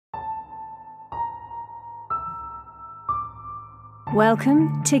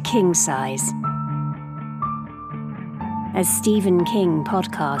Welcome to King Size, a Stephen King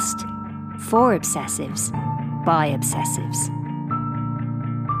podcast for obsessives by obsessives.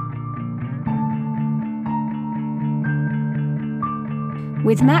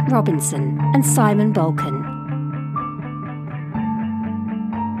 With Matt Robinson and Simon Balkan.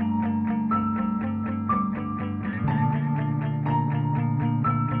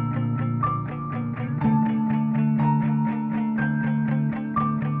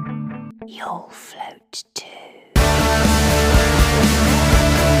 You'll float too.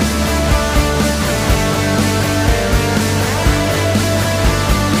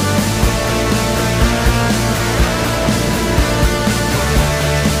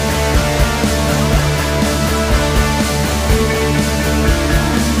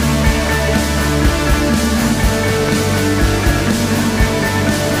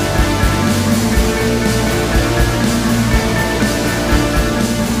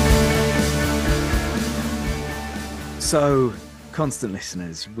 So, constant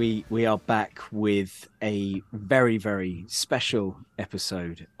listeners, we are back with a very, very special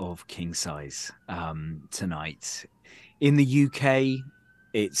episode of King Size tonight. In the UK,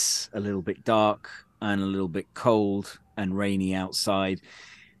 it's a little bit dark and a little bit cold and rainy outside,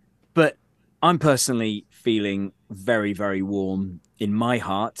 but I'm personally feeling very, very warm in my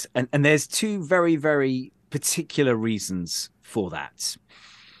heart, and there's two very, very particular reasons for that.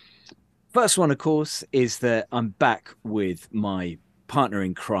 First one, of course, is that I'm back with my partner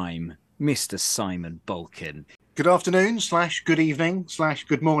in crime, Mr. Simon Balkan. Good afternoon / good evening /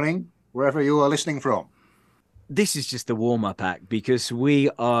 good morning, wherever you are listening from. This is just a warm-up act because we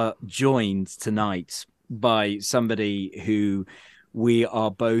are joined tonight by somebody who we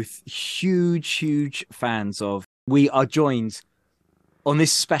are both huge fans of. We are joined on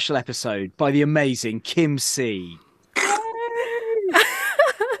this special episode by the amazing Kim C.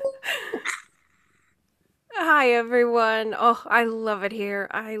 Hi, everyone. Oh, I love it here.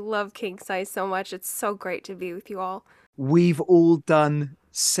 I love King Size so much. It's so great to be with you all. We've all done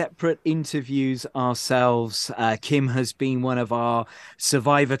separate interviews ourselves. Kim has been one of our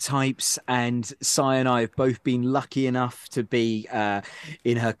survivor types, and Si and I have both been lucky enough to be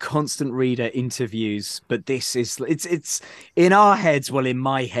in her constant reader interviews. But this is it's in our heads, well, in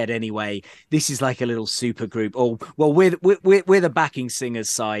my head anyway, this is like a little super group. Oh, well, we're the backing singers,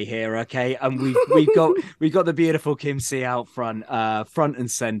 Si, here, okay? And we've got the beautiful Kim C out front and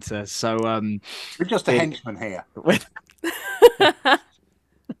center. So we're just a henchman here.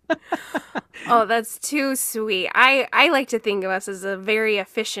 Oh, that's too sweet. I like to think of us as a very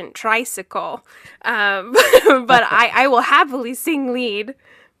efficient tricycle, but I will happily sing lead.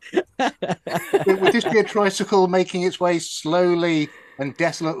 Would this be a tricycle making its way slowly and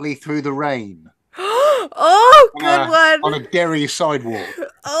desolately through the rain? Oh, good one. On a Derry sidewalk.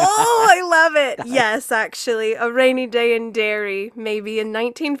 Oh, I love it. Yes, actually, a rainy day in Derry, maybe in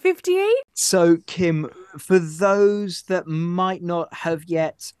 1958. So, Kim, for those that might not have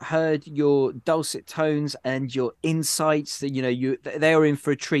yet heard your dulcet tones and your insights, that they are in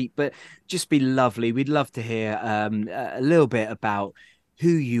for a treat. But just be lovely. We'd love to hear a little bit about who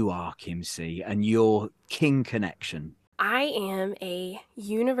you are, Kim C, and your King connection. I am a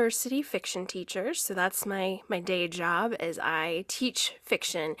university fiction teacher, so that's my day job, is I teach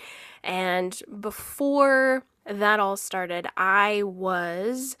fiction. And before that all started, I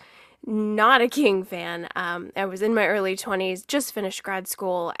was not a King fan. I was in my early 20s, just finished grad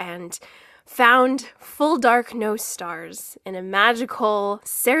school, and found Full Dark, No Stars in a magical,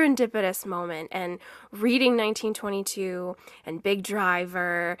 serendipitous moment, and reading 1922 and Big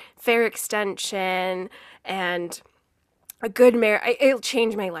Driver, Fair Extension, and A Good Marriage. It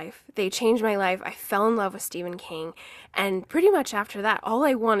changed my life. They changed my life. I fell in love with Stephen King. And pretty much after that, all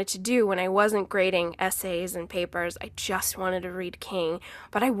I wanted to do when I wasn't grading essays and papers, I just wanted to read King.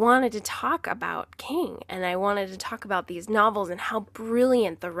 But I wanted to talk about King. And I wanted to talk about these novels and how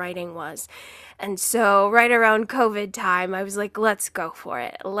brilliant the writing was. And so right around COVID time, I was like, let's go for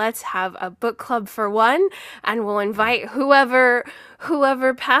it. Let's have a book club for one. And we'll invite whoever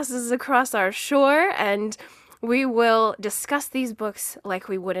passes across our shore, and we will discuss these books like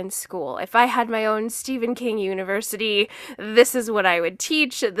we would in school. If I had my own Stephen King university, this is what I would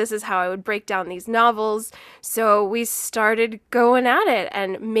teach. This is how I would break down these novels. So we started going at it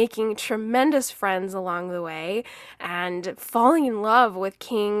and making tremendous friends along the way and falling in love with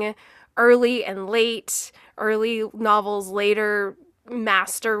King early and late, early novels, later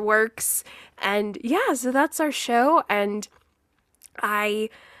masterworks. And yeah, so that's our show. And I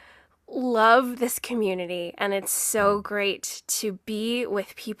love this community, and it's so great to be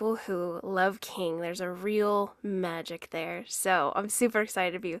with people who love King. There's a real magic there. So I'm super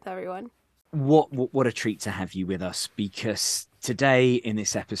excited to be with everyone. What a treat to have you with us, because today in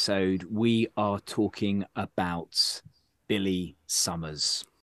this episode we are talking about Billy Summers.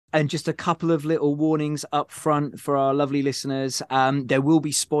 And just a couple of little warnings up front for our lovely listeners. There will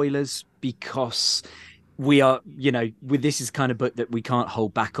be spoilers, because we are, this is kind of book that we can't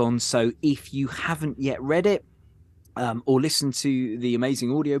hold back on. So if you haven't yet read it, or listened to the amazing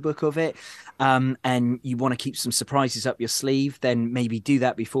audiobook of it, and you want to keep some surprises up your sleeve, then maybe do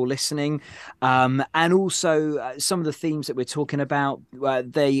that before listening. And also some of the themes that we're talking about,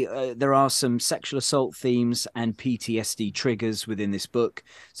 there are some sexual assault themes and PTSD triggers within this book.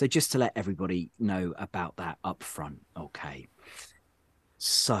 So just to let everybody know about that up front. Okay.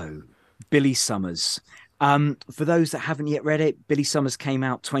 So Billy Summers. For those that haven't yet read it, Billy Summers came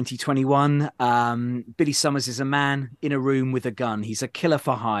out 2021. Billy Summers is a man in a room with a gun. He's a killer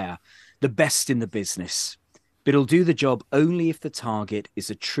for hire, the best in the business. But he'll do the job only if the target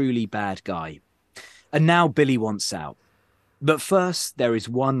is a truly bad guy. And now Billy wants out. But first, there is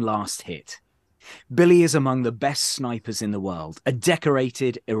one last hit. Billy is among the best snipers in the world, a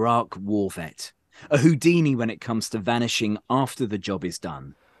decorated Iraq war vet, a Houdini when it comes to vanishing after the job is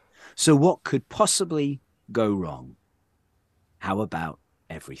done. So what could possibly go wrong? How about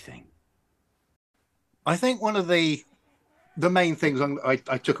everything? I think one of the main things I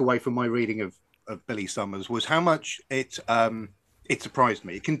took away from my reading of Billy Summers was how much it surprised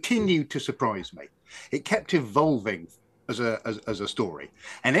me. It continued to surprise me. It kept evolving as a story,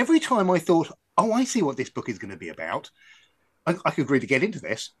 and every time I thought, oh, I see what this book is going to be about, I could really get into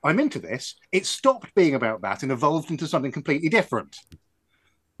this, I'm into this, it stopped being about that and evolved into something completely different.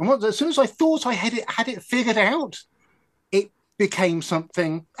 And as soon as I thought I had it figured out, it became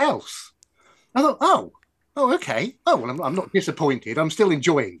something else. I thought, oh, okay. Oh, well, I'm not disappointed. I'm still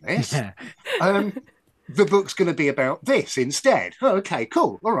enjoying this. The book's going to be about this instead. Oh, okay,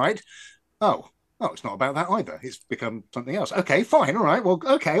 cool. All right. Oh, it's not about that either. It's become something else. Okay, fine. All right. Well,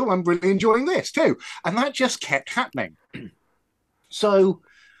 okay. Well, I'm really enjoying this too. And that just kept happening. So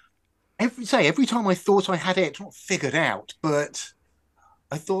every time I thought I had it not figured out, but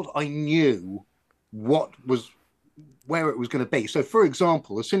I thought I knew where it was going to be. So, for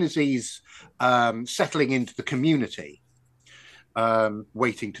example, as soon as he's settling into the community,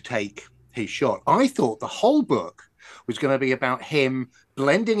 waiting to take his shot, I thought the whole book was going to be about him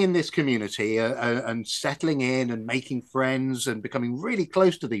blending in this community and settling in and making friends and becoming really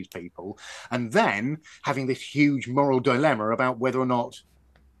close to these people, and then having this huge moral dilemma about whether or not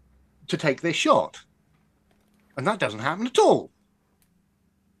to take this shot. And that doesn't happen at all.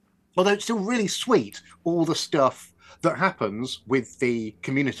 Although it's still really sweet, all the stuff that happens with the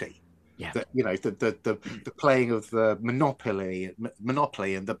community. Yeah. The playing of the Monopoly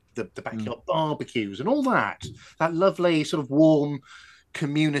and the backyard barbecues and all that lovely sort of warm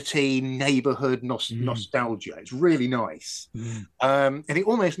community neighborhood nostalgia. It's really nice. And it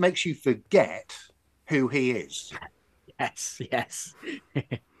almost makes you forget who he is. Yes.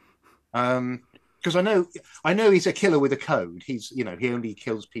 Because I know he's a killer with a code. He only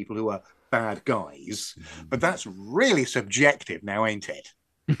kills people who are bad guys, but that's really subjective now, ain't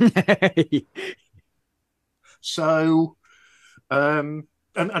it? So, and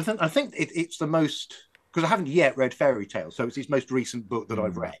I think it's the most, because I haven't yet read Fairy Tale, so it's his most recent book that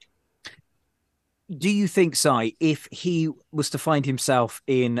I've read. Do you think, Si, if he was to find himself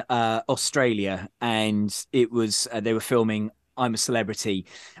in Australia and it was they were filming I'm a Celebrity,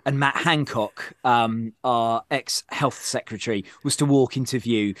 and Matt Hancock, our ex-health secretary, was to walk into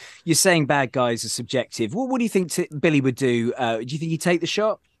view? You're saying bad guys are subjective. What do you think Billy would do? Do you think he'd take the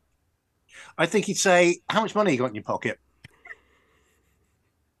shot? I think he'd say, how much money you got in your pocket?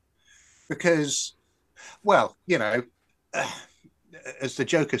 Because, well, as the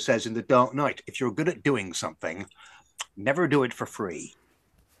Joker says in The Dark Knight, if you're good at doing something, never do it for free.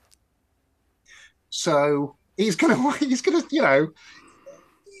 So he's gonna ask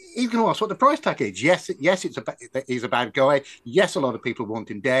what the price tag is. Yes, he's a bad guy. Yes, a lot of people want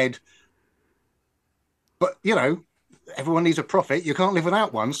him dead. But everyone needs a profit. You can't live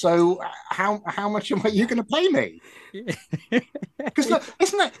without one. So how much are you going to pay me? Because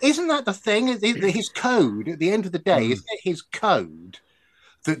isn't that the thing? His code at the end of the day, isn't it his code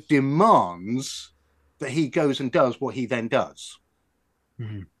that demands that he goes and does what he then does?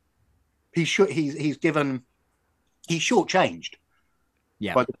 Mm-hmm. He's shortchanged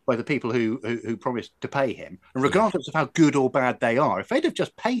by the people who promised to pay him, and regardless of how good or bad they are, if they'd have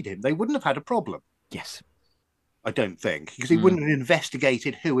just paid him, they wouldn't have had a problem. Yes. I don't think, because he wouldn't have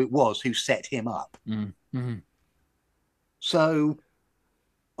investigated who it was who set him up. Mm-hmm. So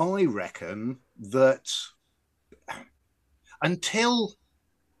I reckon that until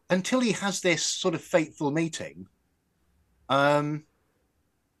he has this sort of fateful meeting,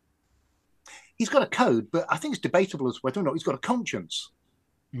 he's got a code, but I think it's debatable as whether or not he's got a conscience.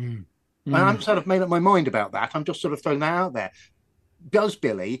 Mm. And I'm sort of made up my mind about that. I'm just sort of throwing that out there. Does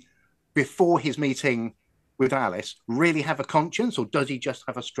Billy, before his meeting with Alice, really have a conscience, or does he just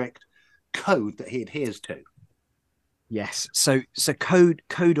have a strict code that he adheres to? Yes. So code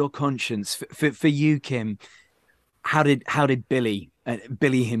or conscience for you, Kim. How did Billy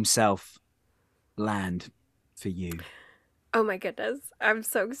himself land for you? Oh my goodness, I'm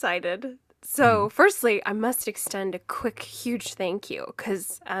so excited. So, firstly, I must extend a quick, huge thank you,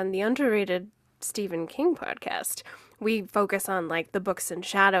 because on the Underrated Stephen King podcast, we focus on like the books and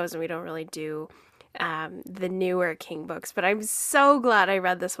shadows, and we don't really do the newer King books. But I'm so glad I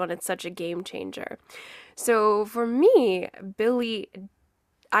read this one. It's such a game changer. So for me, Billy,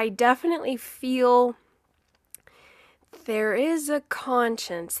 I definitely feel there is a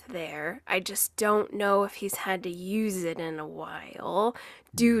conscience there. I just don't know if he's had to use it in a while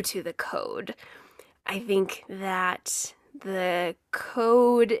due to the code. I think that the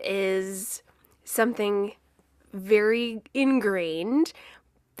code is something very ingrained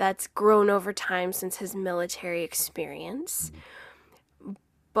that's grown over time since his military experience.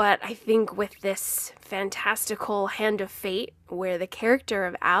 But I think with this fantastical hand of fate, where the character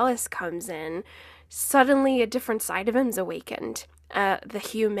of Alice comes in, suddenly a different side of him's awakened. The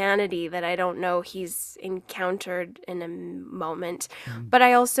humanity that I don't know he's encountered in a moment. But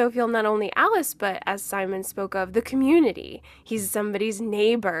I also feel not only Alice, but as Simon spoke of, the community. He's somebody's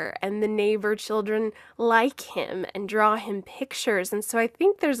neighbor, and the neighbor children like him and draw him pictures. And so I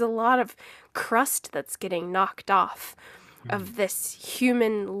think there's a lot of crust that's getting knocked off of this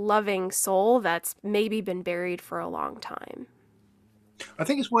human loving soul that's maybe been buried for a long time. I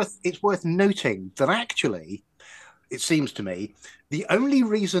think it's worth noting that actually, it seems to me, the only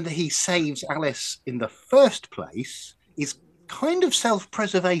reason that he saves Alice in the first place is kind of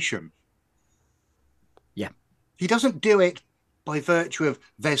self-preservation. Yeah. He doesn't do it by virtue of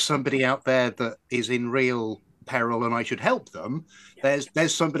there's somebody out there that is in real peril and I should help them. Yeah.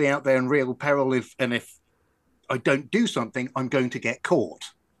 There's somebody out there in real peril if I don't do something, I'm going to get caught.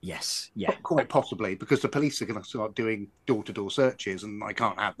 Yes, yeah. Quite possibly, because the police are going to start doing door-to-door searches, and I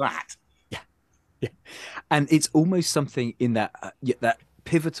can't have that. Yeah. And it's almost something in that that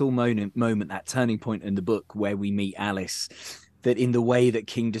pivotal moment, that turning point in the book where we meet Alice, that in the way that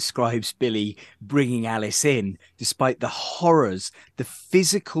King describes Billy bringing Alice in, despite the horrors, the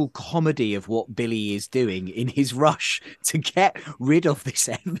physical comedy of what Billy is doing in his rush to get rid of this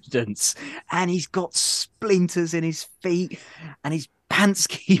evidence. And he's got splinters in his feet and his pants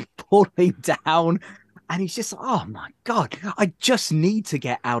keep falling down. And he's just, oh my God, I just need to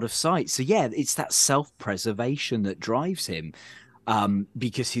get out of sight. So yeah, it's that self-preservation that drives him,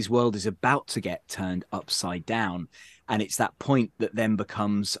 because his world is about to get turned upside down. And it's that point that then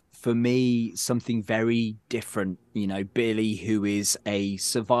becomes, for me, something very different. You know, Billy, who is a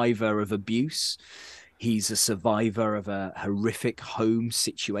survivor of abuse, he's a survivor of a horrific home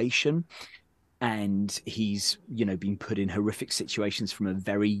situation. And he's, been put in horrific situations from a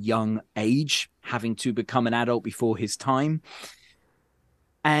very young age, having to become an adult before his time.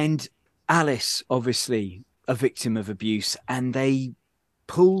 And Alice, obviously, a victim of abuse, and they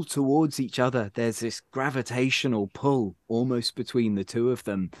pull towards each other. There's this gravitational pull almost between the two of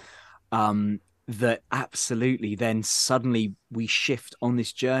them, that absolutely then suddenly we shift on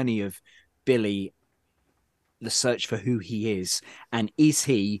this journey of Billy, the search for who he is, and is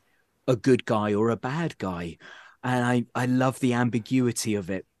he a good guy or a bad guy? And I love the ambiguity of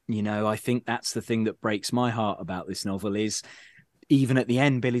it. I think that's the thing that breaks my heart about this novel is even at the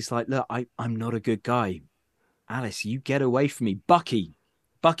end, Billy's like, look, I'm not a good guy. Alice, you get away from me. Bucky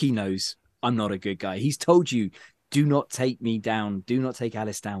knows I'm not a good guy. He's told you, do not take me down. Do not take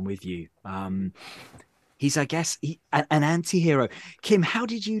Alice down with you. He's, I guess, an anti-hero. Kim, how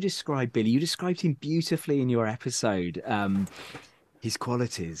did you describe Billy? You described him beautifully in your episode, his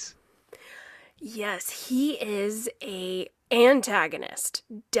qualities. Yes, he is a antagonist,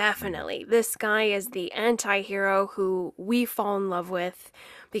 definitely. This guy is the anti-hero who we fall in love with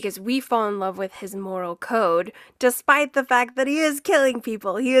because we fall in love with his moral code, despite the fact that he is killing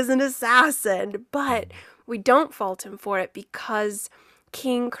people. He is an assassin, but we don't fault him for it because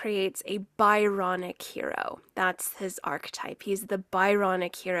King creates a Byronic hero. That's his archetype. He's the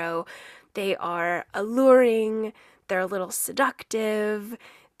Byronic hero. They are alluring, they're a little seductive,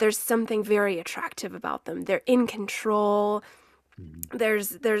 there's something very attractive about them. They're in control. They're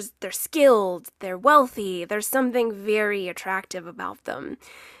skilled, they're wealthy. There's something very attractive about them.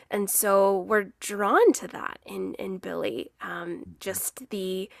 And so we're drawn to that in Billy. Just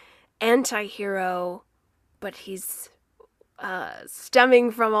the anti-hero, but he's stemming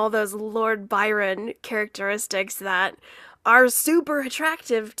from all those Lord Byron characteristics that are super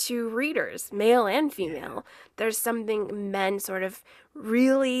attractive to readers, male and female. There's something men sort of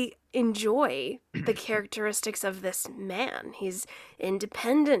really enjoy, the characteristics of this man. He's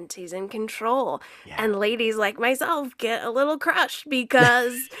independent, he's in control. And ladies like myself get a little crushed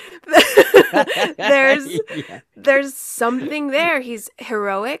because there's something there. He's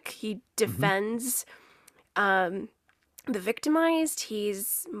heroic, he defends the victimized,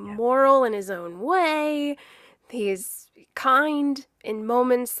 he's moral in his own way, he's kind in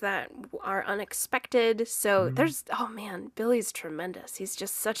moments that are unexpected. So there's, oh man, Billy's tremendous. He's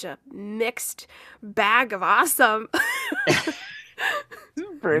just such a mixed bag of awesome.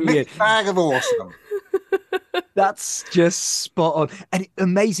 Brilliant. Mixed bag of awesome. That's just spot on. And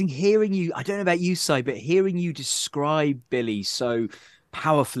amazing hearing you. I don't know about you, Si, but hearing you describe Billy so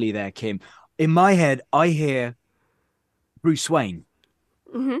powerfully there, Kim. In my head, I hear Bruce Wayne.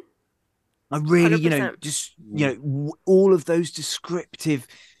 Mm-hmm. I really, 100%. just, all of those descriptions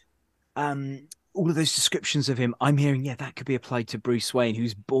of him, I'm hearing, that could be applied to Bruce Wayne,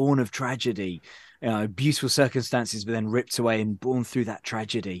 who's born of tragedy, beautiful circumstances, but then ripped away and born through that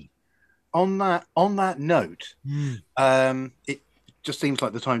tragedy. On that note, it just seems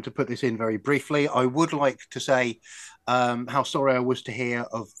like the time to put this in very briefly. I would like to say how sorry I was to hear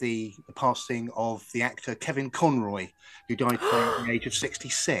of the passing of the actor Kevin Conroy, who died at the age of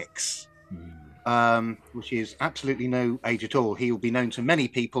 66. Which is absolutely no age at all. He will be known to many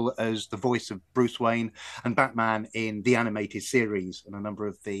people as the voice of Bruce Wayne and Batman in the animated series and a number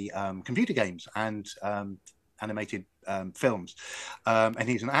of the computer games and animated films. And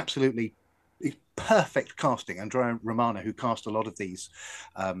he's an absolutely perfect casting. Andrea Romano, who cast a lot of these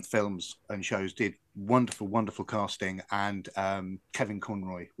films and shows, did wonderful casting. And Kevin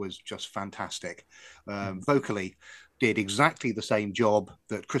Conroy was just fantastic. Vocally, did exactly the same job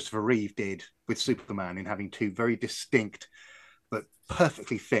that Christopher Reeve did with Superman in having two very distinct but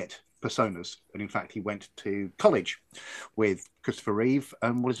perfectly fit personas. And in fact, he went to college with Christopher Reeve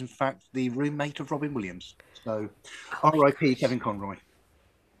and was in fact the roommate of Robin Williams. So R.I.P. Kevin Conroy.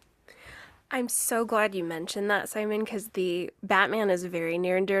 I'm so glad you mentioned that, Simon, because the Batman is very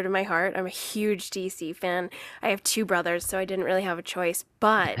near and dear to my heart. I'm a huge DC fan. I have two brothers, so I didn't really have a choice.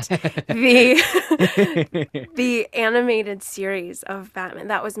 But the animated series of Batman,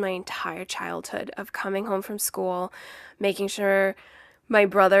 that was my entire childhood of coming home from school, making sure I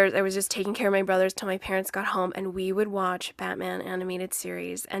was just taking care of my brothers till my parents got home, and we would watch Batman animated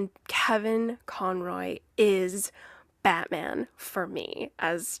series. And Kevin Conroy is Batman for me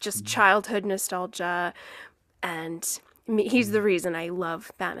as just childhood nostalgia, and he's the reason I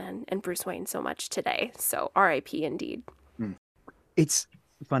love Batman and Bruce Wayne so much today. So R.I.P. indeed. It's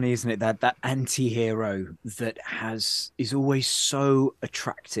funny, isn't it, that anti-hero that is always so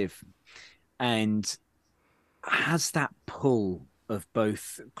attractive and has that pull of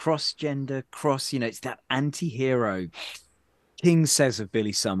both cross-gender, it's that anti-hero. King says of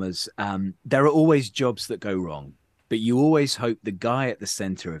Billy Summers, there are always jobs that go wrong, but you always hope the guy at the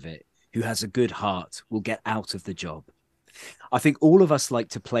center of it, who has a good heart, will get out of the job. I think all of us like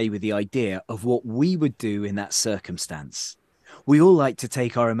to play with the idea of what we would do in that circumstance. We all like to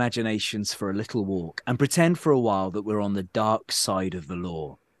take our imaginations for a little walk and pretend for a while that we're on the dark side of the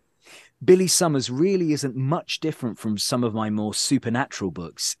law. Billy Summers really isn't much different from some of my more supernatural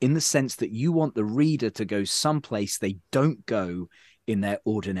books in the sense that you want the reader to go someplace they don't go in their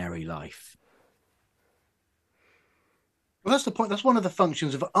ordinary life. Well, that's the point. That's one of the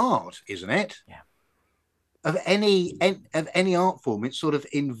functions of art, isn't it? Yeah. Of any art form, it sort of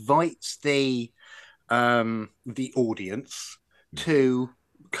invites the audience to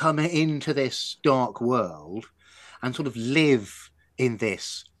come into this dark world and sort of live in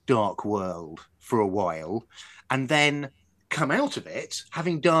this dark world for a while, and then come out of it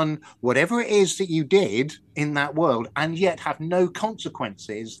having done whatever it is that you did in that world, and yet have no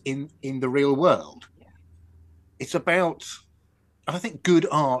consequences in the real world. It's about, and I think good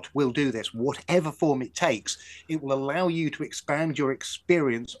art will do this, whatever form it takes. It will allow you to expand your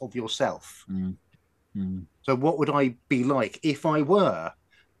experience of yourself. So what would I be like if I were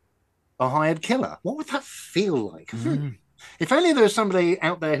a hired killer? What would that feel like? If only there was somebody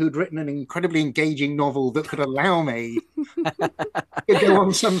out there who'd written an incredibly engaging novel that could allow me to go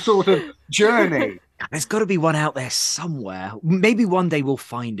on some sort of journey There's got to be one out there somewhere. Maybe one day we'll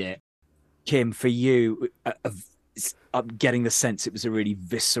find it. Kim, for you, I'm getting the sense it was a really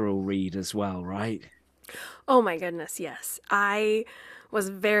visceral read as well, right? Oh my goodness, yes. I was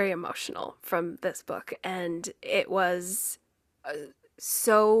very emotional from this book, and it was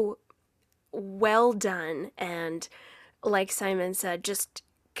so well done, and like Simon said, just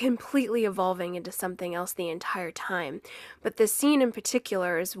completely evolving into something else the entire time. But the scene in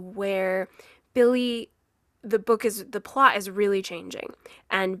particular is where Billy, the plot is really changing,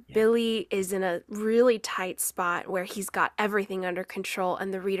 and Billy is in a really tight spot where he's got everything under control,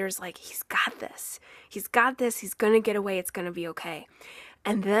 and the reader's like, he's got this, he's gonna get away, it's gonna be okay.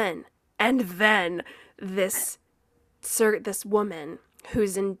 And then this woman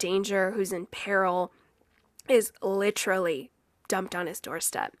who's in danger, who's in peril, is literally dumped on his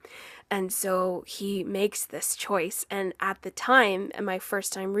doorstep. And so he makes this choice. And at the time, and my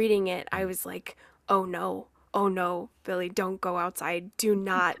first time reading it, I was like, oh no, Billy, don't go outside. Do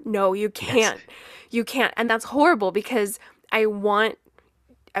not. No, you can't. Yes. You can't. And that's horrible, because I want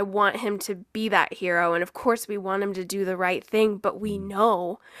him to be that hero. And of course we want him to do the right thing, but we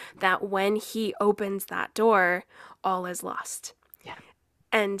know that when he opens that door, all is lost. Yeah.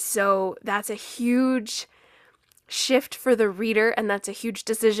 And so that's a huge shift for the reader, and that's a huge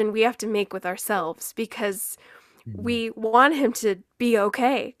decision we have to make with ourselves, because we want him to be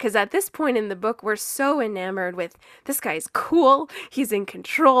okay. Because at this point in the book, we're so enamored with, this guy's cool, he's in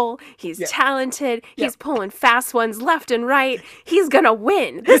control, he's talented, he's pulling fast ones left and right, he's gonna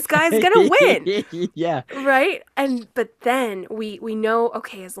win, this guy's gonna win. Yeah, right. But then we know,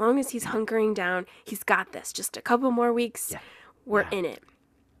 okay, as long as he's hunkering down, he's got this, just a couple more weeks, we're in it.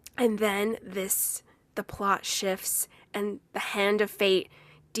 And then the plot shifts, and the hand of fate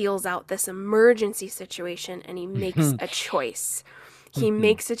deals out this emergency situation, and he makes a choice. He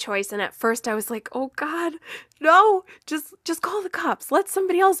makes a choice, and at first I was like, oh God, no, just call the cops. Let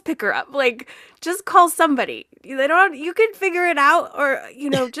somebody else pick her up. Like, just call somebody. You can figure it out, or,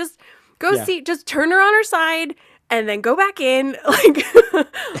 just go see, just turn her on her side and then go back in. Like,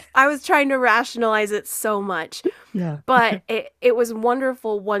 I was trying to rationalize it so much. Yeah. But it was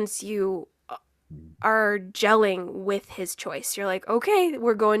wonderful once you are gelling with his choice. You're like, okay,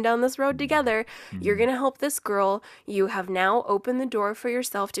 we're going down this road together. You're going to help this girl. You have now opened the door for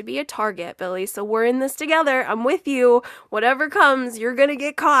yourself to be a target, Billy. So we're in this together. I'm with you. Whatever comes, you're going to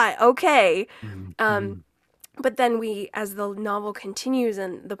get caught. Okay. But then as the novel continues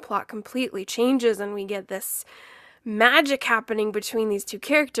and the plot completely changes and we get this magic happening between these two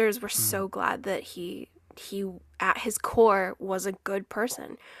characters, we're so glad that he at his core was a good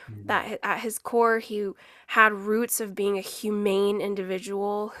person. That at his core he had roots of being a humane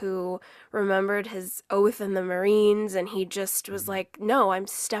individual who remembered his oath in the Marines, and he just was like, no, I'm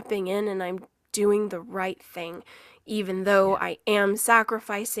stepping in and I'm doing the right thing, even though I am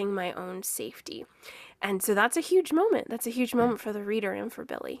sacrificing my own safety. And so that's a huge moment. That's a huge moment for the reader and for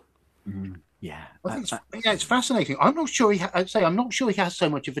Billy. Yeah, I think it's fascinating. I'm not sure I'm not sure he has so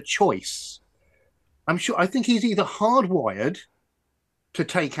much of a choice. I think he's either hardwired to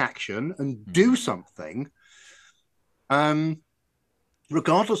take action and do something,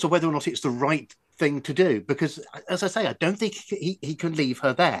 regardless of whether or not it's the right thing to do. Because, as I say, I don't think he can leave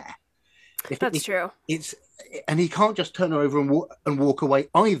her there. That's true. And he can't just turn her over and walk away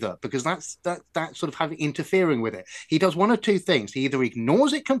either, because that's sort of interfering with it. He does one of two things: he either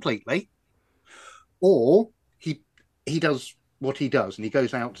ignores it completely, or he does what he does, and he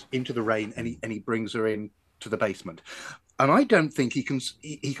goes out into the rain and he brings her in to the basement. And I don't think he can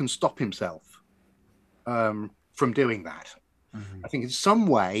stop himself from doing that. I think in some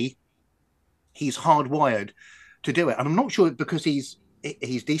way he's hardwired to do it, and I'm not sure because he's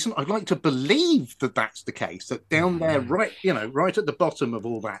decent. I'd like to believe that that's the case, that down there, right at the bottom of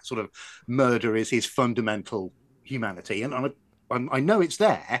all that sort of murder is his fundamental humanity, and I know it's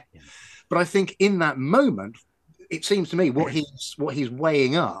there, but I think in that moment, it seems to me what he's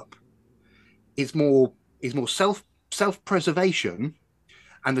weighing up is more self-preservation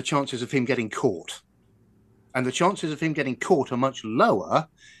and the chances of him getting caught. And the chances of him getting caught are much lower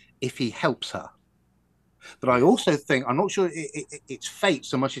if he helps her. But I also think, I'm not sure it's fate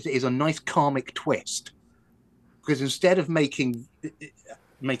so much as it is a nice karmic twist. Because instead of making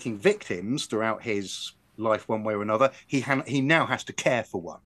victims throughout his life one way or another, he now has to care for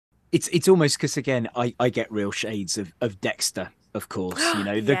one. It's almost because, again, I get real shades of Dexter, of course,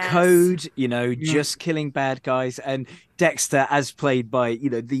 the code, just killing bad guys. And Dexter, as played by,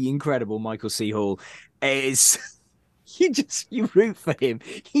 the incredible Michael C. Hall, is you root for him,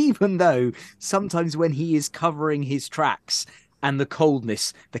 even though sometimes when he is covering his tracks and the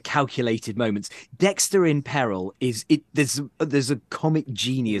coldness, the calculated moments. Dexter in Peril is it. There's a comic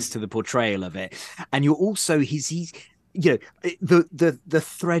genius to the portrayal of it, and you're also he's you know, the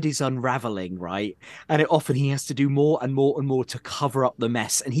thread is unraveling, right? And often he has to do more and more and more to cover up the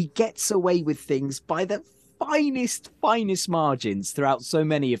mess, and he gets away with things by the finest margins throughout so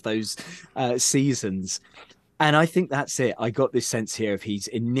many of those seasons. And I think that's it. I got this sense here of he's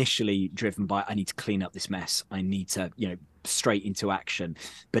initially driven by, I need to clean up this mess. I need to, straight into action.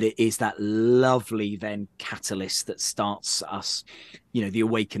 But it is that lovely then catalyst that starts us, the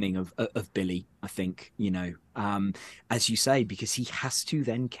awakening of Billy, I think, as you say, because he has to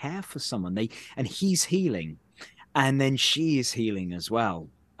then care for someone. And he's healing. And then she is healing as well.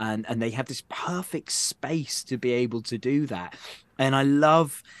 And they have this perfect space to be able to do that. And I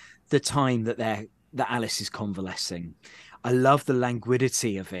love the time that Alice is convalescing. I love the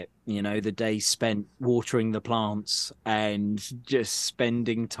languidity of it, the days spent watering the plants and just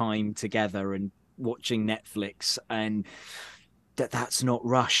spending time together and watching Netflix, and that's not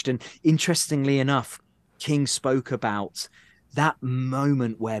rushed. And interestingly enough, King spoke about that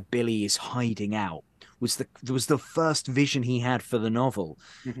moment where Billy is hiding out was the first vision he had for the novel.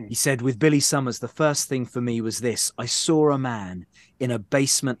 Mm-hmm. He said, with Billy Summers, the first thing for me was this: I saw a man in a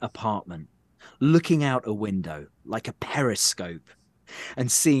basement apartment looking out a window like a periscope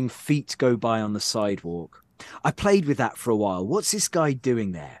and seeing feet go by on the sidewalk. I played with that for a while. What's this guy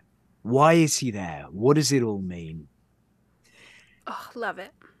doing there? Why is he there? What does it all mean? Oh, love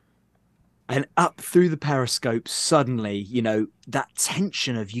it. And up through the periscope, suddenly, that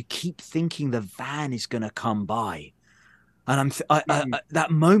tension of you keep thinking the van is going to come by. And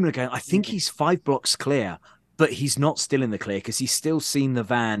that moment ago, I think he's 5 blocks clear, but he's not still in the clear because he's still seen the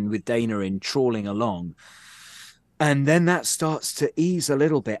van with Dana in trawling along. And then that starts to ease a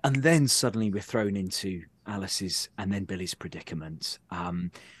little bit. And then suddenly we're thrown into Alice's and then Billy's predicament.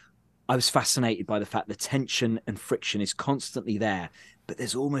 I was fascinated by the fact the tension and friction is constantly there, but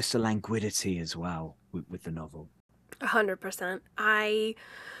there's almost a languidity as well with the novel. 100%. I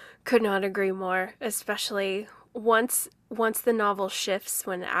could not agree more, especially once the novel shifts,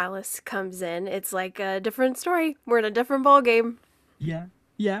 when Alice comes in, it's like a different story. We're in a different ballgame. Yeah,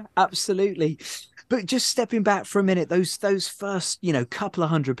 absolutely. But just stepping back for a minute, those first, couple of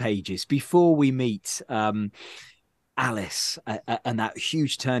 100 pages before we meet Alice and that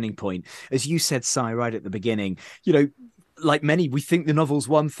huge turning point, as you said, Si, right at the beginning, like many, we think the novel's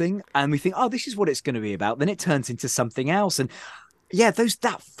one thing and we think, oh, this is what it's going to be about. Then it turns into something else. And yeah,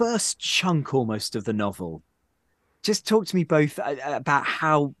 that first chunk almost of the novel, just talk to me both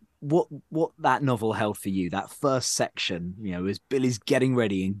about what that novel held for you, that first section, as Billy's getting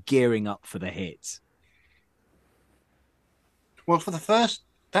ready and gearing up for the hit. Well, for that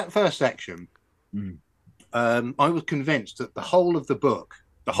first section, I was convinced that the whole of the book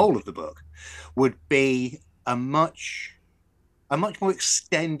would be a much more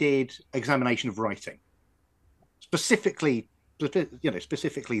extended examination of writing, specifically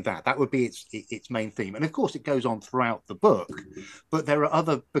that would be its main theme. And of course it goes on throughout the book, but there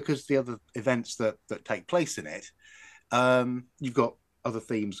are because the other events that take place in it, you've got other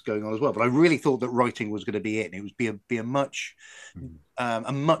themes going on as well. But I really thought that writing was going to be it, and it would be a much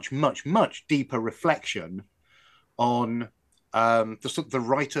deeper reflection on the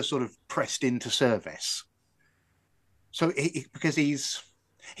writer sort of pressed into service. So because he's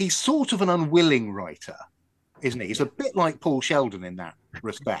sort of an unwilling writer, isn't he? He's a bit like Paul Sheldon in that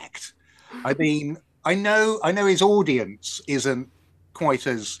respect. I mean, I know his audience isn't quite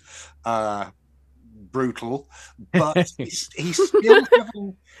as brutal, but he's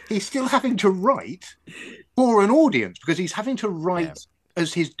still having to write for an audience, because he's having to write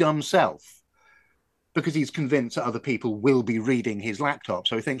as his dumb self, because he's convinced that other people will be reading his laptop.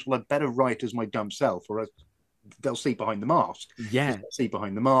 So he thinks, well, I'd better write as my dumb self, or they'll see behind the mask. Yeah. See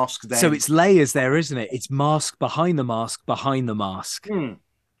behind the mask. Then... So it's layers there, isn't it? It's mask behind the mask, behind the mask.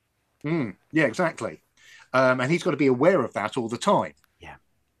 Yeah, exactly. And he's got to be aware of that all the time. Yeah.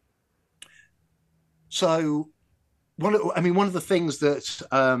 So one of the things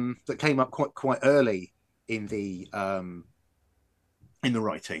that came up quite early in the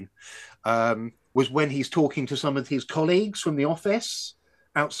writing was when he's talking to some of his colleagues from the office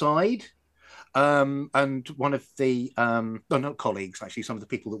outside. And one of the not colleagues, actually, some of the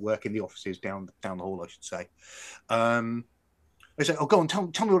people that work in the offices down the hall, I should say, they say, "Oh, go on, tell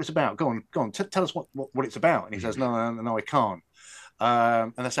me what it's about. Go on, tell us what it's about." And he says, "No, I can't."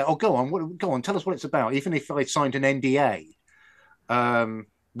 And they say, "Oh, go on, tell us what it's about. Even if I signed an NDA,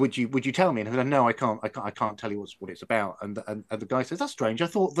 would you tell me?" And he said, "No, I can't tell you what it's about." And the guy says, "That's strange. I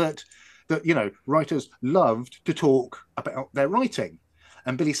thought that that, writers loved to talk about their writing.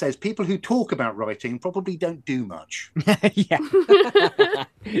 And Billy says people who talk about writing probably don't do much. Yeah.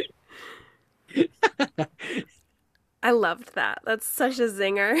 I loved that. That's such a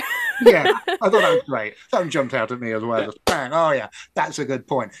zinger. Yeah, I thought that was great. That one jumped out at me as well. Just bang. Oh yeah, that's a good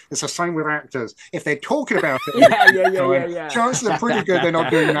point. It's the same with actors. If they're talking about it, yeah. chances are pretty good they're not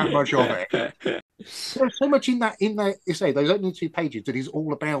doing that much of it. There's so much in that. You say those opening 2 pages that is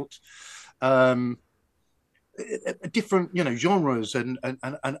all about different, genres and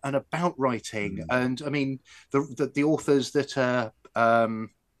about writing. And I mean, the authors that are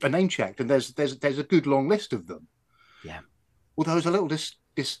name checked, and there's a good long list of them. Yeah. Although I was a little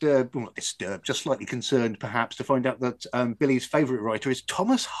disturbed, well, not disturbed, just slightly concerned perhaps to find out that Billy's favourite writer is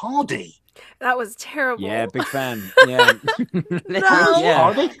Thomas Hardy. That was terrible. Yeah, big fan. Yeah. No.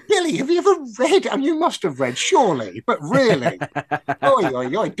 Hardy? Billy, have you ever read? And you must have read, surely, but really.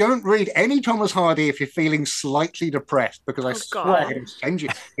 Don't read any Thomas Hardy if you're feeling slightly depressed, because I swear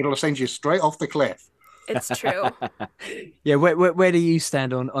it'll send you straight off the cliff. It's true. Yeah, where do you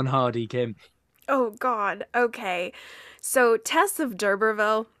stand on Hardy, Kim? Oh, God. Okay. So, Tess of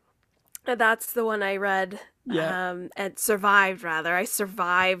D'Urberville, that's the one I read. Yeah. And survived, rather. I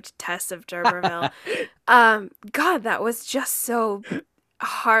survived Tess of D'Urberville. God, that was just so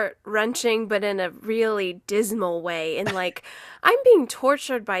heart-wrenching, but in a really dismal way. And, I'm being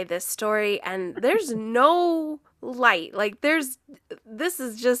tortured by this story, and there's no light. This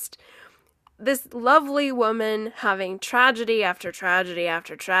is just this lovely woman having tragedy after tragedy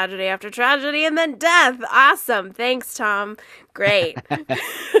after tragedy after tragedy, and then death. Awesome. Thanks, Tom. Great.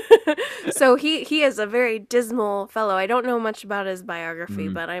 So he is a very dismal fellow. I don't know much about his biography,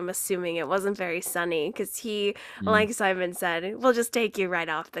 but I'm assuming it wasn't very sunny, because he, like Simon said, will just take you right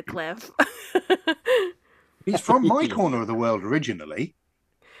off the cliff. He's from my corner of the world originally.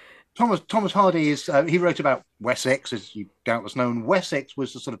 Thomas Hardy is, he wrote about Wessex, as you doubtless know, and Wessex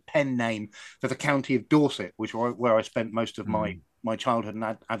was the sort of pen name for the county of Dorset, where I spent most of my childhood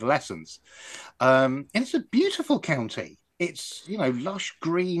and adolescence. And it's a beautiful county. It's, lush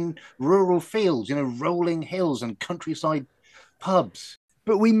green rural fields, rolling hills and countryside pubs.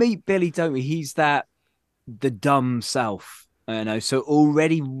 But we meet Billy, don't we? He's the dumb self, so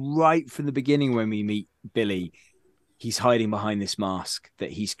already right from the beginning when we meet Billy, he's hiding behind this mask that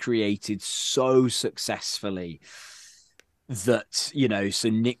he's created so successfully that, so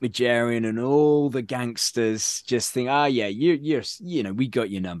Nick Majarian and all the gangsters just think, you're we got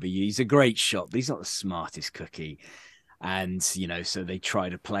your number. He's a great shot, but he's not the smartest cookie. And, so they try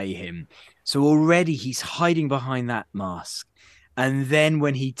to play him. So already he's hiding behind that mask. And then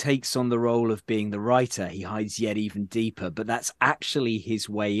when he takes on the role of being the writer, he hides yet even deeper. But that's actually his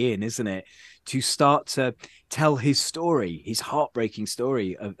way in, isn't it? To start to tell his story, his heartbreaking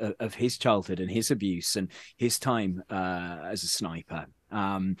story of his childhood and his abuse and his time as a sniper.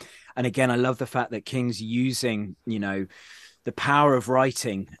 And again, I love the fact that King's using, the power of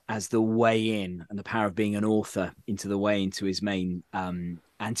writing as the way in, and the power of being an author into the way into his main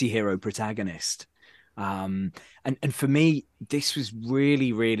anti-hero protagonist. And for me, this was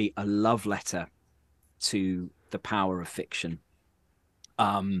really, really a love letter to the power of fiction,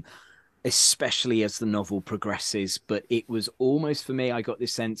 especially as the novel progresses. But it was almost, for me, I got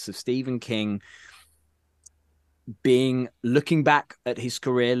this sense of Stephen King looking back at his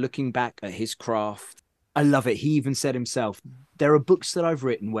career, looking back at his craft. I love it. He even said himself, there are books that I've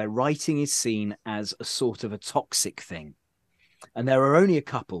written where writing is seen as a sort of a toxic thing. And there are only a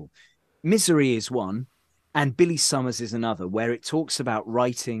couple. Misery is one, and Billy Summers is another, where it talks about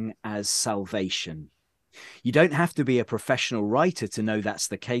writing as salvation. You don't have to be a professional writer to know that's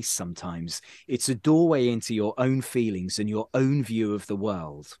the case sometimes. It's a doorway into your own feelings and your own view of the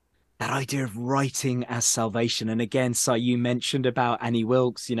world. That idea of writing as salvation. And again, Si, you mentioned about Annie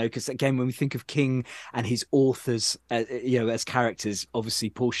Wilkes, because again, when we think of King and his authors, as characters, obviously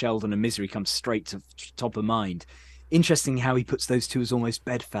Paul Sheldon and Misery come straight to top of mind. Interesting how he puts those two as almost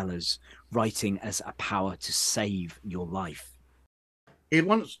bedfellows, writing as a power to save your life. He had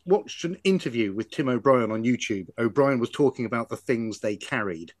once watched an interview with Tim O'Brien on YouTube. O'Brien was talking about the things they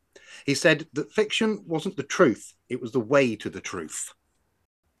carried. He said that fiction wasn't the truth, it was the way to the truth.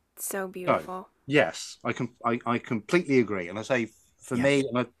 So beautiful. Yes, I completely agree. And I say, for me,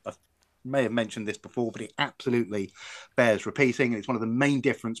 and I may have mentioned this before, but it absolutely bears repeating. It's one of the main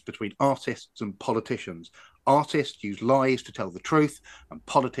difference between artists and politicians. Artists use lies to tell the truth, and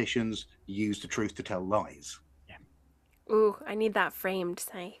politicians use the truth to tell lies. Yeah. Ooh, I need that framed,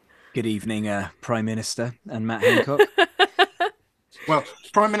 say. Good evening, Prime Minister and Matt Hancock. Well,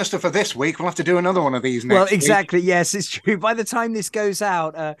 Prime Minister for this week. We'll have to do another one of these next Well, week. exactly. Yes, it's true. By the time this goes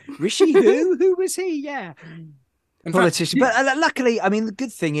out, Rishi, who was he? Yeah. In Politician. fact, But luckily, I mean, the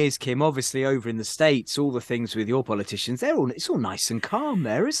good thing is, Kim, obviously over in the States, all the things with your politicians, it's all nice and calm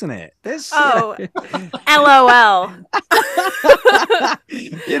there, isn't it? There's LOL.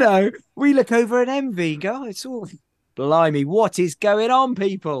 We look over and envy, go, it's all blimey, what is going on,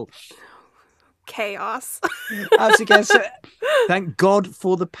 people? Chaos. So, thank God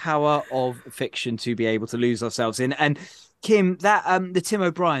for the power of fiction to be able to lose ourselves in. And Kim, that the Tim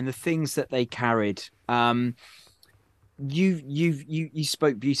O'Brien, the things that they carried, you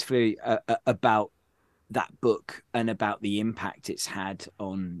spoke beautifully about that book and about the impact it's had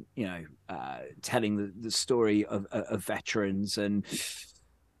on telling the story of veterans, and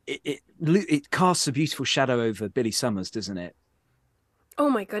it casts a beautiful shadow over Billy Summers, doesn't it? Oh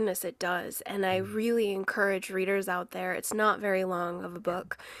my goodness, it does. And I really encourage readers out there. It's not very long of a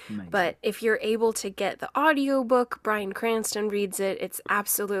book, but if you're able to get the audiobook, Bryan Cranston reads it. It's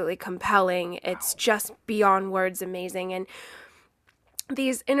absolutely compelling. It's just beyond words amazing. And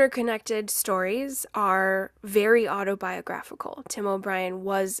these interconnected stories are very autobiographical. Tim O'Brien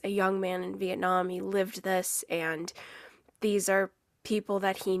was a young man in Vietnam. He lived this, and these are people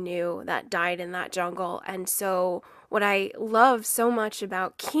that he knew that died in that jungle. And so what I love so much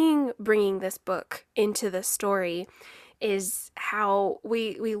about King bringing this book into the story is how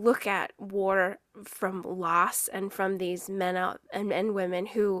we look at war from loss, and from these men out and women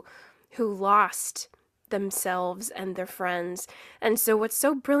who lost themselves and their friends. And so what's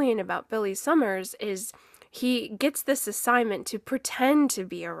so brilliant about Billy Summers is he gets this assignment to pretend to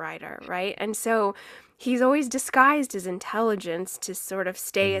be a writer, right? And so he's always disguised his intelligence to sort of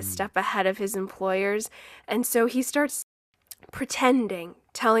stay a step ahead of his employers. And so he starts pretending,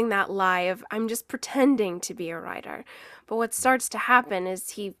 telling that lie of, I'm just pretending to be a writer. But what starts to happen is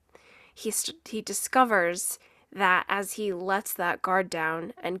he discovers that as he lets that guard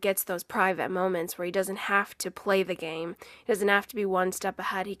down and gets those private moments where he doesn't have to play the game, he doesn't have to be one step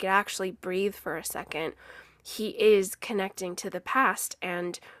ahead, he could actually breathe for a second, he is connecting to the past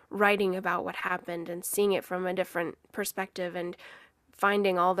and writing about what happened and seeing it from a different perspective and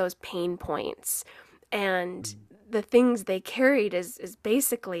finding all those pain points. And the things they carried is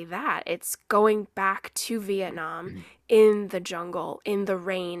basically that. It's going back to Vietnam in the jungle, in the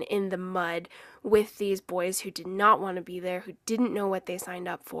rain, in the mud, with these boys who did not want to be there, who didn't know what they signed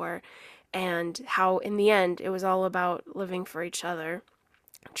up for, and how in the end it was all about living for each other,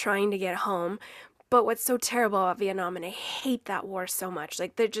 trying to get home. But what's so terrible about Vietnam, and I hate that war so much,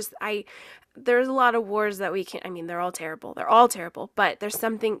 like there's a lot of wars that they're all terrible, but there's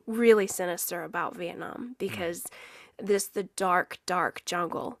something really sinister about Vietnam, because the dark, dark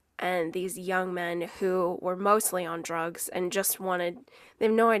jungle, and these young men who were mostly on drugs and just they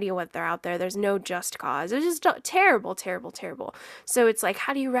have no idea what they're out there. There's no just cause. It's just terrible, terrible, terrible. So it's like,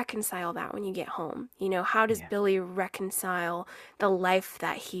 how do you reconcile that when you get home? How does Billy reconcile the life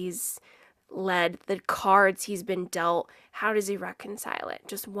that he's led, the cards he's been dealt? How does he reconcile it?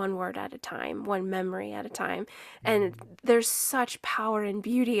 Just one word at a time, one memory at a time. And there's such power and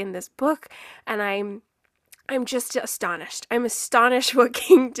beauty in this book, and I'm just astonished. I'm astonished what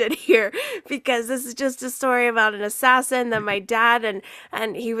King did here, because this is just a story about an assassin that my dad and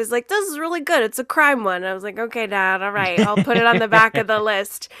he was like, this is really good. It's a crime one. I was like, okay, Dad, all right, I'll put it on the back of the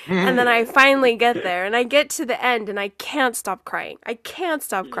list. And then I finally get there, and I get to the end, and I can't stop crying. I can't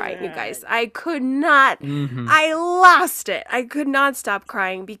stop crying, you guys. I could not. I lost it. I could not stop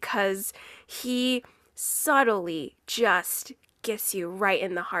crying, because he subtly just gets you right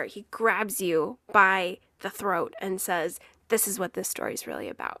in the heart. He grabs you by the throat and says, this is what this story is really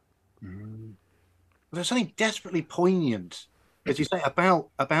about. There's something desperately poignant, as you say, about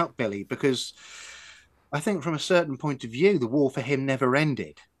Billy, because I think from a certain point of view, the war for him never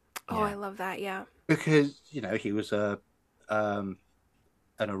ended. Oh, I love that. Yeah. Because, he was he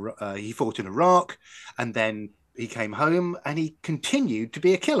fought in Iraq, and then he came home and he continued to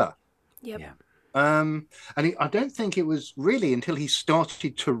be a killer. Yep. Yeah. I don't think it was really until he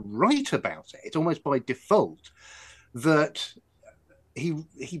started to write about it, almost by default, that he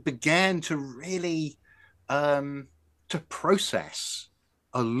began to really to process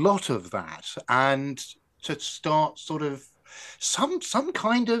a lot of that, and to start sort of some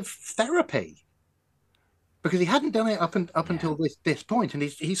kind of therapy, because he hadn't done it up until this point, and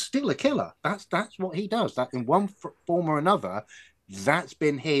he's still a killer. That's what he does. That in one form or another, that's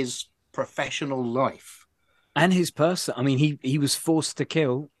been his professional life and his person. I mean, he was forced to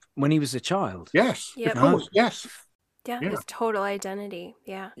kill when he was a child. Yes, yep. Of course. Yes. Yeah, his total identity.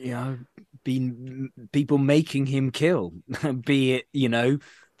 Yeah. been people making him kill, be it, the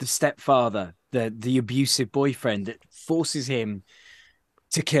stepfather, the abusive boyfriend that forces him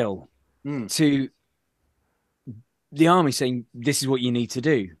to kill, to the army saying, this is what you need to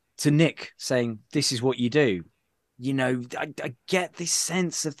do, to Nick saying, this is what you do. I get this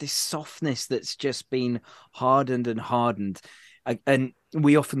sense of this softness that's just been hardened and hardened. And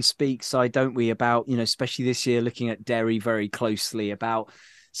we often speak, don't we, about, especially this year, looking at Derry very closely, about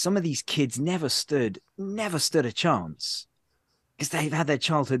some of these kids never stood a chance because they've had their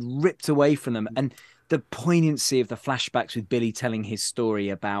childhood ripped away from them. And the poignancy of the flashbacks with Billy telling his story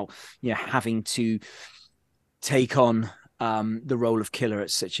about, having to take on the role of killer at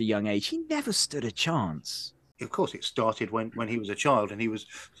such a young age. He never stood a chance. Of course, it started when he was a child and he was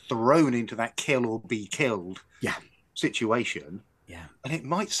thrown into that kill or be killed situation. Yeah. And it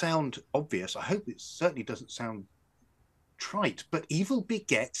might sound obvious. I hope it certainly doesn't sound trite, but evil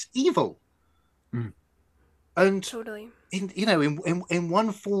begets evil. And totally, in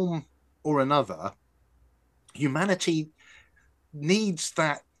one form or another, humanity needs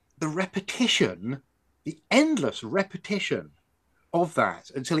the repetition, the endless repetition of that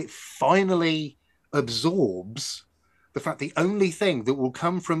until it finally absorbs the fact the only thing that will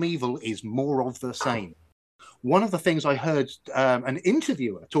come from evil is more of the same. One of the things I heard an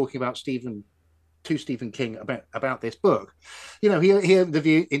interviewer talking about Stephen King about this book, he had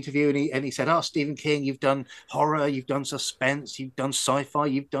the interview and he said, Stephen King, you've done horror, you've done suspense, you've done sci-fi,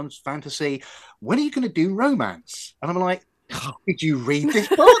 you've done fantasy. When are you going to do romance? And I'm like, did you read this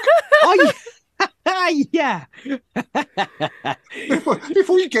book? Yeah.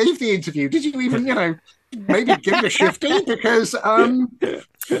 Before you gave the interview, did you even, maybe give it a shifty? Because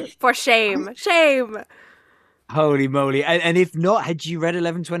for shame. Holy moly! And if not, had you read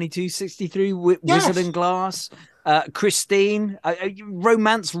 11/22/63, Wizard and Glass, Christine?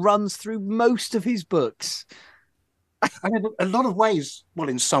 Romance runs through most of his books. And in a lot of ways, well,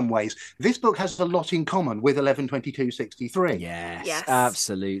 in some ways, this book has a lot in common with 11/22/63. Yes,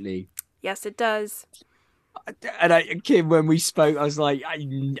 absolutely. Yes, it does. And Kim, when we spoke, I was like,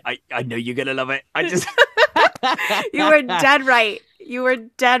 I know you're gonna love it. I just You were dead right. You were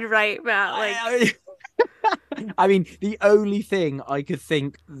dead right, Matt. I mean, the only thing I could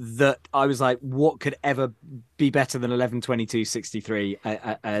think that I was like, what could ever be better than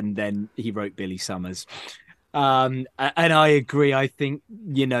 11/22/63? And then he wrote Billy Summers. And I agree. I think,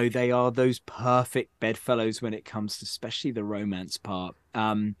 they are those perfect bedfellows when it comes to especially the romance part.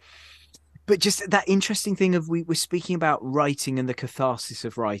 But just that interesting thing of we're speaking about writing and the catharsis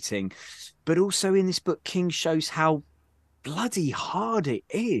of writing, but also in this book, King shows how bloody hard it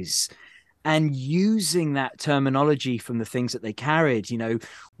is. And using that terminology from the things that they carried,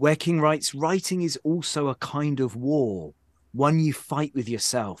 where King writes, writing is also a kind of war, one you fight with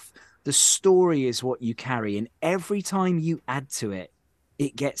yourself. The story is what you carry, and every time you add to it,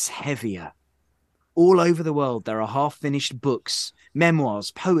 it gets heavier. All over the world, there are half-finished books, memoirs,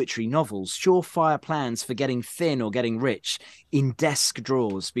 poetry, novels, surefire plans for getting thin or getting rich in desk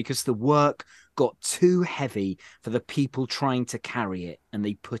drawers because the work got too heavy for the people trying to carry it, and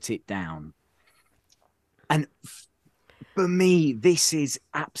they put it down. And for me, this is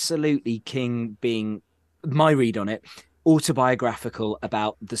absolutely King being, my read on it, autobiographical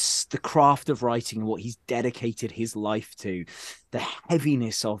about the craft of writing and what he's dedicated his life to, the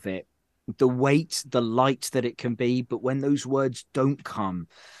heaviness of it, the weight, the light that it can be. But when those words don't come,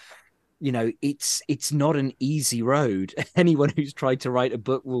 it's not an easy road. Anyone who's tried to write a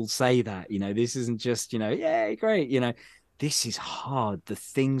book will say that, this isn't just, yeah, great. This is hard. The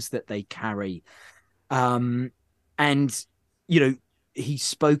things that they carry. And, he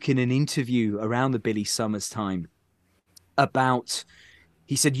spoke in an interview around the Billy Summers time about,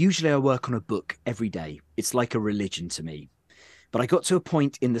 he said, usually I work on a book every day. It's like a religion to me. But I got to a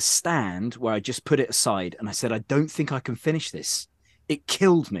point in The Stand where I just put it aside and I said, I don't think I can finish this. It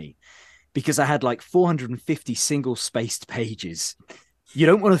killed me because I had like 450 single-spaced pages. You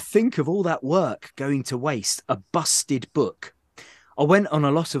don't want to think of all that work going to waste, a busted book. I went on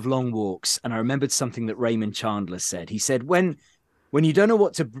a lot of long walks and I remembered something that Raymond Chandler said. He said, when you don't know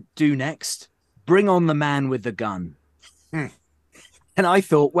what to do next, bring on the man with the gun. And I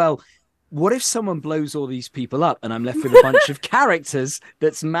thought, well, what if someone blows all these people up and I'm left with a bunch of characters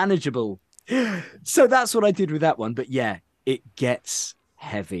that's manageable? So that's what I did with that one. But yeah, it gets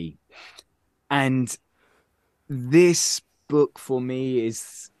heavy. And this book for me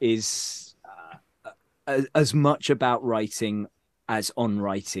is as much about writing as on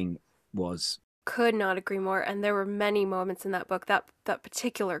writing was. Could not agree more. And there were many moments in that book, that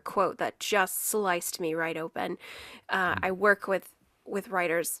particular quote that just sliced me right open. I work with with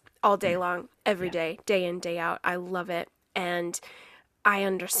writers all day long, every day, day in, day out. I love it. And I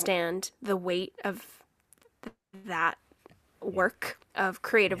understand the weight of that work, of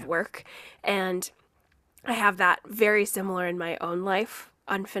creative work. And I have that very similar in my own life,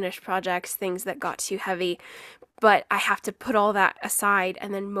 unfinished projects, things that got too heavy. But I have to put all that aside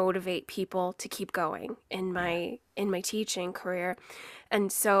and then motivate people to keep going in my teaching career.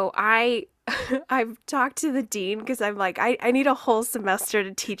 And so I've talked to the dean because I'm like, I need a whole semester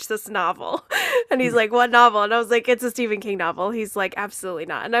to teach this novel. And he's like, what novel? And I was like, it's a Stephen King novel. He's like, absolutely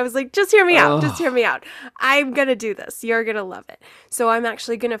not. And I was like, just hear me out. Just hear me out. I'm going to do this. You're going to love it. So I'm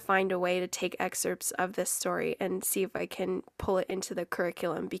actually going to find a way to take excerpts of this story and see if I can pull it into the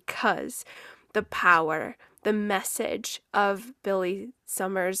curriculum, because the power, the message of Billy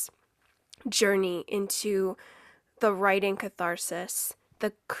Summers' journey into the writing catharsis,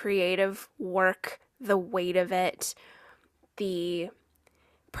 the creative work, the weight of it, the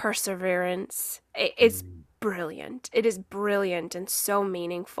perseverance, it's brilliant. It is brilliant and so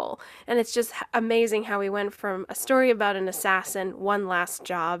meaningful. And it's just amazing how we went from a story about an assassin, one last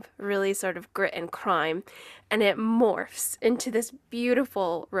job, really sort of grit and crime, and it morphs into this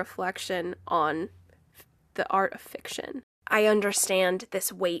beautiful reflection on the art of fiction. I understand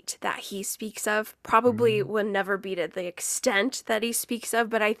this weight that he speaks of. Probably will never be to the extent that he speaks of,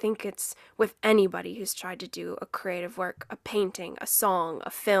 but I think it's with anybody who's tried to do a creative work, a painting, a song, a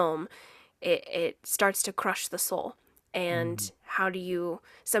film, it starts to crush the soul. And how do you,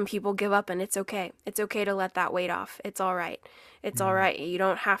 some people give up, and it's okay. It's okay to let that weight off. It's all right. It's all right. You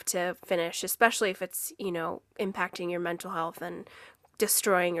don't have to finish, especially if it's, impacting your mental health and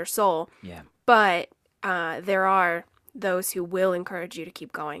destroying your soul. Yeah. But there are those who will encourage you to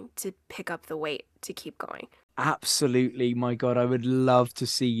keep going, to pick up the weight, to keep going. Absolutely. My God, I would love to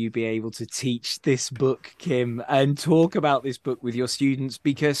see you be able to teach this book, Kim, and talk about this book with your students,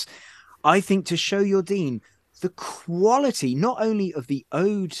 because I think to show your dean the quality, not only of the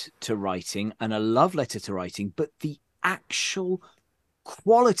ode to writing and a love letter to writing, but the actual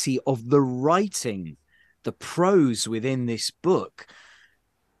quality of the writing, the prose within this book.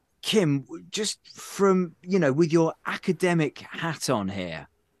 Kim, just from, with your academic hat on here,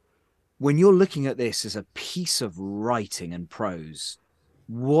 when you're looking at this as a piece of writing and prose,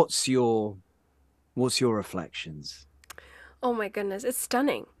 what's your reflections? Oh my goodness, it's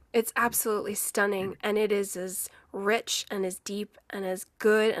stunning. It's absolutely stunning, and it is as rich and as deep and as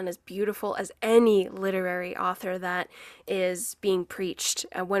good and as beautiful as any literary author that is being preached.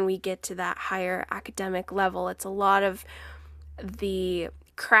 When we get to that higher academic level, it's a lot of the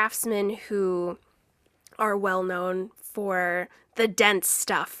craftsmen who are well known for the dense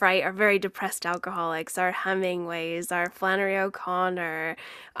stuff, right? Our very depressed alcoholics, our Hemingways, our Flannery O'Connor,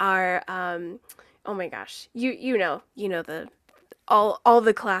 our oh my gosh, you know the all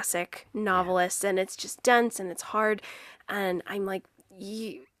the classic novelists, and it's just dense and it's hard, and I'm like,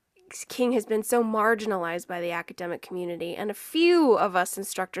 King has been so marginalized by the academic community, and a few of us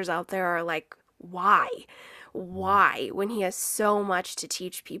instructors out there are like, why when he has so much to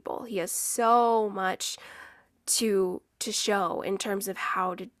teach people, he has so much to show in terms of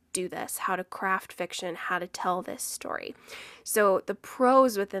how to do this, how to craft fiction, how to tell this story. So the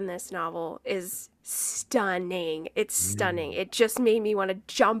prose within this novel is stunning. It's stunning. It just made me want to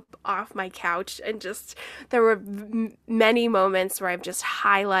jump off my couch, and just, there were many moments where I've just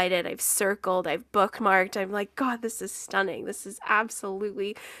highlighted, I've circled, I've bookmarked. I'm like, God, this is stunning. This is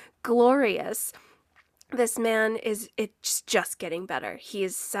absolutely glorious. This man it's just getting better. He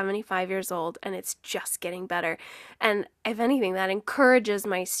is 75 years old, and it's just getting better. And if anything, that encourages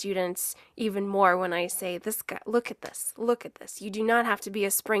my students even more when I say, this guy, look at this. You do not have to be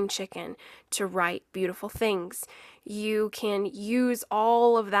a spring chicken to write beautiful things. You can use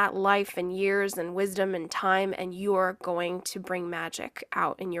all of that life and years and wisdom and time, and you're going to bring magic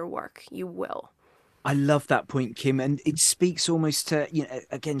out in your work. You will. I love that point, Kim, and it speaks almost to,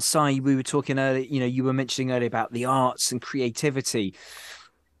 again, Sai, we were talking earlier, you were mentioning earlier about the arts and creativity.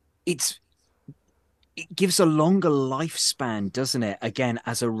 It gives a longer lifespan, doesn't it? Again,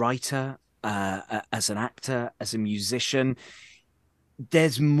 as a writer, as an actor, as a musician,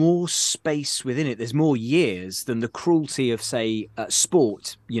 there's more space within it. There's more years than the cruelty of, say,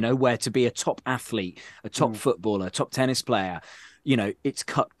 sport, where to be a top athlete, a top footballer, a top tennis player, it's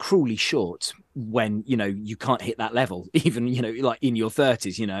cut cruelly short when, you can't hit that level, even, like in your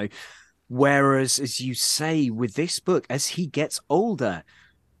 30s, Whereas, as you say, with this book, as he gets older,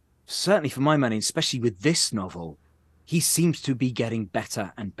 certainly for my money, especially with this novel, he seems to be getting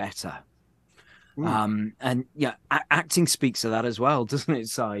better and better. And yeah, acting speaks to that as well, doesn't it,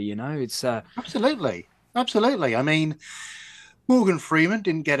 Si? It's absolutely. I mean, Morgan Freeman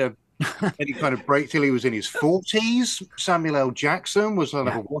didn't get any kind of break till he was in his 40s. Samuel L. Jackson was kind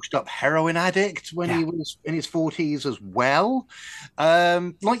of a washed-up heroin addict when he was in his 40s as well.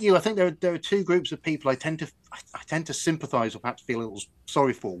 Like you, I think there are two groups of people I tend to sympathise or perhaps feel a little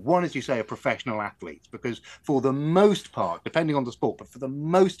sorry for. One, as you say, are professional athletes, because for the most part, depending on the sport, but for the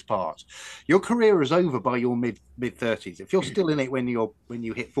most part, your career is over by your mid 30s. If you're still in it when you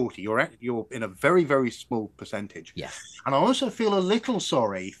hit 40, you're in a very, very small percentage. Yeah. And I also feel a little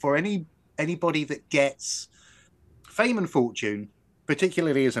sorry for anybody that gets fame and fortune,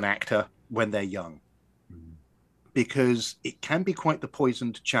 particularly as an actor, when they're young, because it can be quite the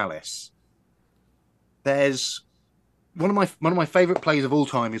poisoned chalice. There's one of my favorite plays of all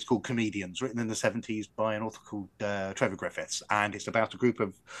time is called Comedians, written in the 70s by an author called Trevor Griffiths, and it's about a group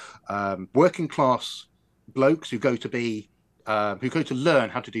of working class blokes who go to learn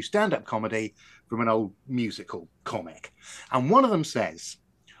how to do stand-up comedy from an old musical comic. And one of them says,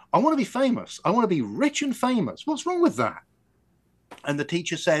 "I want to be famous. I want to be rich and famous. What's wrong with that?" And the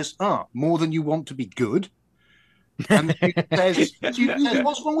teacher says, "More than you want to be good." And the teacher says,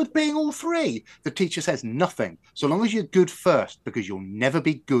 "What's wrong with being all three?" The teacher says, "Nothing, so long as you're good first, because you'll never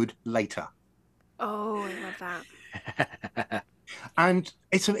be good later." Oh, I love that. And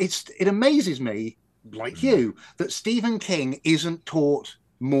it amazes me, like you, that Stephen King isn't taught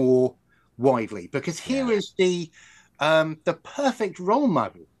more widely, because here is the perfect role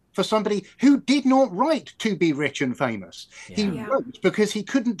model for somebody who did not write to be rich and famous. He wrote because he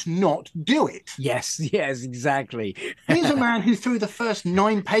couldn't not do it. Yes, exactly. Here's a man who threw the first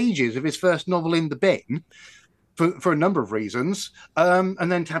 9 pages of his first novel in the bin for a number of reasons, and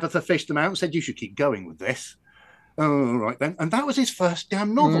then Tabitha fished them out and said, "You should keep going with this." Oh, all right then. And that was his first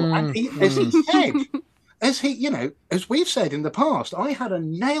damn novel. And as he said, as we've said in the past, I had a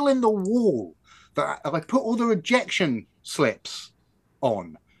nail in the wall that I put all the rejection slips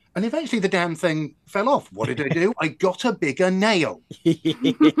on. And eventually the damn thing fell off. What did I do? I got a bigger nail. Yes.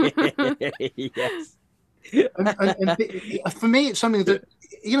 And for me, it's something that,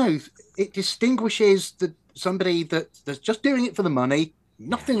 it distinguishes somebody that's just doing it for the money,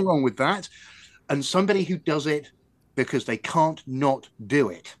 nothing wrong with that, and somebody who does it because they can't not do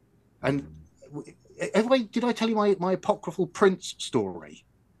it. And did I tell you my apocryphal Prince story?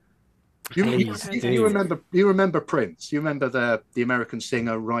 You remember Prince? You remember the American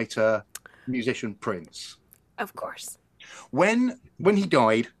singer, writer, musician Prince? Of course. When he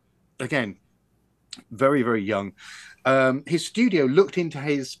died, again, very, very young, his studio looked into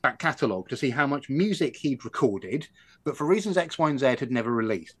his back catalogue to see how much music he'd recorded, but for reasons X, Y, and Z had never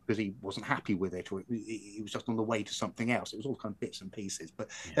released because he wasn't happy with it, or he was just on the way to something else. It was all kind of bits and pieces, but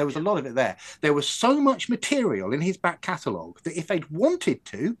there was a lot of it there. There was so much material in his back catalogue that if they'd wanted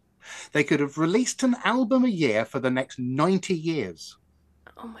to, they could have released an album a year for the next 90 years.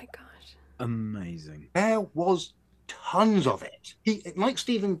 Oh my gosh. Amazing. There was tons of it. He, like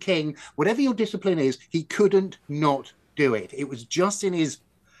Stephen King, whatever your discipline is, he couldn't not do it. It was just in his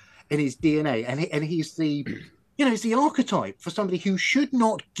DNA. And he's the, he's the archetype for somebody who should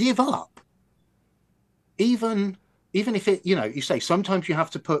not give up. Even if it, you say sometimes you have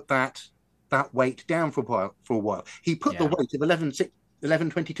to put that weight down for a while. He put the weight of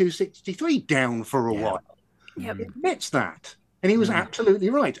 11/22/63 down for a while. Yep. He admits that. And he was absolutely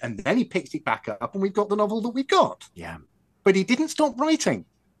right. And then he picked it back up and we've got the novel that we've got. Yeah. But he didn't stop writing.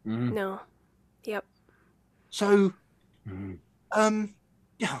 No. Yep. So, okay.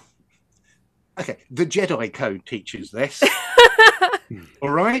 The Jedi Code teaches this.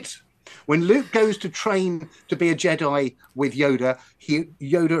 All right. When Luke goes to train to be a Jedi with Yoda,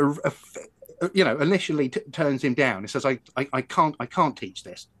 Yoda initially turns him down. He says, I can't teach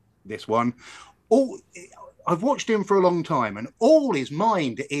this one. I've watched him for a long time, and all his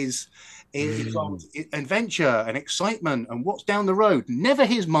mind is on adventure and excitement and what's down the road. Never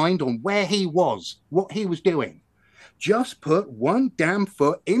his mind on where he was, what he was doing. Just put one damn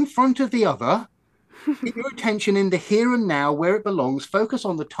foot in front of the other. Keep your attention in the here and now where it belongs. Focus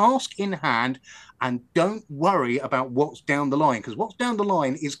on the task in hand and don't worry about what's down the line, because what's down the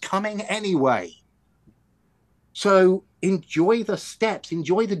line is coming anyway. So enjoy the steps,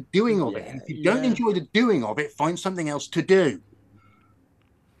 enjoy the doing of it. And if you don't enjoy the doing of it, find something else to do.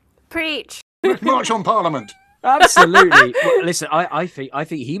 Preach. Let's march on Parliament. Absolutely. Well, listen, I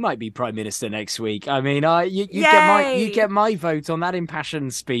think he might be Prime Minister next week. I mean, you get my vote on that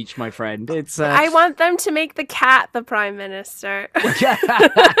impassioned speech, my friend. It's I want them to make the cat the Prime Minister.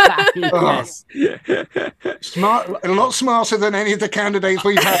 Yes. Smart, a lot smarter than any of the candidates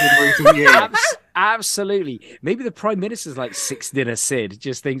we've had in recent years. Absolutely. Maybe the Prime Minister's like Six Dinner Sid,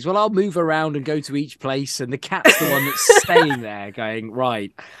 just thinks, well, I'll move around and go to each place, and the cat's the one that's staying there going,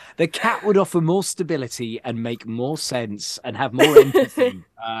 right. The cat would offer more stability and make more sense and have more empathy.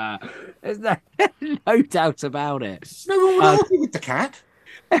 There's no doubt about it. No one would argue with the cat.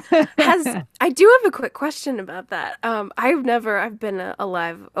 I do have a quick question about that. I've been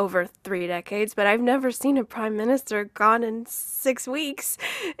alive over 3 decades, but I've never seen a prime minister gone in 6 weeks.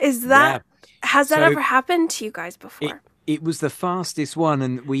 Has that ever happened to you guys before? It was the fastest one,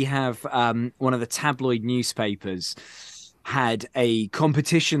 and we have one of the tabloid newspapers had a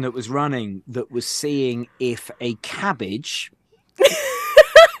competition that was running that was seeing if a cabbage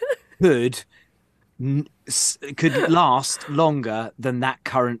could last longer than that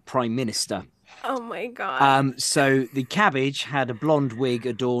current prime minister. Oh my God. So the cabbage had a blonde wig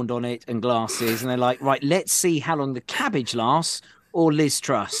adorned on it and glasses, and they're like, right, let's see how long the cabbage lasts or Liz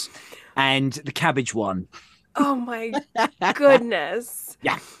Truss. And the cabbage won. Oh my goodness.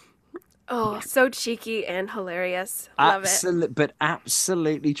 Yeah. Oh, so cheeky and hilarious. Love it. But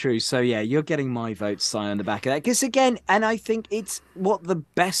absolutely true. So yeah, you're getting my vote, Si, on the back of that. Because again, and I think it's what the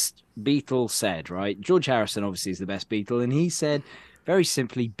best Beatle said, right? George Harrison obviously is the best Beatle, and he said very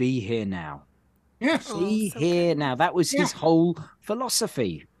simply, be here now. Yes. Be here now. That was his whole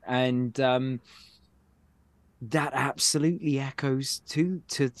philosophy. And that absolutely echoes to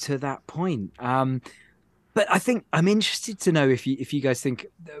that point. But I think I'm interested to know if you guys think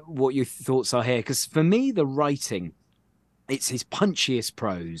what your thoughts are here, because for me, the writing, it's his punchiest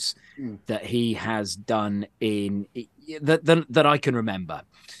prose that he has done in that I can remember.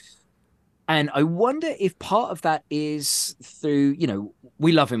 And I wonder if part of that is through,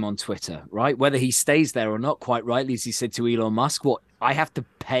 we love him on Twitter, right? Whether he stays there or not, quite rightly, as he said to Elon Musk, what, I have to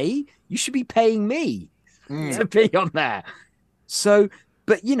pay? You should be paying me to be on there. So,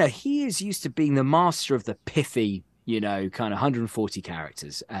 but, he is used to being the master of the pithy, kind of 140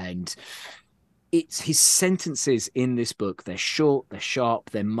 characters. And it's his sentences in this book. They're short, they're sharp,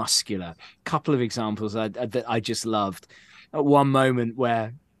 they're muscular. Couple of examples that I just loved. At one moment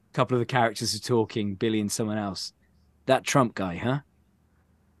where a couple of the characters are talking, Billy and someone else. That Trump guy, huh?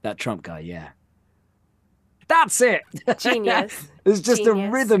 That Trump guy, yeah. That's it. Genius. There's just a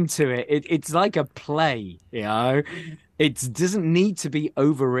rhythm to it. It's like a play, It doesn't need to be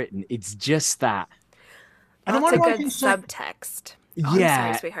overwritten. It's just that. And that's a good subtext. Oh, yeah. I'm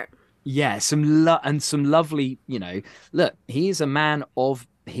sorry, sweetheart. Yeah, some lovely, look, he is a man of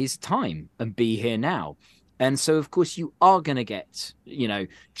his time and be here now. And so, of course, you are going to get,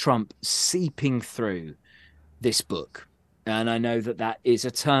 Trump seeping through this book. And I know that is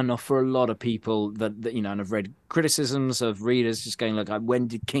a turn off for a lot of people that and I've read criticisms of readers just going, look, when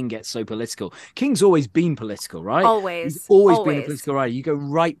did King get so political? King's always been political, right? Always. He's always been a political writer. You go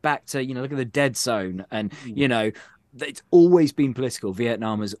right back to, look at the Dead Zone and, it's always been political.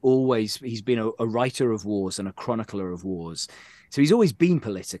 Vietnam he's been a writer of wars and a chronicler of wars. So he's always been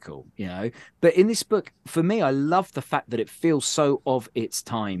political, But in this book, for me, I love the fact that it feels so of its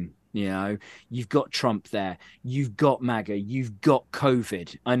time. You've got Trump there, you've got MAGA, you've got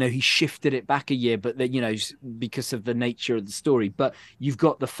COVID. I know he shifted it back a year, but because of the nature of the story. But you've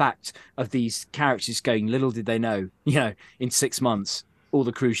got the fact of these characters going, little did they know, in 6 months, all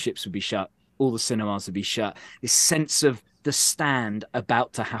the cruise ships would be shut, all the cinemas would be shut. This sense of the stand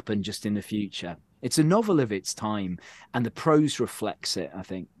about to happen just in the future. It's a novel of its time, and the prose reflects it, I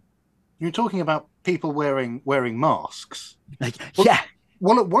think. You're talking about people wearing masks. Yeah.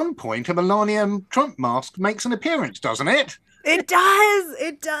 Well, at one point, a Melania Trump mask makes an appearance, doesn't it? It does.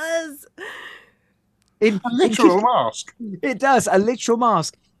 It does. A literal mask. It does. A literal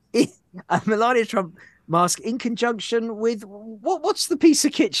mask. A Melania Trump mask in conjunction with what's the piece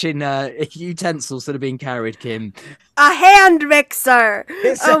of kitchen utensils that are being carried, Kim? A hand mixer.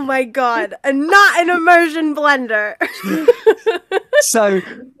 Oh my God. And not an immersion blender. So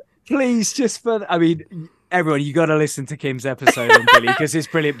please, everyone, you got to listen to Kim's episode on Billy because it's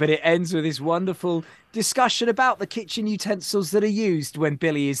brilliant. But it ends with this wonderful discussion about the kitchen utensils that are used when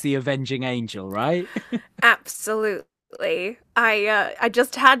Billy is the avenging angel, right? Absolutely. I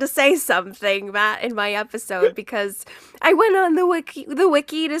just had to say something, Matt, in my episode because I went on the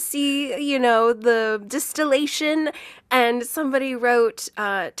wiki to see, the distillation, and somebody wrote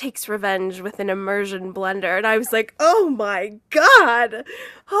takes revenge with an immersion blender, and I was like, oh my God,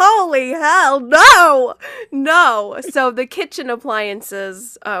 holy hell, no. So the kitchen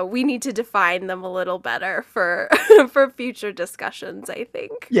appliances, we need to define them a little better for for future discussions, I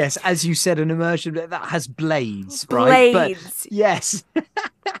think. Yes, as you said, an immersion that has blades, right? Blades. But, yes.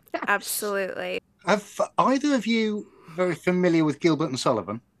 Absolutely. Have either of you very familiar with Gilbert and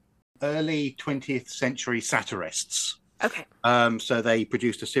Sullivan? early 20th century satirists. Okay. So they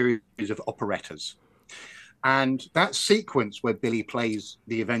produced a series of operettas. And that sequence where Billy plays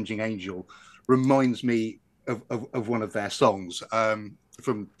the Avenging Angel reminds me of one of their songs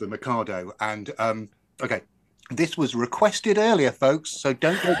from the Mikado. And okay, this was requested earlier, folks, so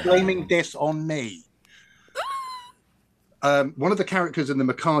don't go blaming this on me. One of the characters in the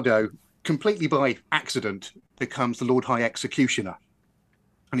Mikado, completely by accident, becomes the Lord High Executioner.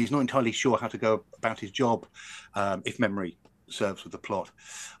 And he's not entirely sure how to go about his job, if memory serves with the plot.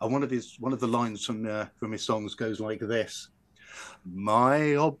 And one of the lines from his songs goes like this: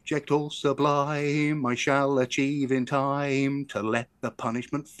 "My object all sublime, I shall achieve in time, to let the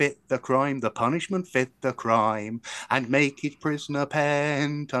punishment fit the crime, the punishment fit the crime, and make each prisoner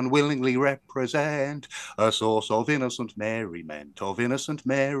pent, unwillingly represent a source of innocent merriment, of innocent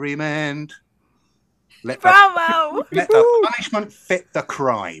merriment. Bravo! Let the punishment fit the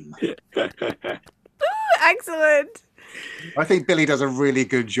crime." Excellent. I think Billy does a really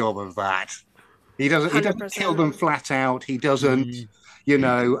good job of that. He doesn't 100%. kill them flat out. He doesn't,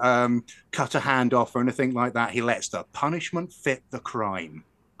 cut a hand off or anything like that. He lets the punishment fit the crime.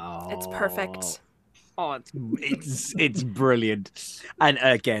 Oh, It's perfect. Oh, it's brilliant. And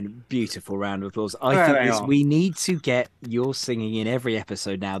again, beautiful round of applause. There they think are. we need to get your singing in every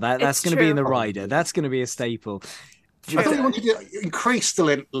episode now. That's It's going to be in the true. rider. That's going to be a staple. I thought you wanted to increase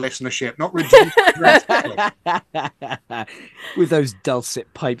the listenership, not reduce it drastically. With those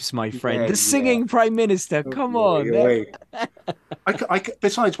dulcet pipes, my friend. Yeah, The singing prime minister. Come on.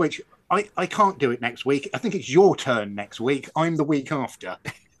 Besides which, I can't do it next week. I think it's your turn next week. I'm the week after.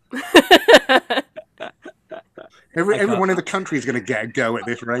 Everyone in the country is going to get a go at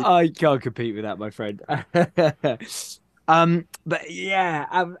this rate. I can't compete with that, my friend. But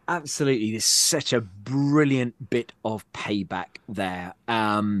yeah, absolutely. There's such a brilliant bit of payback there.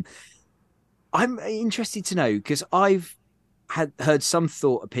 I'm interested to know, because I've heard some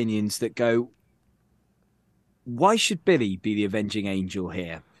thought opinions that go, why should Billy be the avenging angel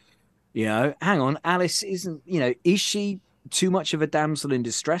here? Hang on, Alice isn't, is she too much of a damsel in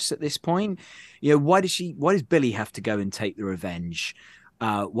distress at this point? Why does Billy have to go and take the revenge?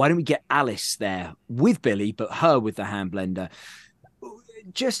 Why don't we get Alice there with Billy, but her with the hand blender?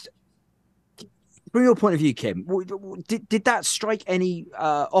 Just from your point of view, Kim, did that strike any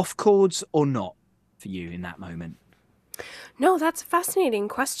off chords or not for you in that moment? No, that's a fascinating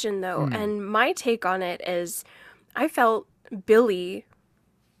question, though. And my take on it is I felt Billy,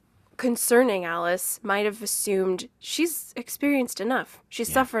 concerning Alice, might have assumed she's experienced enough.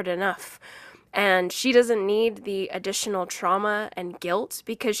 She's suffered enough. And she doesn't need the additional trauma and guilt,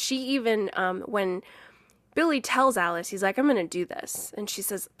 because she even, when Billy tells Alice, he's like, I'm going to do this. And she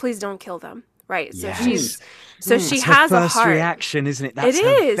says, please don't kill them. Right. So Yes. she That's has her a first heart. reaction, isn't it? That's It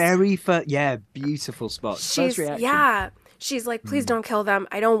her is. very first. Yeah, beautiful spot. First reaction. She's like, please don't kill them.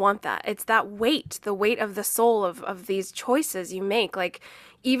 I don't want that. It's that weight, the weight of the soul of these choices you make. Like,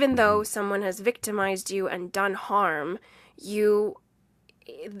 even though someone has victimized you and done harm,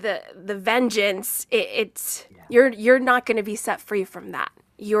 the vengeance, you're not going to be set free from that.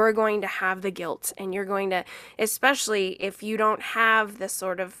 You're going to have the guilt, and you're going to, especially if you don't have the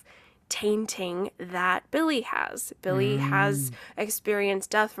sort of tainting that Billy has. Billy has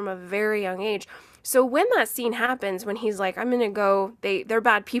experienced death from a very young age. So when that scene happens, when he's like, I'm going to go, they're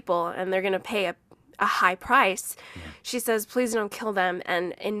bad people and they're going to pay a high price. She says, please don't kill them.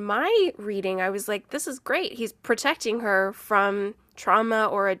 And in my reading, I was like, this is great. He's protecting her from trauma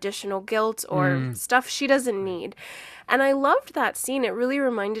or additional guilt or stuff she doesn't need. And I loved that scene. It really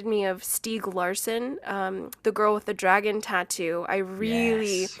reminded me of Stieg Larsson, the girl with the dragon tattoo. I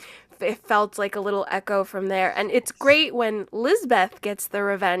really... It felt like a little echo from there. And it's great when Lisbeth gets the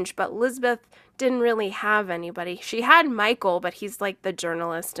revenge, but Lisbeth didn't really have anybody. She had Michael, but he's like the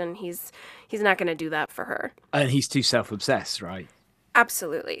journalist, and he's not going to do that for her. And he's too self-obsessed, right?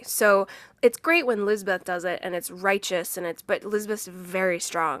 Absolutely. So it's great when Lisbeth does it, and it's righteous, but Lisbeth's very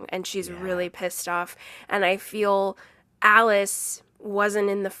strong, and she's really pissed off. And I feel Alice wasn't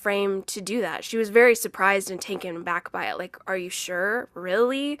in the frame to do that. She was very surprised and taken back by it. Like, are you sure?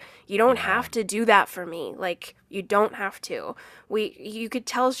 Really? You don't have to do that for me. Like, you don't have to. You could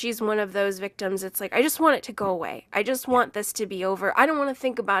tell she's one of those victims. It's like, I just want it to go away. I just want this to be over. I don't want to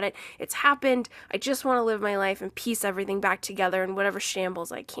think about it. It's happened. I just want to live my life and piece everything back together in whatever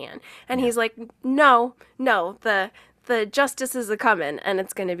shambles I can. And he's like, no, the justice is a-coming, and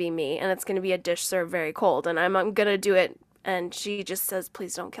it's going to be me, and it's going to be a dish served very cold, and I'm going to do it. And she just says,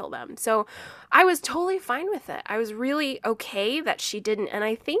 please don't kill them. So I was totally fine with it. I was really okay that she didn't. And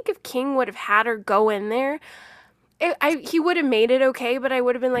I think if King would have had her go in there, he would have made it okay, but I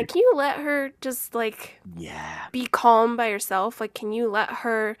would have been like, can you let her just like Yeah. be calm by herself? Like, can you let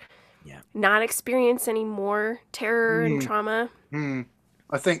her not experience any more terror and trauma?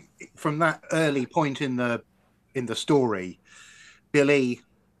 I think from that early point in the story, Billy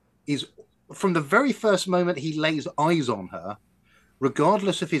is, from the very first moment he lays eyes on her,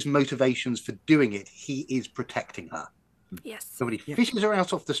 regardless of his motivations for doing it, he is protecting her. Yes. So when he fishes her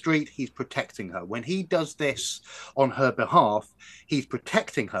out off the street, he's protecting her. When he does this on her behalf, he's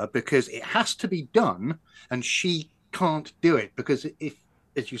protecting her because it has to be done and she can't do it. Because if,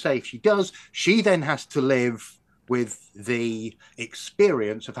 as you say, if she does, she then has to live with the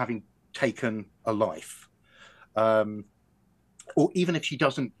experience of having taken a life. Or even if she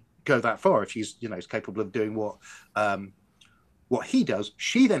doesn't go that far, if she's, is capable of doing what he does,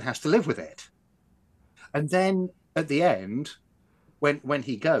 she then has to live with it. And then at the end, when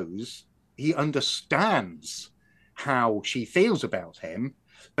he goes, he understands how she feels about him,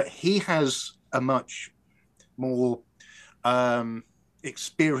 but he has a much more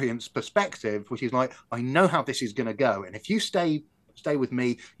experienced perspective, which is like, I know how this is going to go, and if you stay with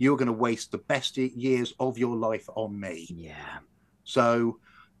me, you're going to waste the best years of your life on me. Yeah. So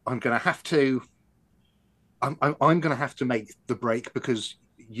I'm going to have to. I'm going to have to make the break because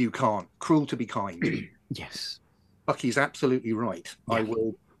you can't. Cruel to be kind. Yes. Bucky's absolutely right. Yeah.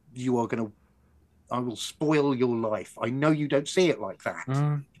 I will spoil your life. I know you don't see it like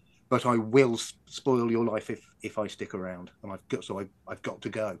that, but I will spoil your life if I stick around, and I've got to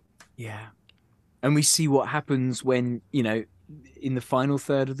go. Yeah. And we see what happens when, in the final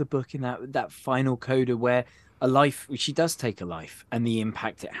third of the book, in that final coda where she does take a life and the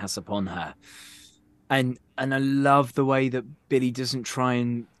impact it has upon her. And I love the way that Billy doesn't try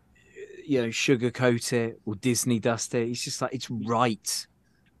and, sugarcoat it or Disney dust it. He's just like, it's right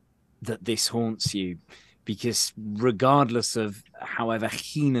that this haunts you, because regardless of however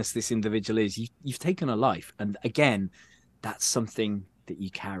heinous this individual is, you've taken a life. And again, that's something that you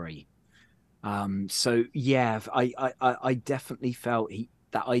carry. So yeah, I definitely felt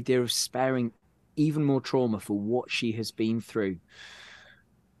that idea of sparing even more trauma for what she has been through.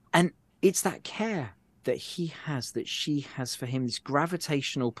 And it's that care that she has for him, this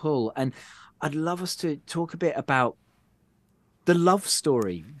gravitational pull. And I'd love us to talk a bit about the love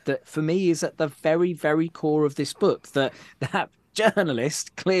story that for me is at the very, very core of this book, that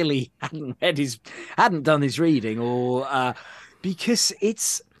journalist clearly hadn't done his reading, or because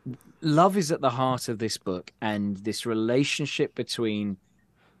love is at the heart of this book, and this relationship between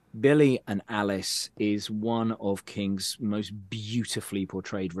Billy and Alice is one of King's most beautifully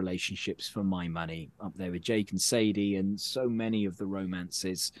portrayed relationships for my money, up there with Jake and Sadie and so many of the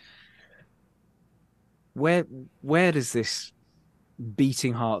romances. Where does this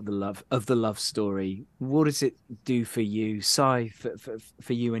beating heart of the love story, what does it do for you, Si,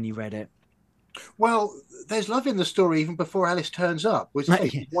 for you when you read it? Well, there's love in the story even before Alice turns up, which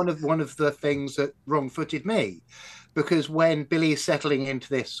is one of the things that wrong-footed me, because when Billy is settling into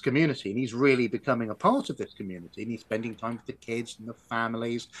this community and he's really becoming a part of this community and he's spending time with the kids and the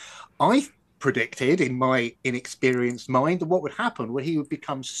families, I predicted in my inexperienced mind that what would happen when he would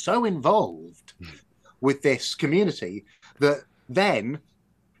become so involved with this community that then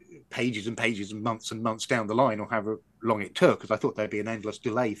pages and pages and months down the line, or however long it took, because I thought there'd be an endless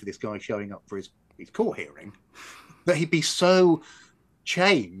delay for this guy showing up for his court hearing, that he'd be so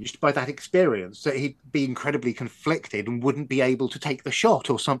changed by that experience that he'd be incredibly conflicted and wouldn't be able to take the shot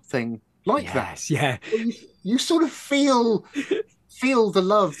or something like that. Yeah. You sort of feel the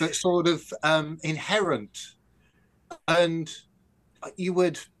love that's sort of inherent, and you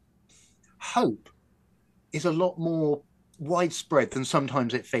would hope is a lot more widespread than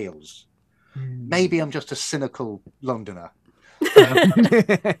sometimes it feels. Maybe I'm just a cynical Londoner.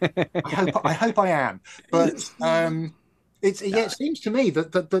 I hope I am, but it seems to me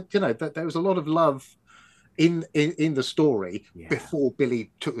that there was a lot of love in the story before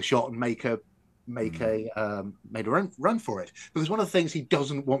Billy took the shot and made a run for it. Because one of the things he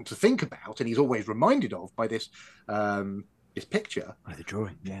doesn't want to think about, and he's always reminded of by this picture, by the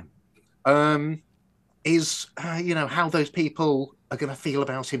drawing, is how those people are going to feel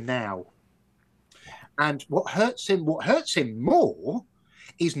about him now. And what hurts him more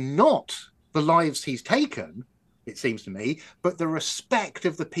is not the lives he's taken, it seems to me, but the respect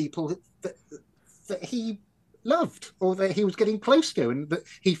of the people that he loved, or that he was getting close to, and that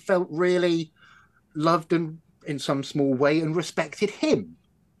he felt really loved and in some small way and respected him,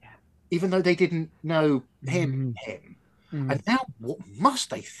 even though they didn't know him. And now, what must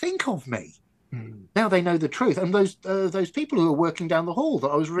they think of me? Now they know the truth, and those people who are working down the hall that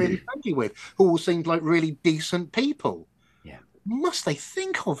I was really friendly with, who all seemed like really decent people, Yeah. must they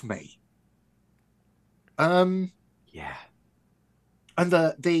think of me? Yeah. And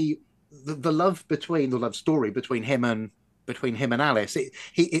the love story between him and Alice,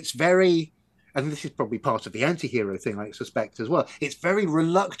 it's very, and this is probably part of the anti-hero thing, I suspect as well. It's very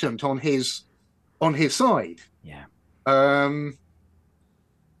reluctant on his side. Yeah.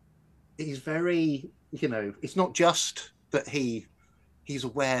 He's very, it's not just that he's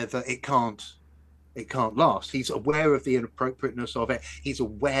aware that it can't last. He's aware of the inappropriateness of it. He's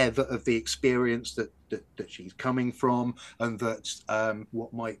aware of the experience that she's coming from, and that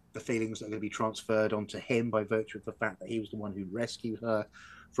what might the feelings that are going to be transferred onto him by virtue of the fact that he was the one who rescued her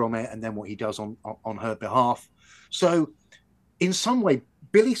from it, and then what he does on her behalf. So in some way,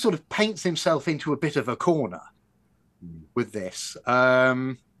 Billy sort of paints himself into a bit of a corner with this,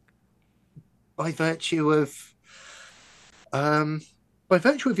 by virtue of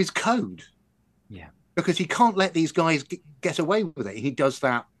his code. Yeah. Because he can't let these guys get away with it. He does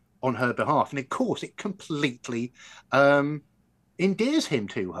that on her behalf, and of course, it completely endears him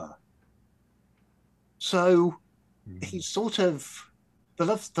to her. So he's sort of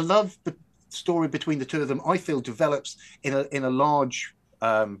the story between the two of them, I feel, develops in a large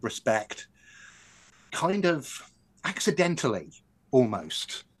respect, kind of accidentally,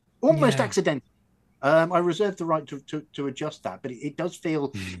 almost accidentally. I reserve the right to adjust that, but it does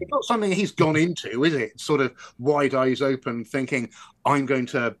feel it's not something he's gone into, is it? Sort of wide eyes open, thinking, I'm going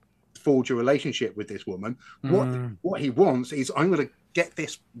to forge a relationship with this woman. What he wants is, I'm going to get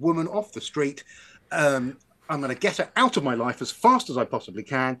this woman off the street. I'm going to get her out of my life as fast as I possibly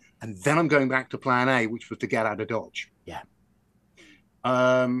can, and then I'm going back to plan A, which was to get out of Dodge. Yeah.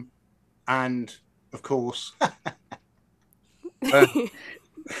 And of course,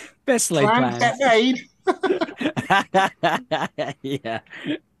 best laid plans plan. get made. Yeah.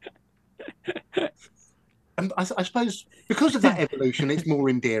 And I suppose because of that evolution, it's more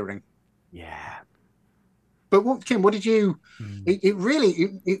endearing. Yeah. But Kim, what did you? It really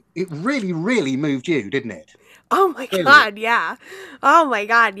moved you, didn't it? Oh my God, yeah. Oh my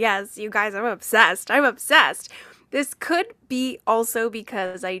God, yes. You guys, I'm obsessed. This could be also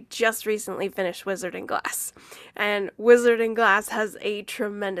because I just recently finished Wizard and Glass. And Wizard and Glass has a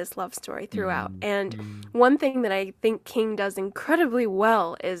tremendous love story throughout. And one thing that I think King does incredibly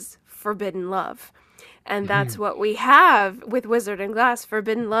well is forbidden love. And that's what we have with Wizard and Glass,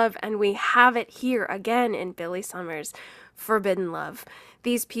 forbidden love. And we have it here again in Billy Summers, forbidden love.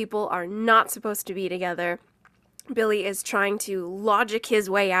 These people are not supposed to be together. Billy is trying to logic his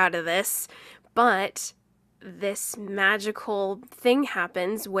way out of this, but this magical thing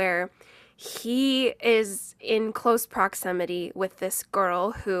happens where he is in close proximity with this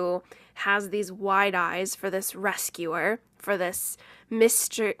girl who has these wide eyes for this rescuer, for this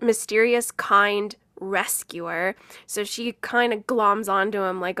mysterious, kind rescuer. So she kind of gloms onto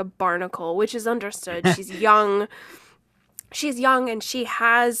him like a barnacle, which is understood. She's young. She's young, and she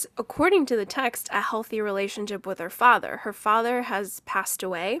has, according to the text, a healthy relationship with her father. Her father has passed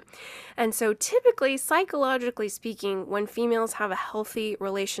away. And so typically, psychologically speaking, when females have a healthy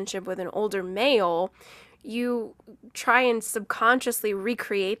relationship with an older male, you try and subconsciously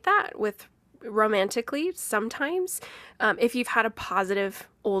recreate that with romantically sometimes, if you've had a positive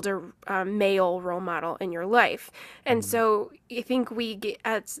older male role model in your life. And so I think we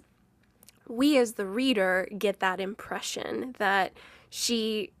as the reader get that impression that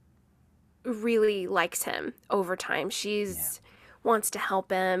she really likes him over time. Wants to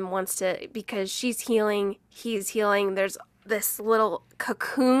help him, because she's healing, he's healing. There's this little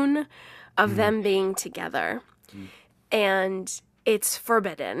cocoon of them being together. And it's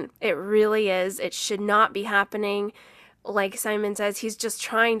forbidden. It really is. It should not be happening. Like Simon says, he's just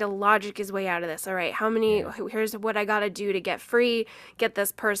trying to logic his way out of this. All right, here's what I got to do to get free, get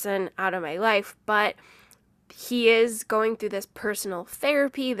this person out of my life. But he is going through this personal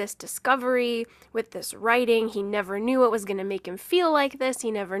therapy, this discovery with this writing. He never knew it was going to make him feel like this. He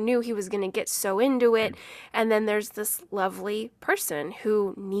never knew he was going to get so into it. And then there's this lovely person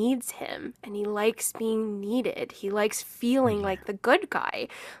who needs him, and he likes being needed. He likes feeling like the good guy.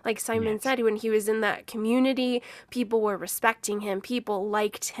 Like Simon said, when he was in that community, people were respecting him. People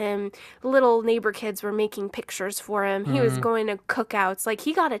liked him. Little neighbor kids were making pictures for him. He was going to cookouts. Like,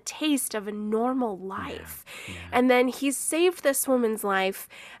 he got a taste of a normal life. And then he's saved this woman's life,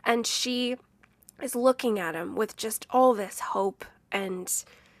 and she is looking at him with just all this hope and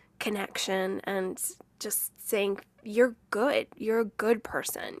connection, and just saying, you're good. You're a good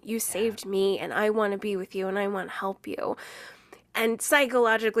person. You saved me, and I want to be with you, and I want to help you. And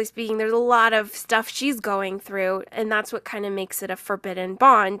psychologically speaking, there's a lot of stuff she's going through, and that's what kind of makes it a forbidden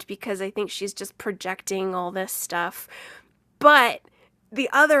bond, because I think she's just projecting all this stuff. But the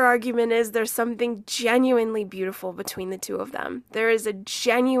other argument is there's something genuinely beautiful between the two of them. There is a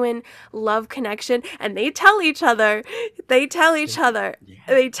genuine love connection, and they tell each other,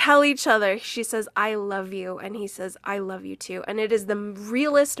 she says, I love you, and he says, I love you too. And it is the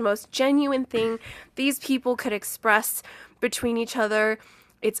realest, most genuine thing these people could express between each other.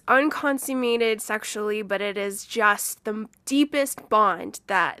 It's unconsummated sexually, but it is just the deepest bond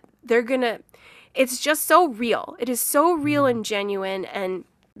that they're gonna, it's just so real. It is so real and genuine, and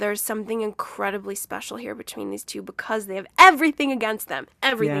there's something incredibly special here between these two because they have everything against them.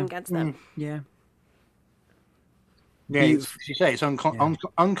 Yeah. Yeah, as you say, it's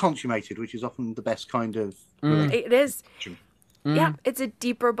unconsummated, which is often the best kind of relationship. It is. Yeah, it's a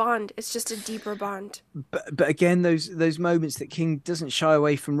deeper bond. It's just a deeper bond. But again, those moments that King doesn't shy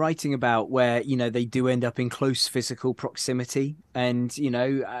away from writing about, where they do end up in close physical proximity, and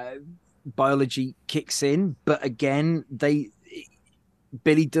biology kicks in. But again,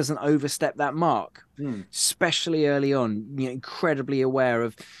 Billy doesn't overstep that mark, especially early on. Incredibly aware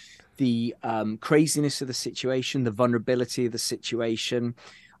of the craziness of the situation, the vulnerability of the situation.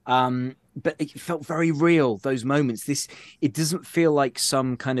 But it felt very real, those moments. It doesn't feel like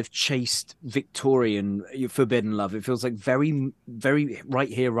some kind of chaste Victorian forbidden love. It feels like very, very right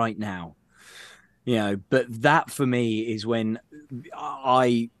here, right now. But that for me is when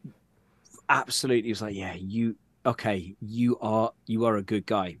I absolutely was like, yeah, you are a good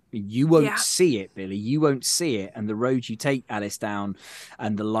guy. You won't see it, Billy. You won't see it. And the road you take Alice down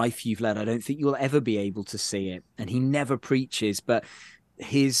and the life you've led, I don't think you'll ever be able to see it. And he never preaches, but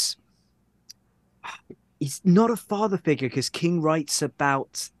he's not a father figure, because King writes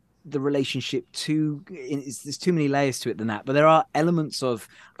about the relationship there's too many layers to it than that, but there are elements of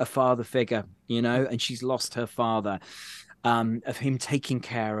a father figure, and she's lost her father, of him taking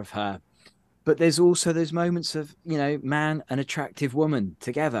care of her. But there's also those moments of, man and attractive woman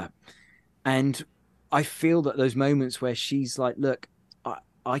together. And I feel that those moments where she's like, look,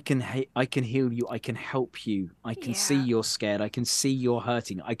 I can heal you. I can help you. I can see you're scared. I can see you're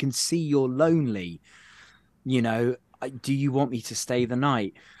hurting. I can see you're lonely. Do you want me to stay the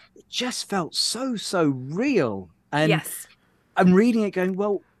night? It just felt so real. And I'm reading it going,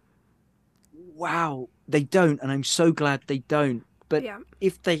 well, wow, they don't. And I'm so glad they don't. But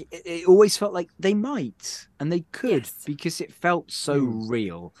it always felt like they might, and they could, because it felt so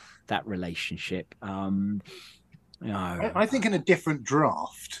real, that relationship. I think in a different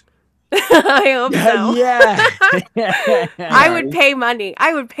draft. I hope so. Yeah. I would pay money.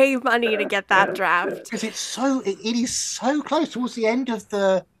 To get that draft. Because it is so close towards the end of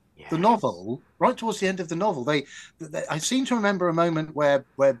the novel. Right towards the end of the novel, I seem to remember a moment where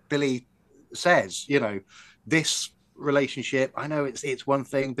Billy says, this relationship, I know it's one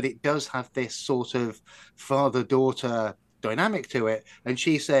thing, but it does have this sort of father-daughter dynamic to it. And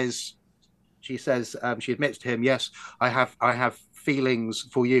she admits to him, yes, I have feelings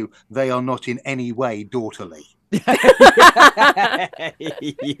for you. They are not in any way daughterly.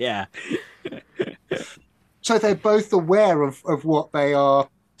 Yeah. So they're both aware of what they are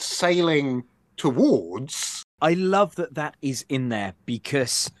sailing towards. I love that is in there,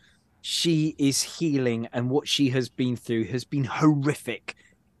 because she is healing, and what she has been through has been horrific.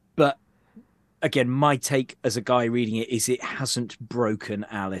 But again, my take as a guy reading it is it hasn't broken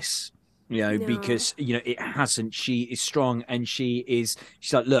Alice, because, it hasn't. She is strong, and she's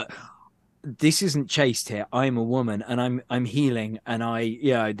like, look, this isn't chaste here. I'm a woman, and I'm healing, and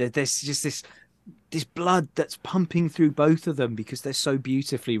there's just this blood that's pumping through both of them, because they're so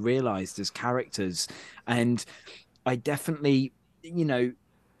beautifully realized as characters. And I definitely,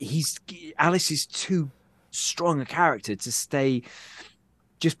 Alice is too strong a character to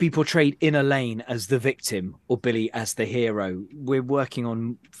just be portrayed in a lane as the victim or Billy as the hero. We're working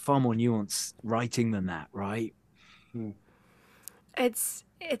on far more nuanced writing than that, right? It's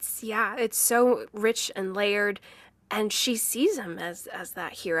so rich and layered, and she sees him as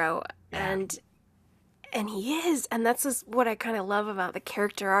that hero, and he is, and that's just what I kind of love about the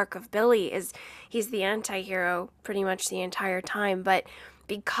character arc of Billy, is he's the anti-hero pretty much the entire time, but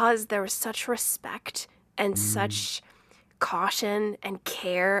because there was such respect and such caution and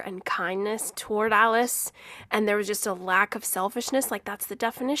care and kindness toward Alice, and there was just a lack of selfishness, like that's the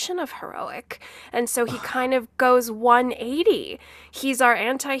definition of heroic. And so he kind of goes 180. He's our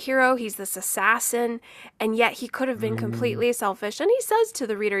anti-hero, he's this assassin, and yet he could have been completely selfish. And he says to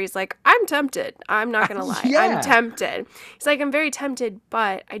the reader, he's like, I'm tempted. I'm not gonna lie. I'm tempted. He's like, I'm very tempted,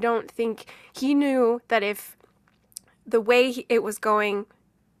 but I don't think he knew that if the way it was going,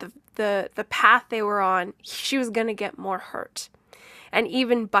 the path they were on, she was going to get more hurt. And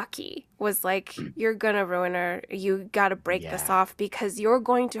even Bucky was like, you're going to ruin her. You got to break this off because you're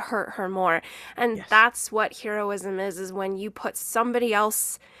going to hurt her more. And that's what heroism is when you put somebody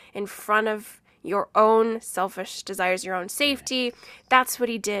else in front of your own selfish desires, your own safety. That's what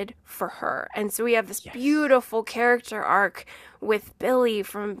he did for her. And so we have this beautiful character arc with Billy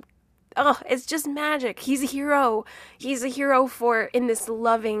from, it's just magic. He's a hero. He's a hero in this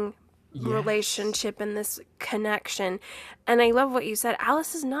loving relationship and this connection. And I love what you said.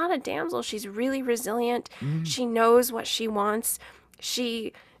 Alice is not a damsel. She's really resilient. She knows what she wants.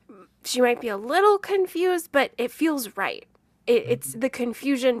 She might be a little confused, but it feels right. It's the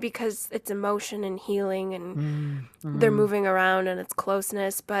confusion because it's emotion and healing and they're moving around and it's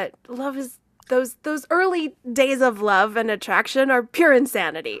closeness. But love is those early days of love and attraction are pure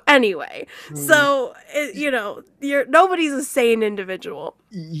insanity anyway. So, nobody's a sane individual.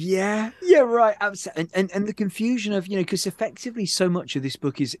 Yeah, right. Absolutely. And the confusion of, because effectively so much of this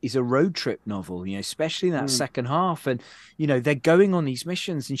book is a road trip novel, especially in that second half. And, they're going on these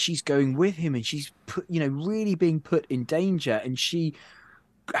missions and she's going with him and she's really being put in danger. And she,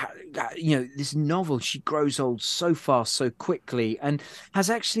 this novel, she grows old so fast, so quickly, and has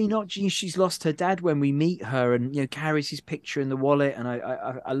actually not, she's lost her dad when we meet her and, carries his picture in the wallet. And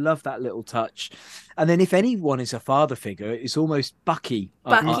I love that little touch. And then if anyone is a father figure, it's almost Bucky.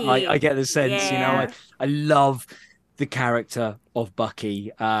 I get the sense, I love the character of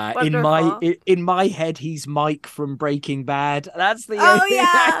Bucky. In my head, he's Mike from Breaking Bad. That's the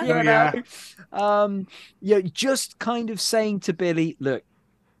just kind of saying to Billy, look,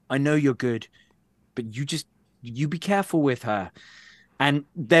 I know you're good, but you be careful with her. And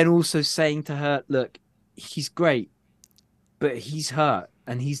then also saying to her, look, he's great, but he's hurt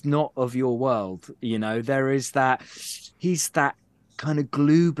and he's not of your world. There is he's that kind of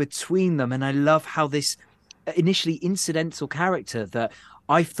glue between them. And I love how this initially incidental character that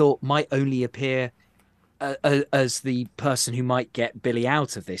I thought might only appear as the person who might get Billy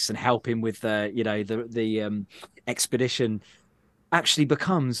out of this and help him with the expedition, actually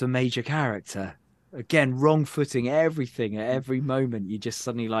becomes a major character. Again, wrong footing everything at every moment. You just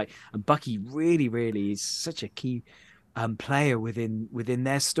suddenly and Bucky really, really is such a key player within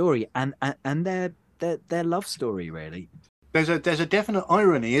their story and their love story, really. There's a definite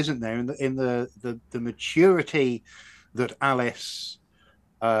irony, isn't there, in the maturity that Alice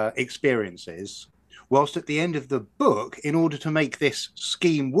experiences, whilst at the end of the book, in order to make this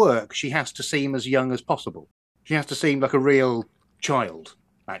scheme work, she has to seem as young as possible. She has to seem like a real child,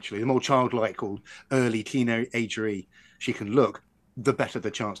 actually. The more childlike or early teenagery she can look, the better the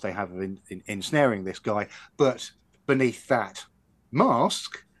chance they have of ensnaring this guy. But beneath that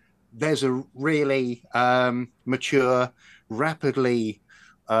mask, there's a really mature, rapidly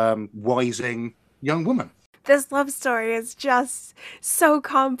wising young woman. This love story is just so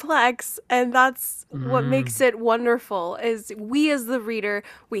complex, and that's what makes it wonderful. Is we as the reader,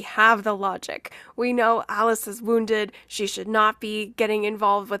 we have the logic. We know Alice is wounded. She should not be getting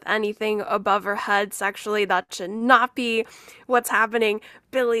involved with anything above her head sexually. That should not be what's happening.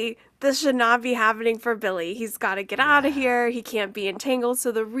 Billy, this should not be happening for Billy. He's got to get out of here. He can't be entangled. So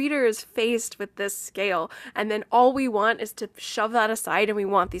the reader is faced with this scale. And then all we want is to shove that aside, and we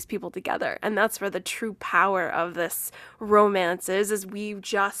want these people together. And that's where the true power of this romance is we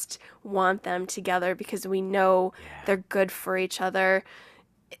just want them together because we know they're good for each other,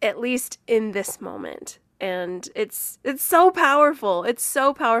 at least in this moment. And it's so powerful. It's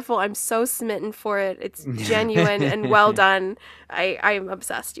so powerful. I'm so smitten for it. It's genuine and well done. I'm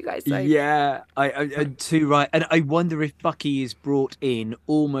obsessed, you guys. I too right. And I wonder if Bucky is brought in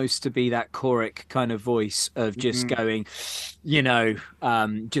almost to be that choric kind of voice of just going,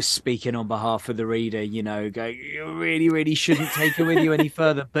 just speaking on behalf of the reader, going, you really, really shouldn't take her with you any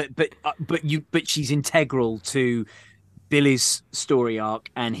further. But she's integral to Billy's story arc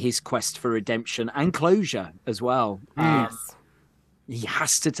and his quest for redemption and closure as well. Yes. He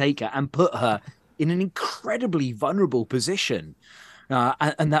has to take her and put her in an incredibly vulnerable position.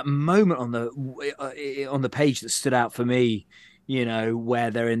 And that moment on the page that stood out for me,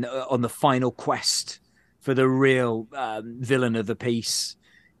 where they're on the final quest for the real villain of the piece,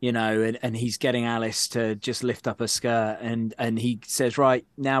 and he's getting Alice to just lift up her skirt and he says, right,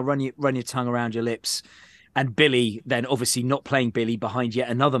 now run your tongue around your lips. And Billy, then obviously not playing Billy behind yet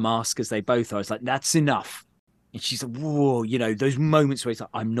another mask, as they both are. It's like, that's enough. And she's like, whoa, those moments where it's like,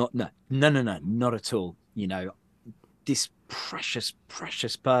 I'm not, no, not at all. This precious,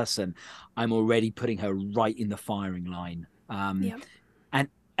 precious person, I'm already putting her right in the firing line.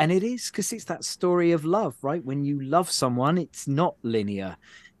 And it is because it's that story of love, right? When you love someone, it's not linear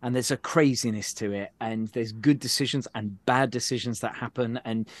and there's a craziness to it, and there's good decisions and bad decisions that happen,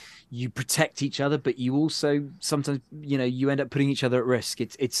 and you protect each other, but you also sometimes, you end up putting each other at risk.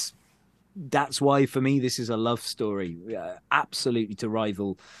 It's that's why for me this is a love story, absolutely to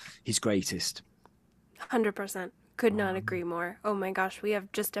rival his greatest. 100%. Could not agree more. Oh my gosh, we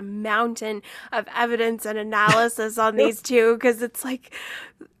have just a mountain of evidence and analysis on these two, because it's like,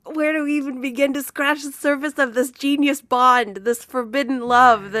 where do we even begin to scratch the surface of this genius bond, this forbidden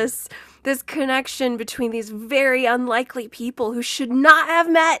love, this connection between these very unlikely people who should not have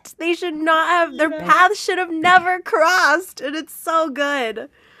met. They should not have, their paths should have never crossed, and it's so good.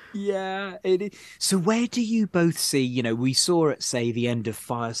 Yeah, it is. So where do you both see, we saw at, say, the end of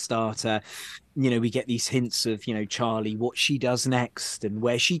Firestarter, we get these hints of, Charlie, what she does next and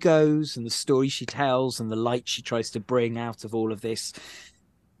where she goes and the story she tells and the light she tries to bring out of all of this.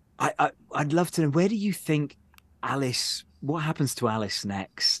 I'd love to know, where do you think what happens to Alice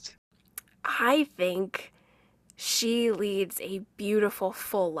next? I think she leads a beautiful,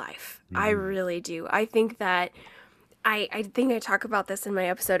 full life. I really do. I think that I think I talk about this in my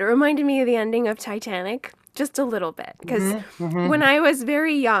episode. It reminded me of the ending of Titanic just a little bit, because when I was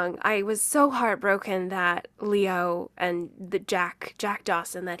very young, I was so heartbroken that Leo and the Jack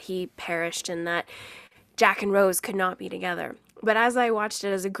Dawson, that he perished and that Jack and Rose could not be together. But as I watched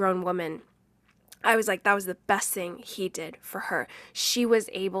it as a grown woman, I was like, that was the best thing he did for her. She was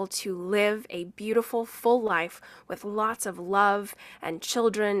able to live a beautiful, full life with lots of love and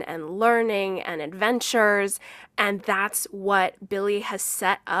children and learning and adventures. And that's what Billy has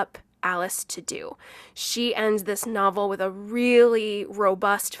set up Alice to do. She ends this novel with a really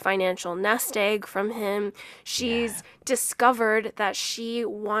robust financial nest egg from him. She's discovered that she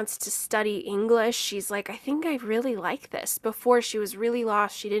wants to study English. She's like, I think I really like this. Before, she was really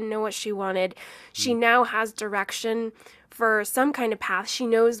lost. She didn't know what she wanted. She now has direction for some kind of path. She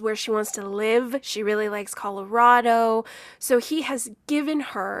knows where she wants to live. She really likes Colorado. So he has given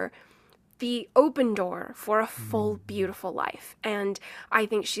her the open door for a full, beautiful life. And I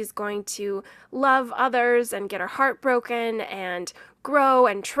think she's going to love others and get her heart broken and grow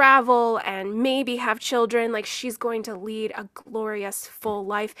and travel and maybe have children. Like, she's going to lead a glorious, full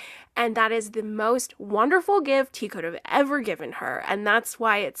life. And that is the most wonderful gift he could have ever given her. And that's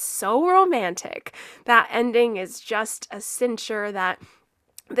why it's so romantic. That ending is just a cincher that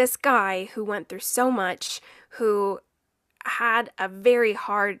this guy who went through so much, who had a very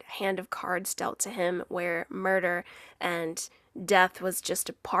hard hand of cards dealt to him, where murder and death was just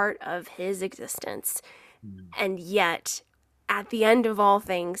a part of his existence. And yet, at the end of all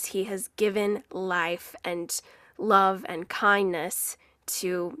things, he has given life and love and kindness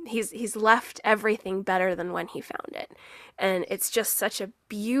to, he's left everything better than when he found it. And it's just such a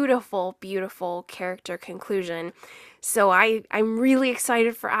beautiful, beautiful character conclusion. So I'm really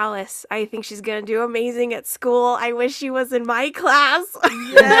excited for Alice. I think she's going to do amazing at school. I wish she was in my class.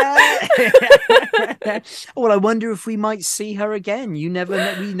 Yeah. Well, I wonder if we might see her again. You never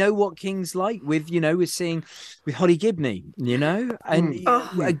know. We know what King's like with, we're seeing with Holly Gibney, and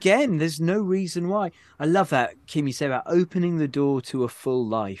again, there's no reason why. I love that, Kim, you say about opening the door to a full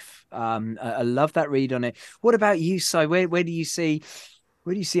life. I love that read on it. What about you, Si? Where do you see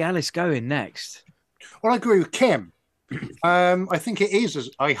Alice going next? Well, I agree with Kim. I think it is, as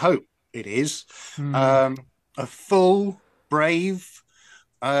I hope it is, a full, brave,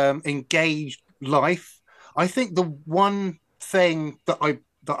 engaged life. I think the one thing that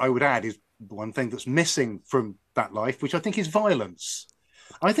I would add is the one thing that's missing from that life, which I think is violence.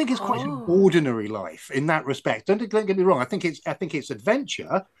 I think it's quite an ordinary life in that respect. Don't get me wrong. I think it's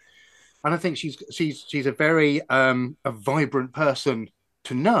adventure, and I think she's a very a vibrant person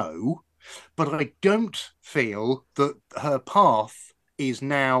to know. But I don't feel that her path is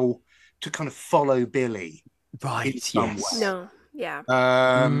now to kind of follow Billy. Right. In some way. No. Yeah.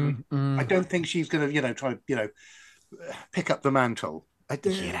 I don't think she's going to, try to, pick up the mantle. I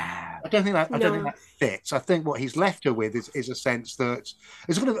don't think that fits. I think what he's left her with is a sense that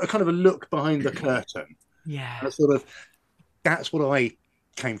it's kind of a look behind the curtain. Yeah. And that's what I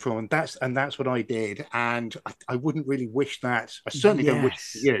came from, and that's what I did, and I wouldn't really wish that. I certainly don't wish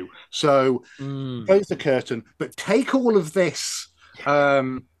it for you. So close the curtain, but take all of this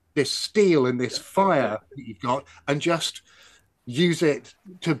this steel and this fire that you've got and just use it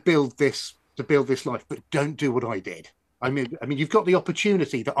to build this life, but don't do what I did. I mean you've got the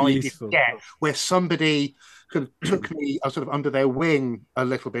opportunity that I did get, where somebody kind of took me sort of under their wing a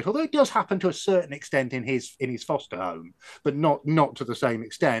little bit, although it does happen to a certain extent in his foster home, but not to the same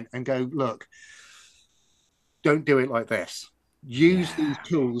extent, and go, look, don't do it like this. use these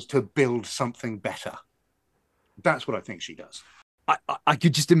tools to build something better. That's what I think she does. I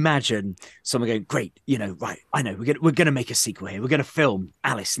could just imagine someone going, great, right, I know, we're gonna make a sequel here. We're gonna film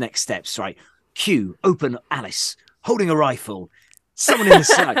Alice Next Steps, right? Cue, open Alice, holding a rifle, someone in the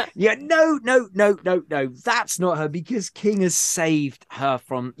side. Yeah, no, that's not her, because King has saved her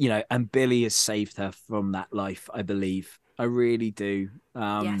from, and Billy has saved her from that life, I believe. I really do.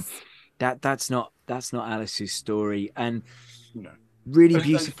 Yes. That's not Alice's story. And really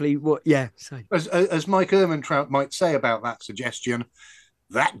beautifully as Mike Ehrmantraut might say about that suggestion,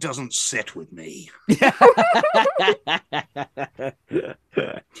 that doesn't sit with me.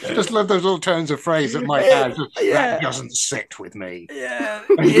 Just love those little turns of phrase that Mike has. That doesn't sit with me. Yeah,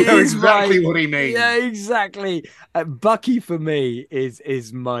 you know exactly what he means. Yeah, exactly. Bucky for me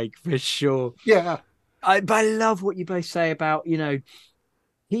is Mike for sure. Yeah, but I love what you both say about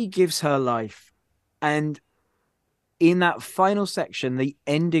he gives her life, and in that final section, the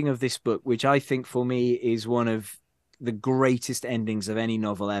ending of this book, which I think for me is one of the greatest endings of any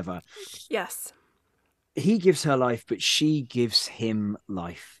novel ever. Yes. He gives her life, but she gives him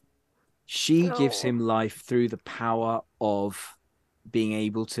life. She gives him life through the power of being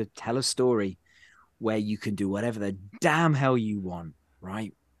able to tell a story where you can do whatever the damn hell you want,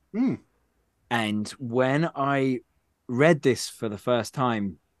 right? Mm. And when I read this for the first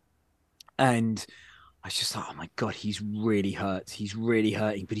time, and I was just like, oh my God, he's really hurt. He's really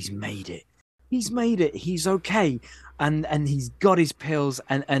hurting, but he's made it. He's made it. He's okay. And he's got his pills.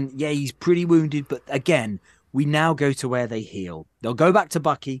 And yeah, he's pretty wounded. But again, we now go to where they heal. They'll go back to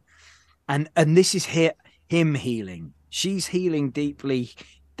Bucky. And this is him healing. She's healing deeply.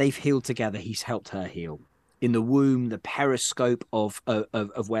 They've healed together. He's helped her heal. In the womb, the periscope of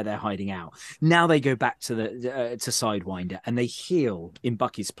where they're hiding out. Now they go back to to Sidewinder, and they heal in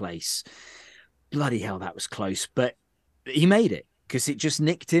Bucky's place. Bloody hell, that was close, but he made it because it just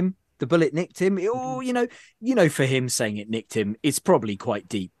nicked him. The bullet nicked him. For him saying it nicked him, it's probably quite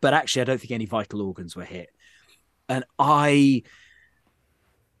deep, but actually I don't think any vital organs were hit. And with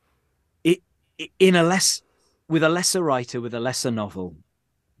a lesser writer, with a lesser novel,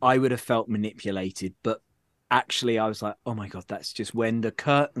 I would have felt manipulated, but actually I was like, oh my God, that's just when the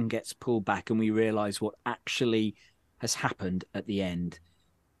curtain gets pulled back and we realize what actually has happened at the end.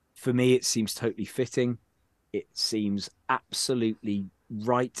 For me, it seems totally fitting. It seems absolutely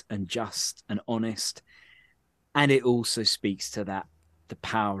right and just and honest. And it also speaks to the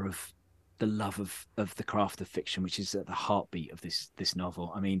power of the love of the craft of fiction, which is at the heartbeat of this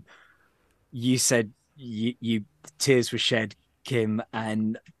novel. I mean, you said you tears were shed, Kim,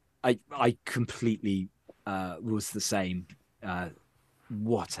 and I completely was the same.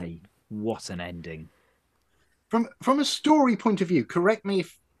 What an ending. From a story point of view, correct me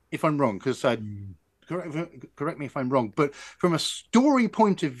if I'm wrong, because correct me if I'm wrong, but from a story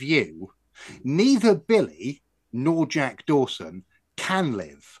point of view, neither Billy nor Jack Dawson can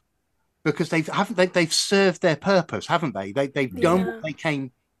live, because they've served their purpose, haven't they? They've done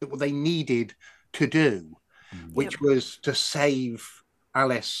what they needed to do, which was to save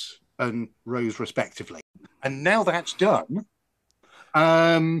Alice and Rose respectively. And now that's done,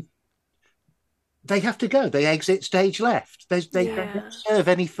 they have to go. They exit stage left. They don't serve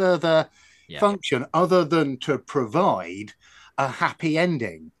any further function other than to provide a happy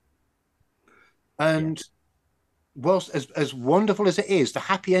ending. And whilst as wonderful as it is, the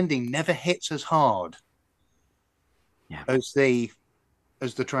happy ending never hits as hard as the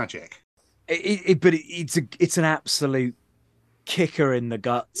tragic. But it's an absolute kicker in the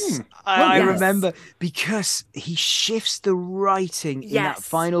guts. I remember, because he shifts the writing in that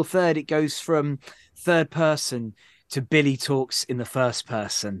final third. It goes from third person to Billy talks in the first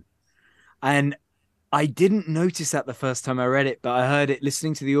person, and I didn't notice that the first time I read it, but I heard it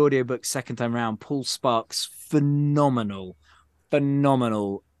listening to the audiobook second time around. Paul Sparks' phenomenal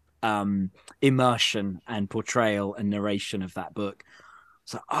immersion and portrayal and narration of that book.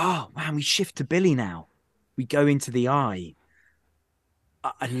 It's like, oh man, we shift to Billy now. We go into the eye.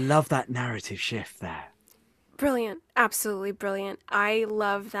 I love that narrative shift there. Brilliant. Absolutely brilliant. I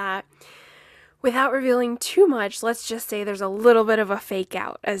love that. Without revealing too much, let's just say there's a little bit of a fake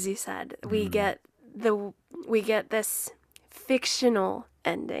out, as you said. We get this fictional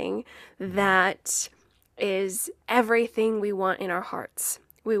ending that is everything we want in our hearts.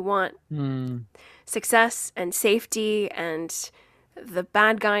 We want success and safety and the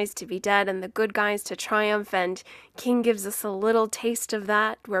bad guys to be dead and the good guys to triumph, and King gives us a little taste of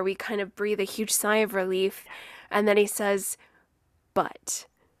that where we kind of breathe a huge sigh of relief, and then he says, but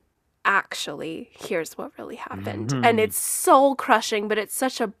actually here's what really happened. And it's soul crushing, but it's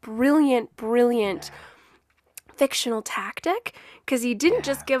such a brilliant fictional tactic, because he didn't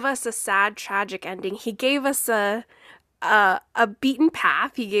just give us a sad, tragic ending. He gave us a beaten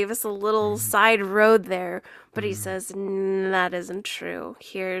path. He gave us a little side road there, but he says, that isn't true.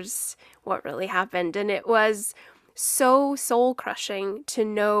 Here's what really happened. And it was so soul crushing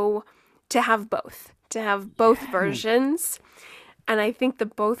to have both versions. And I think the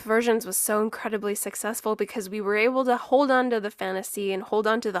both versions was so incredibly successful because we were able to hold on to the fantasy and hold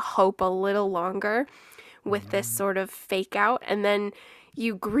on to the hope a little longer with this sort of fake out. And then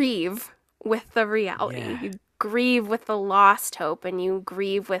you grieve with the reality. Yeah. You grieve with the lost hope, and you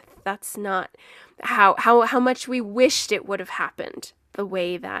grieve with that's not how much we wished it would have happened the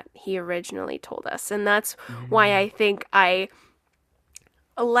way that he originally told us. And that's why I think I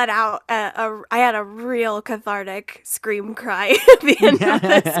let out I had a real cathartic scream cry at the end of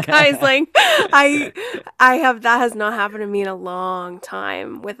this, guys. Like I have, that has not happened to me in a long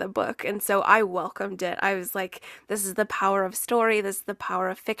time with a book, and so I welcomed it. I was like, this is the power of story, this is the power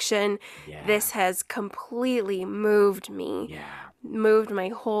of fiction. This has completely moved me, moved my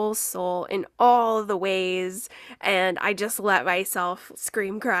whole soul in all the ways, and I just let myself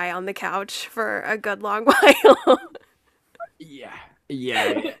scream cry on the couch for a good long while. Yeah.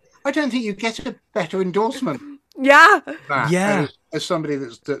 I don't think you get a better endorsement. As somebody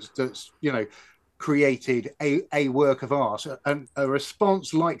that's created a work of art, and a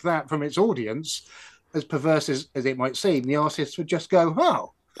response like that from its audience, as perverse as it might seem, the artist would just go,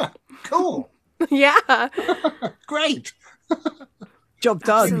 "Oh, cool, great." Job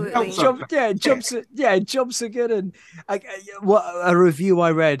done. Absolutely. Jobs are good. And what a review I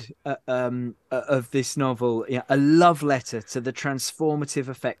read of this novel, a love letter to the transformative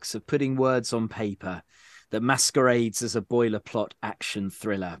effects of putting words on paper that masquerades as a boilerplot action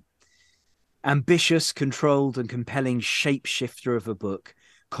thriller. Ambitious, controlled, and compelling shapeshifter of a book,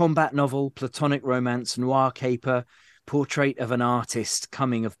 combat novel, platonic romance, noir caper, portrait of an artist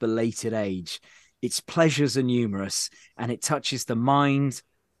coming of belated age. Its pleasures are numerous, and it touches the mind,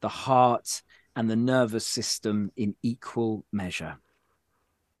 the heart, and the nervous system in equal measure.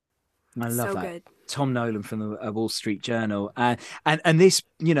 I love that. Good. Tom Nolan from the Wall Street Journal. And this,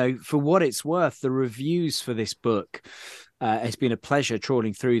 for what it's worth, the reviews for this book, it's been a pleasure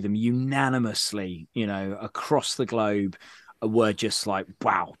trawling through them unanimously, across the globe. Were just like,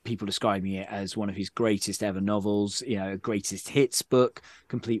 wow, people describing it as one of his greatest ever novels, greatest hits book,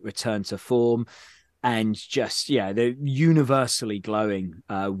 complete return to form. And just, they're universally glowing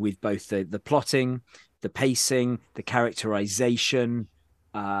with both the plotting, the pacing, the characterization,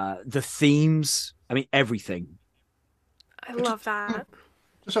 the themes. I mean, everything. I love that.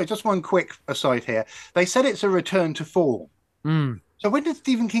 Sorry, just one quick aside here. They said it's a return to form. So when did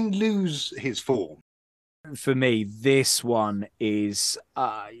Stephen King lose his form? For me, this one is,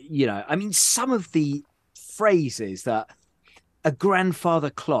 some of the phrases that a grandfather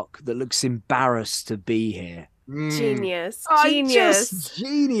clock that looks embarrassed to be here. Genius. Just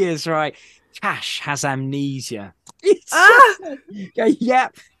genius, right? Cash has amnesia.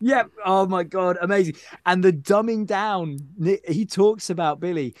 Yep. Oh my God, amazing. And the dumbing down, he talks about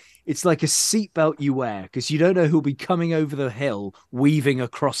Billy. It's like a seatbelt you wear because you don't know who'll be coming over the hill, weaving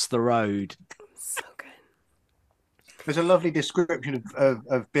across the road. So good. There's a lovely description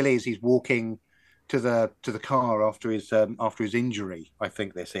of Billy as he's walking to the car after his injury. I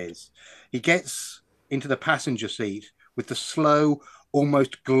think this is. He gets into the passenger seat with the slow,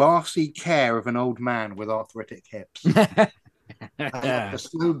 almost glassy care of an old man with arthritic hips. The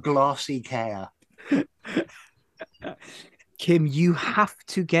slow, glassy care. Kim, you have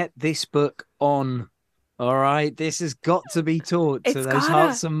to get this book on. All right, this has got to be taught to those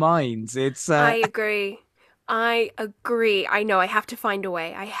hearts and minds. I agree. I know. I have to find a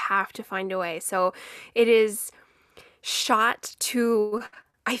way. So it is shot to,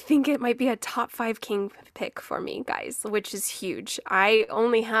 I think it might be a top 5 King pick for me, guys, which is huge. I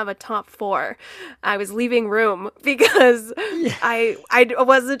only have a top 4. I was leaving room because I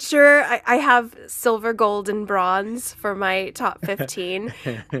wasn't sure. I have silver, gold, and bronze for my top 15.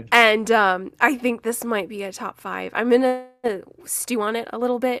 And I think this might be a top 5. I'm going to stew on it a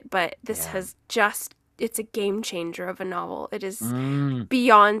little bit, but this has just... It's a game changer of a novel. It is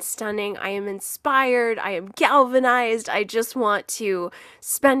beyond stunning. I am inspired. I am galvanized. I just want to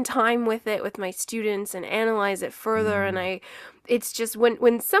spend time with it with my students and analyze it further. And it's just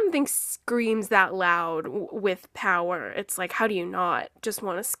when something screams that loud with power, it's like, how do you not just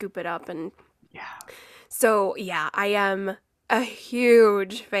want to scoop it up? And so, I am a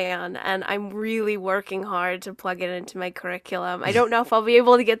huge fan, and I'm really working hard to plug it into my curriculum. I don't know if I'll be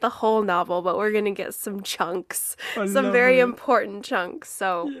able to get the whole novel, but we're gonna get some chunks, some very important chunks.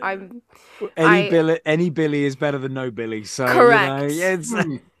 So Any Billy is better than no Billy. So correct.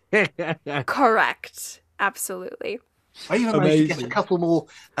 Correct. Absolutely. I even managed to get a couple more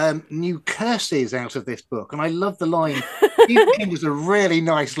new curses out of this book, and I love the line. Stephen King has a really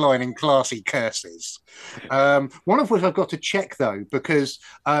nice line in Classy Curses. One of which I've got to check though, because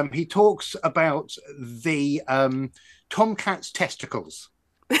he talks about the tomcat's testicles.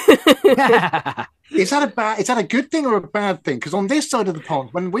 Is that a good thing or a bad thing? Because on this side of the pond,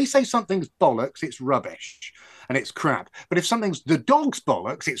 when we say something's bollocks, it's rubbish and it's crap. But if something's the dog's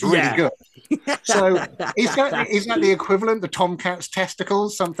bollocks, it's really good. So is that the equivalent? The tomcat's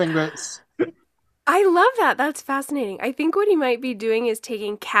testicles, something that's. I love that. That's fascinating. I think what he might be doing is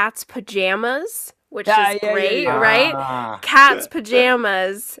taking cat's pajamas, which is great, right? Cat's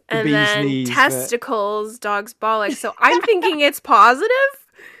pajamas and then knees, testicles, dog's bollocks. So I'm thinking it's positive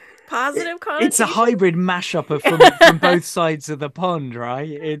connotation. It's a hybrid mashup from both sides of the pond,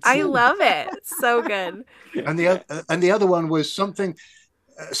 right? I love it. It's so good. And the other one was something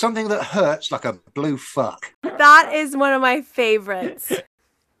that hurts like a blue fuck. That is one of my favorites.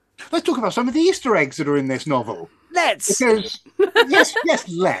 Let's talk about some of the Easter eggs that are in this novel. Let's. Because, yes,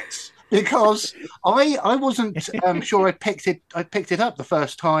 let's. Because I wasn't sure I picked it up the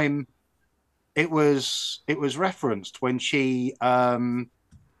first time it was referenced when she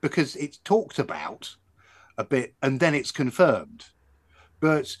because it's talked about a bit and then it's confirmed.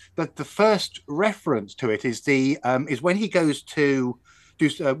 But the first reference to it is is when he goes to do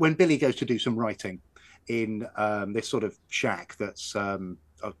when Billy goes to do some writing in this sort of shack that's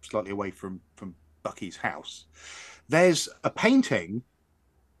slightly away from Bucky's house. There's a painting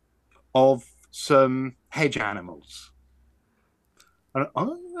of some hedge animals. And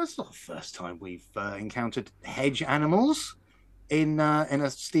that's not the first time we've encountered hedge animals in a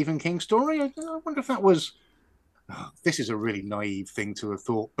Stephen King story. I wonder if that was. Oh, this is a really naive thing to have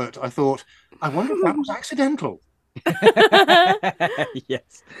thought, but I wonder if that was accidental.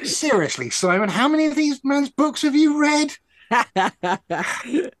 Yes. Seriously, Simon, how many of these man's books have you read?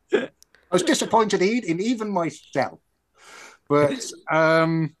 I was disappointed in even myself. But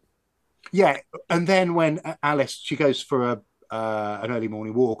yeah, and then when Alice, she goes for an early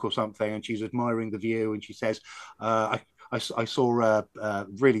morning walk or something, and she's admiring the view, and she says, I saw a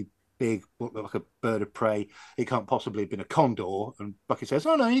really big, what looked like a bird of prey. It can't possibly have been a condor. And Bucky says,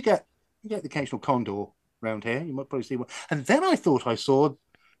 oh no, you get the occasional condor around here. You might probably see one. And then I thought I saw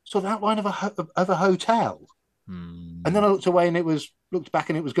the outline of a hotel. And then I looked away and looked back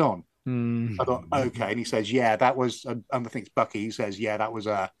and it was gone. I thought, okay. And he says, yeah, that was, and I think it's Bucky. He says, yeah, that was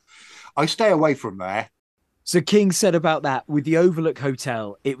I stay away from there. So King said about that with the Overlook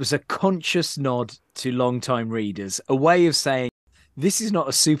Hotel, it was a conscious nod to long-time readers, a way of saying, this is not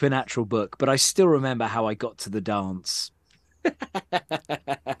a supernatural book, but I still remember how I got to the dance.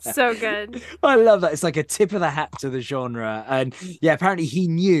 So good. I love that. It's like a tip of the hat to the genre. And yeah, apparently he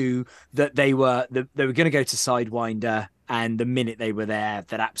knew that they were going to go to Sidewinder, and the minute they were there,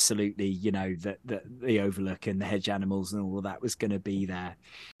 that absolutely, you know, that the Overlook and the hedge animals and all of that was going to be there.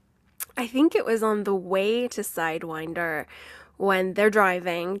 I think it was on the way to Sidewinder when they're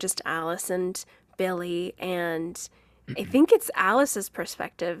driving, just Alice and Billy, and I think it's Alice's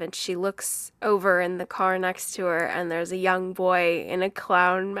perspective, and she looks over in the car next to her, and there's a young boy in a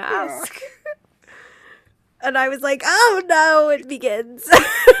clown mask. And I was like, oh no, it begins.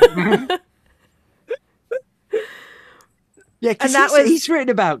 Yeah, because he's written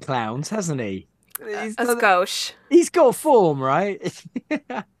about clowns, hasn't he? A skosh. He's got form, right?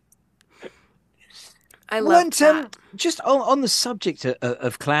 I love that. Just on the subject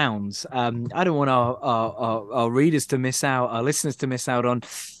of clowns, I don't want our readers to miss out, our listeners to miss out on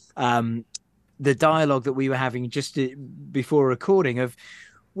the dialogue that we were having just before recording of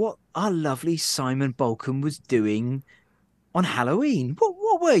what our lovely Simon Balcom was doing on Halloween.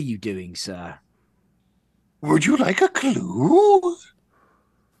 What were you doing, sir? Would you like a clue?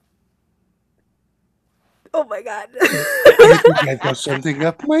 Oh my God. I think I've got something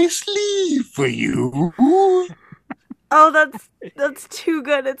up my sleeve for you. Oh, that's too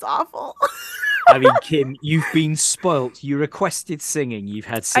good. It's awful. I mean, Kim, you've been spoilt. You requested singing. You've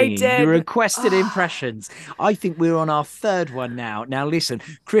had singing. I did. You requested impressions. I think we're on our third one now. Now, listen,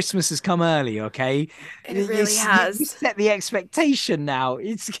 Christmas has come early, okay? It really has. You set the expectation now.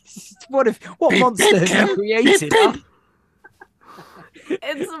 It's what monster have you created?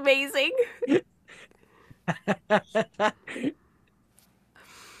 It's amazing.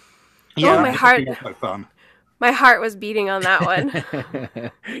 Yeah, my heart. So fun. My heart was beating on that one.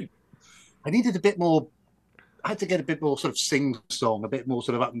 I needed a bit more. I had to get a bit more sort of sing-song, a bit more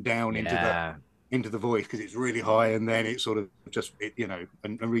sort of up and down into the voice, because it's really high, and then it's sort of just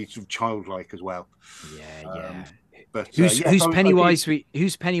and really sort of childlike as well. Yeah. But who's Pennywise?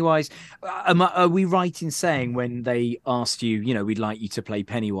 Who's Pennywise? Are we right in saying when they asked you, we'd like you to play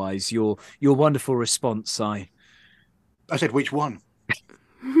Pennywise, your wonderful response, I said, which one?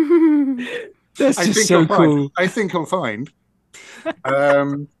 That's just so cool. I think I'll find.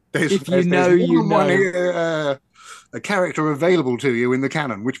 If you know. A character available to you in the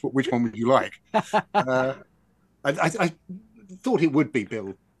canon. Which one would you like? I thought it would be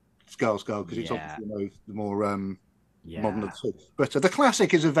Bill Skarsgård, because it's obviously the more modern of the two. But the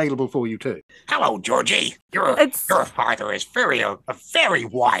classic is available for you too. Hello, Georgie. Your father is a very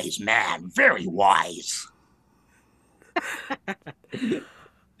wise man. Very wise.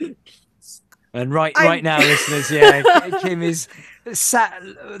 And right now, listeners, Kim is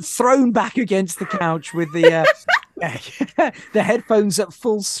thrown back against the couch with the the headphones at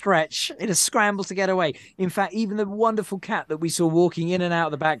full stretch in a scramble to get away. In fact, even the wonderful cat that we saw walking in and out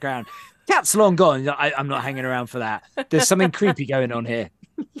of the background, cat's long gone. I'm not hanging around for that. There's something creepy going on here.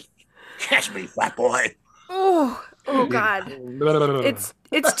 Catch me, fat boy. Oh God! It's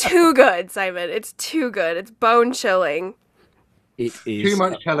too good, Simon. It's too good. It's bone chilling. It is too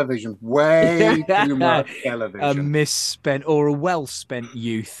much television. Way too much television. A misspent or a well-spent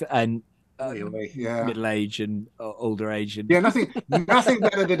youth and middle age and older age. And... nothing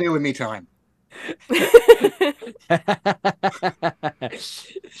better to do with me time.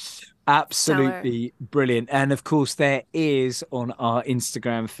 Absolutely brilliant. And of course, there is on our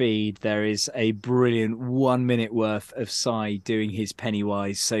Instagram feed, there is a brilliant 1 minute worth of Cy doing his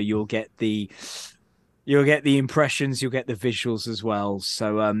Pennywise. So you'll get the impressions, you'll get the visuals as well.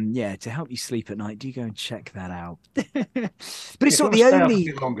 So to help you sleep at night, do go and check that out. But it's not the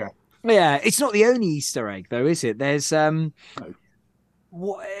only it's not the only Easter egg though, is it? There's has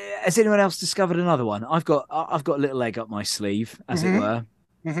anyone else discovered another one? I've got a little egg up my sleeve, as it were,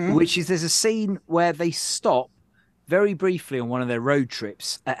 which is there's a scene where they stop very briefly on one of their road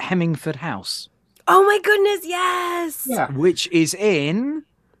trips at Hemmingford House. Oh my goodness, yes. Yeah. Which is in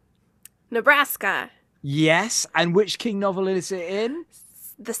Nebraska. Yes, and which King novel is it in?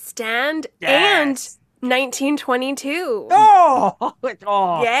 The Stand and 1922.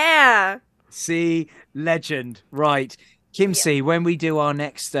 Oh, yeah. See, legend. Right. Kim C, when we do our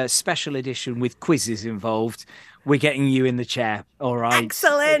next special edition with quizzes involved, we're getting you in the chair. All right.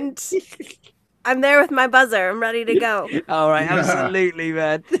 Excellent. I'm there with my buzzer. I'm ready to go. All right. Absolutely,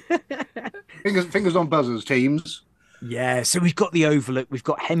 man. Fingers on buzzers, teams. Yeah. So we've got the Overlook. We've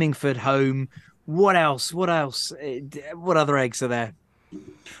got Hemmingford Home. What else? What other eggs are there?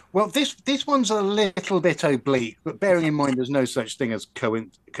 Well, this one's a little bit oblique, but bearing in mind there's no such thing as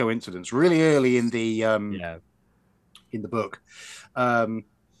coincidence. Really early in the in the book,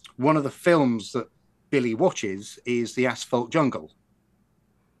 one of the films that Billy watches is The Asphalt Jungle,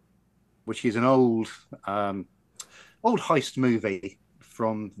 which is an old heist movie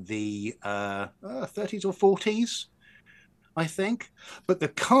from the 30s or 40s, I think. But the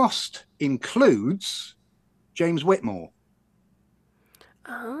cast includes James Whitmore.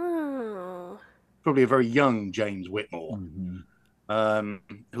 Oh. Probably a very young James Whitmore,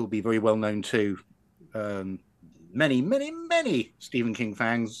 who'll be very well known to many, many, many Stephen King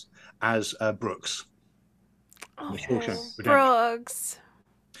fans as Brooks. Oh, Brooks.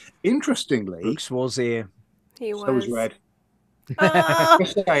 Interestingly, Brooks was here. He was. So was Red. Oh,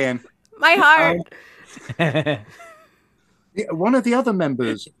 Just saying. my heart. One of the other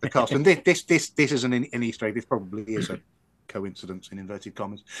members of the cast, and this isn't an Easter egg. This probably is a coincidence in inverted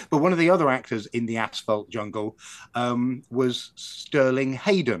commas. But one of the other actors in The Asphalt Jungle was Sterling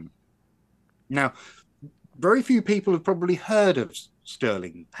Hayden. Now, very few people have probably heard of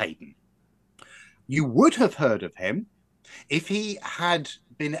Sterling Hayden. You would have heard of him if he had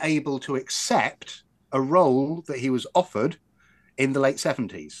been able to accept a role that he was offered in the late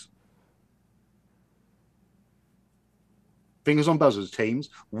 70s. Fingers on buzzers, teams.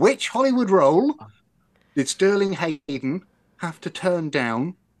 Which Hollywood role did Sterling Hayden have to turn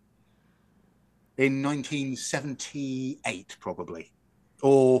down in 1978, probably?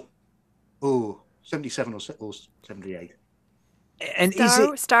 Or 77 or 78. And is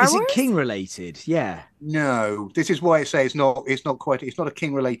it King related? Yeah. No, this is why I say it's not a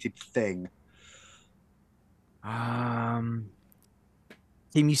King related thing. Tim,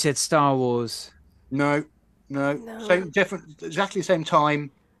 you said Star Wars. No. Same, different, exactly the same time.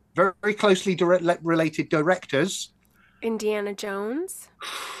 Very, very closely related directors. Indiana Jones.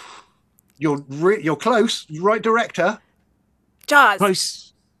 You're close. Right director. Jaws.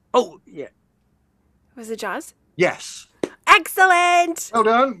 Close. Oh, yeah. Was it Jaws? Yes. Excellent. Well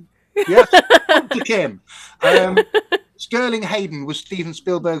done. Yes. To Kim. Sterling Hayden was Steven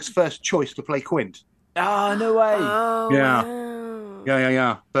Spielberg's first choice to play Quint. Oh, no way. Oh, Yeah. wow.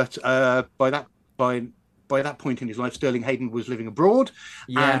 Yeah. But by that point in his life, Sterling Hayden was living abroad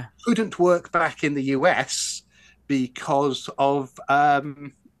and couldn't work back in the US because of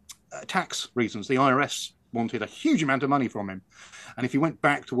tax reasons. The IRS wanted a huge amount of money from him, and if he went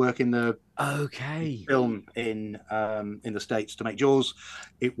back to work in the film in the States to make Jaws,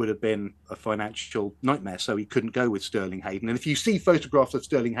 it would have been a financial nightmare. So he couldn't go with Sterling Hayden. And if you see photographs of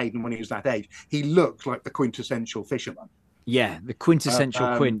Sterling Hayden when he was that age, he looked like the quintessential fisherman. Yeah, the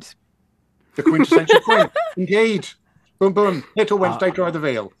quintessential Quint. The quintessential Quint, indeed. Boom, boom. Little Wednesday, dry the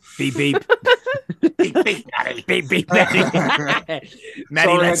veal. Beep, beep. Beep, beep, Maddie. Beep, beep, Maddie.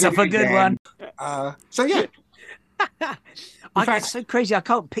 Maddie lets off a good one. So, yeah. It's so crazy. I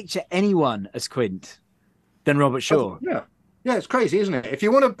can't picture anyone as Quint than Robert Shaw. Yeah, it's crazy, isn't it? If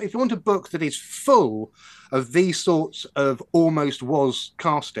you want a book that is full of these sorts of almost was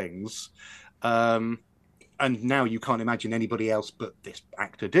castings, and now you can't imagine anybody else but this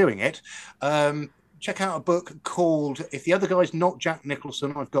actor doing it, check out a book called "If the Other Guy's Not Jack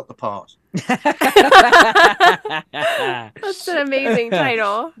Nicholson, I've Got the Part." That's an amazing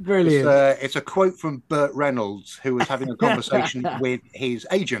title. Brilliant. It's a quote from Burt Reynolds, who was having a conversation with his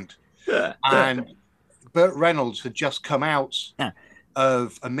agent, and Burt Reynolds had just come out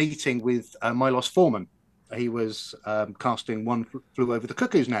of a meeting with Milos Forman. He was casting One Flew Over the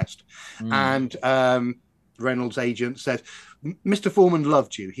Cuckoo's Nest, and Reynolds' agent said, "Mr. Foreman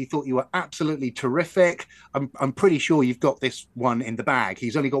loved you. He thought you were absolutely terrific. I'm pretty sure you've got this one in the bag.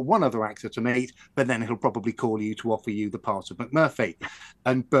 He's only got one other actor to meet, but then he'll probably call you to offer you the part of McMurphy."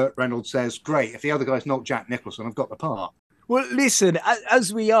 And Burt Reynolds says, "Great. If the other guy's not Jack Nicholson, I've got the part." Well, listen,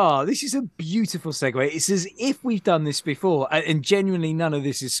 as we are, this is a beautiful segue. It's as if we've done this before, and genuinely none of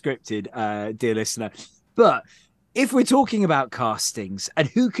this is scripted, dear listener. But if we're talking about castings and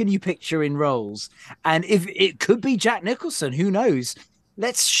who can you picture in roles, and if it could be Jack Nicholson, who knows?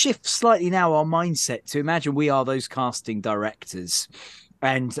 Let's shift slightly now our mindset to imagine we are those casting directors.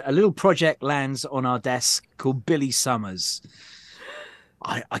 And a little project lands on our desk called Billy Summers.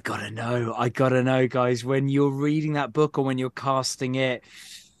 I gotta know, guys, when you're reading that book or when you're casting it,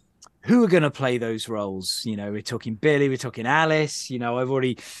 who are going to play those roles? You know, we're talking Billy, we're talking Alice. You know, I've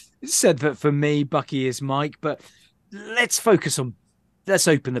already said that for me, Bucky is Mike, but let's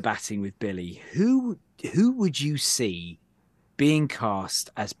open the batting with Billy. Who would you see being cast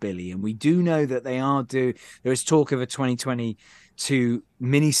as Billy? And we do know that there is talk of a 2022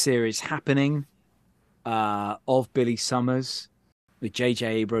 miniseries happening of Billy Summers with J.J.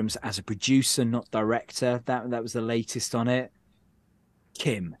 Abrams as a producer, not director. That was the latest on it.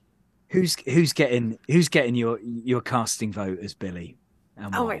 Kim, who's getting your casting vote as Billy?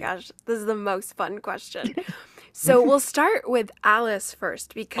 Oh my gosh, this is the most fun question. So we'll start with Alice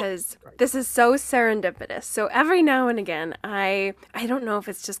first, because this is so serendipitous. So every now and again, I don't know if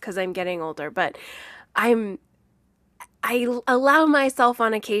it's just because I'm getting older, but I allow myself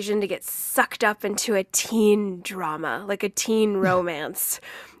on occasion to get sucked up into a teen drama, like a teen romance,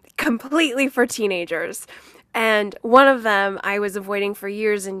 completely for teenagers. And one of them I was avoiding for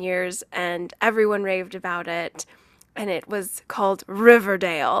years and years, and everyone raved about it. And it was called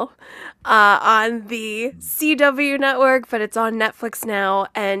Riverdale on the CW network, but it's on Netflix now.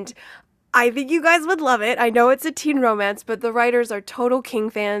 And I think you guys would love it. I know it's a teen romance, but the writers are total King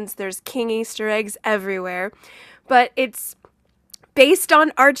fans. There's King Easter eggs everywhere. But it's based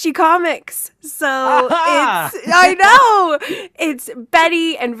on Archie comics. So I know, it's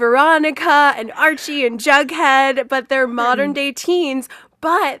Betty and Veronica and Archie and Jughead, but they're modern day teens.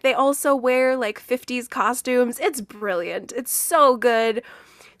 But they also wear like 50s costumes. It's brilliant. It's so good.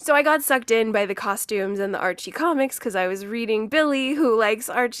 So I got sucked in by the costumes and the Archie comics because I was reading Billy, who likes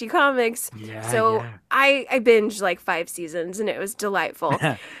Archie comics. I binged like 5 seasons and it was delightful.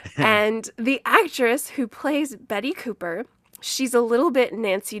 And the actress who plays Betty Cooper, she's a little bit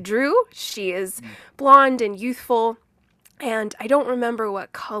Nancy Drew. She is blonde and youthful. And I don't remember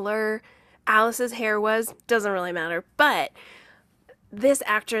what color Alice's hair was. Doesn't really matter. But this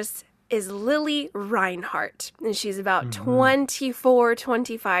actress is Lily Reinhart, and she's about 24,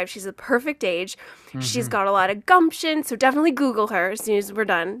 25. She's a perfect age. She's got a lot of gumption, so definitely Google her as soon as we're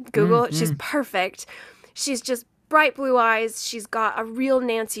done. Google, she's perfect. She's just bright blue eyes. She's got a real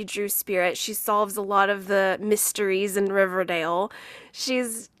Nancy Drew spirit. She solves a lot of the mysteries in Riverdale.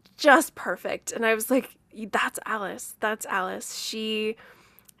 She's just perfect. And I was like, that's Alice. That's Alice. She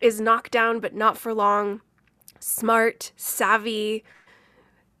is knocked down, but not for long. Smart, savvy,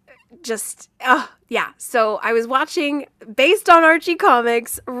 just yeah. So I was watching, based on Archie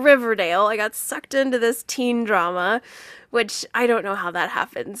comics, Riverdale. I got sucked into this teen drama, which I don't know how that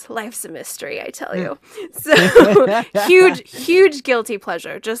happens. Life's a mystery, I tell you. So huge guilty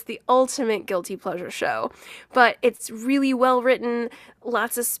pleasure, just the ultimate guilty pleasure show. But it's really well written,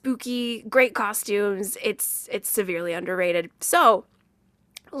 lots of spooky, great costumes. It's severely underrated. So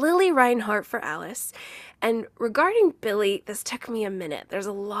Lily Reinhart for Alice. And regarding Billy, this took me a minute. There's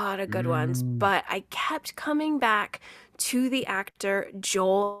a lot of good ones, but I kept coming back to the actor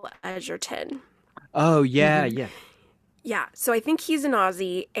Joel Edgerton. Oh, yeah, yeah. Yeah, so I think he's an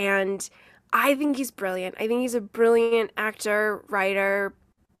Aussie, and I think he's brilliant. I think he's a brilliant actor, writer,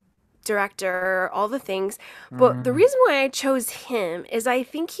 director, all the things. But the reason why I chose him is I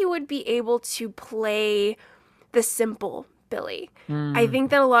think he would be able to play the simple Billy. I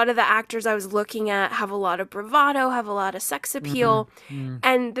think that a lot of the actors I was looking at have a lot of bravado, have a lot of sex appeal.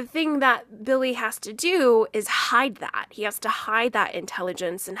 And the thing that Billy has to do is hide that. He has to hide that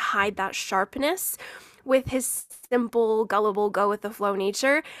intelligence and hide that sharpness with his simple, gullible, go with the flow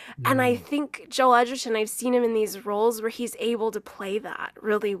nature. And I think Joel Edgerton, I've seen him in these roles where he's able to play that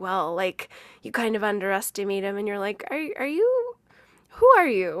really well. Like, you kind of underestimate him and you're like, are you, who are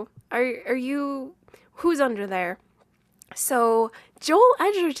you? Are you, who's under there? So Joel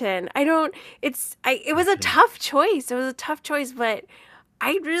Edgerton, it was a tough choice. It was a tough choice, but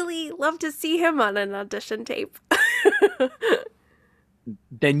I'd really love to see him on an audition tape.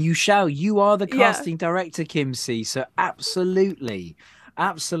 Then you shall. You are the casting director, Kim C. So absolutely.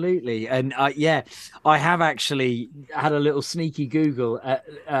 And I have actually had a little sneaky Google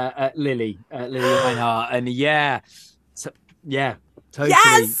at Lily Reinhart, and totally.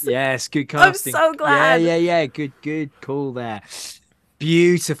 Yes, good casting. I'm so glad. Yeah. Good call there.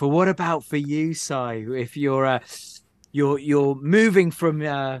 Beautiful. What about for you, Si? If you're moving from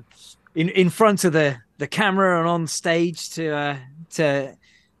in front of the camera and on stage to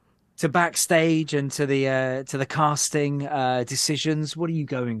backstage and to the casting decisions, what are you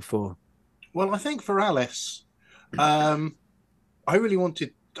going for? Well, I think for Alice, I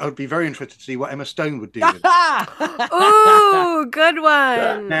would be very interested to see what Emma Stone would do with it. Ooh, good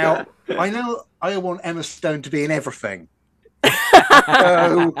one. Now, I know I want Emma Stone to be in everything.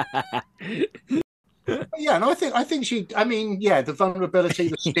 So, yeah, and I think she. I mean, yeah, the vulnerability,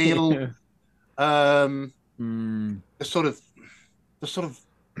 the steel, the sort of.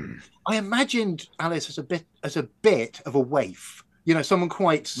 I imagined Alice as a bit of a waif. You know, someone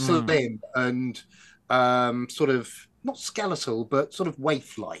quite slim and sort of not skeletal, but sort of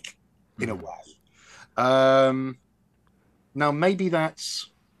waif-like in a way. Now, maybe that's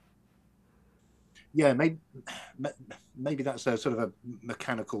maybe that's a sort of a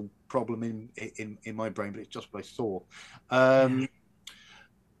mechanical problem in my brain, but it's just what I saw.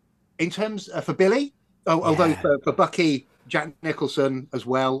 In terms for Billy, although for Bucky, Jack Nicholson as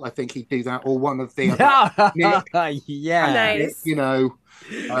well, I think he'd do that, or one of the other. Nice. You know,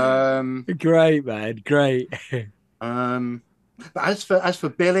 great, man, great. But as for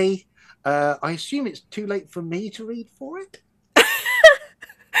Billy, I assume it's too late for me to read for it.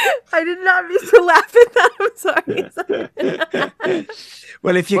 I did not mean to laugh at that. I'm sorry.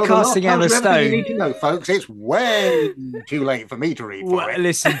 Well, if you're casting Emma Stone, you need to know, folks, it's way too late for me to read for it.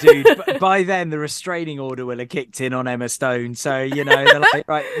 Listen, dude, by then the restraining order will have kicked in on Emma Stone. So, you know, they're like,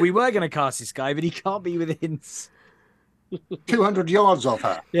 right, we were going to cast this guy, but he can't be within 200 yards of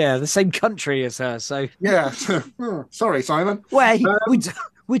her. Yeah, the same country as her. So, yeah. Sorry, Simon. Well,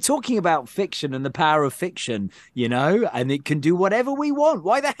 we're talking about fiction and the power of fiction, you know, and it can do whatever we want.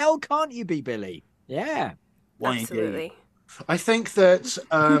 Why the hell can't you be Billy? Yeah. Absolutely. I think that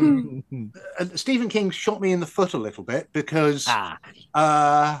Stephen King shot me in the foot a little bit because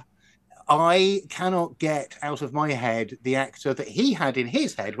I cannot get out of my head the actor that he had in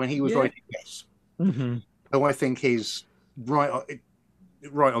his head when he was writing this. Who I think is right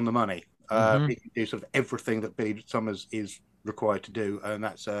on the money. He can do sort of everything that Billy Summers is required to do, and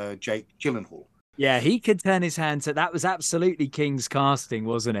that's Jake Gyllenhaal. Yeah, he could turn his hand to that. Was absolutely King's casting,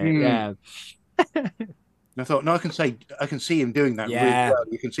 wasn't it? Yeah. I thought, no, I can see him doing that really well.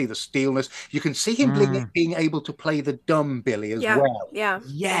 You can see the steelness. You can see him being able to play the dumb Billy as well. Yeah.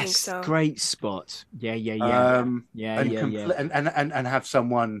 Yes. So. Great spot. Yeah. And have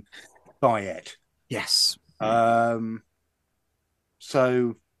someone buy it. Yes.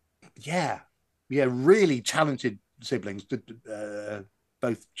 So, really talented siblings,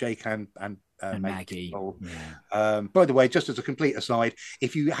 both Jake and Maggie. By the way, just as a complete aside,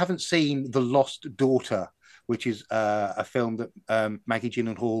 if you haven't seen The Lost Daughter which is a film that Maggie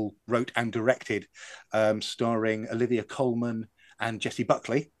Gyllenhaal wrote and directed, starring Olivia Colman and Jessie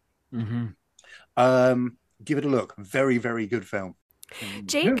Buckley. Give it a look. Very, very good film.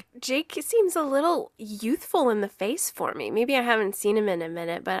 Jake seems a little youthful in the face for me. Maybe I haven't seen him in a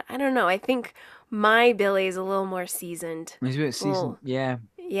minute, but I don't know. I think my Billy is a little more seasoned. He's a bit seasoned, yeah.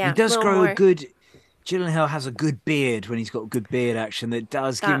 Yeah, he does grow more. a good. Gyllenhaal has a good beard when he's got good beard action that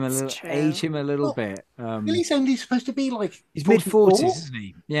does give him a little, age him a little bit. Billy's only supposed to be like he's 44? mid-40s, isn't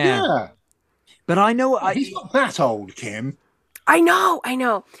he? Yeah. But I know he's not that old, Kim. I know.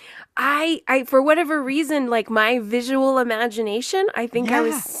 I for whatever reason, like my visual imagination, I think I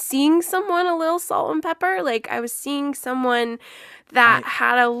was seeing someone a little salt and pepper. Like I was seeing someone that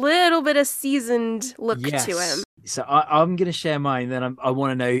had a little bit of seasoned look to him. So I'm going to share mine. Then I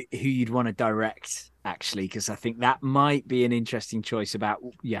want to know who you'd want to direct, actually, because I think that might be an interesting choice about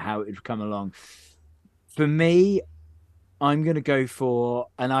how it would come along. For me, I'm going to go for,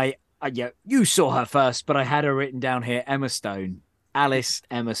 and you saw her first, but I had her written down here, Emma Stone. Alice,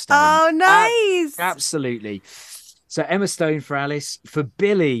 Emma Stone. Oh, nice. Absolutely. So Emma Stone for Alice. For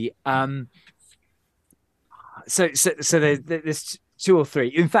Billy, so there's two or three.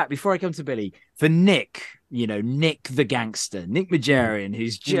 In fact, before I come to Billy, for Nick, Nick the gangster, Nick Majarian,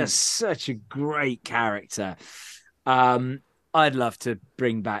 who's just such a great character. I'd love to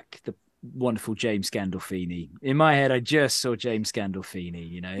bring back the wonderful James Gandolfini. In my head, I just saw James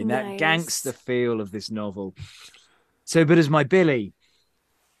Gandolfini, in that gangster feel of this novel. So, but as my Billy,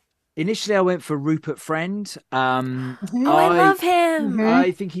 initially I went for Rupert Friend. I love him.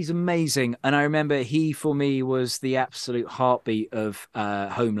 I think he's amazing. And I remember he, for me, was the absolute heartbeat of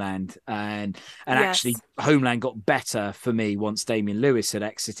Homeland. And actually, Homeland got better for me once Damian Lewis had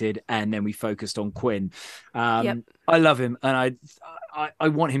exited. And then we focused on Quinn. I love him. And I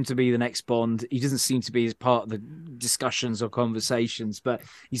want him to be the next Bond. He doesn't seem to be as part of the discussions or conversations, but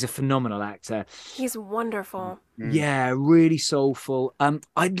he's a phenomenal actor. He's wonderful. Yeah, really soulful.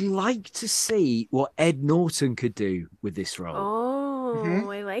 I'd like to see what Ed Norton could do with this role. Oh,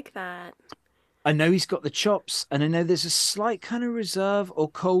 I like that. I know he's got the chops, and I know there's a slight kind of reserve or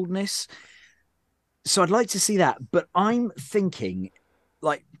coldness. So I'd like to see that. But I'm thinking,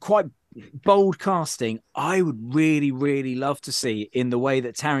 like, quite bold casting. I would really, really love to see in the way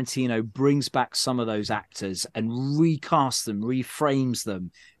that Tarantino brings back some of those actors and recast them, reframes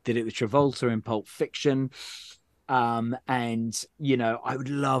them. Did it with Travolta in Pulp Fiction. And, I would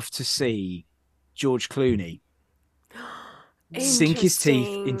love to see George Clooney sink his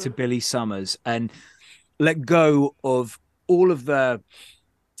teeth into Billy Summers and let go of all of the,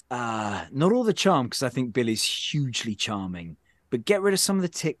 not all the charm, because I think Billy's hugely charming, but get rid of some of the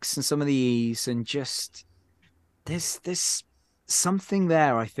tics and some of the ease, and just there's something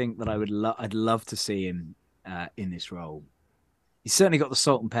there. I think that I'd love to see him in this role. He's certainly got the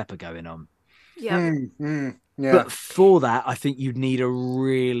salt and pepper going on. Yeah. But for that, I think you'd need a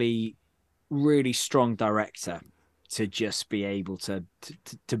really, really strong director to just be able to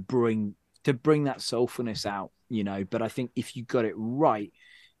bring that soulfulness out. But I think if you got it right,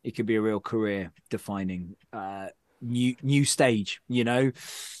 it could be a real career defining new stage, because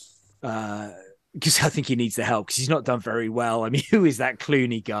I think he needs the help, because he's not done very well. I mean, who is that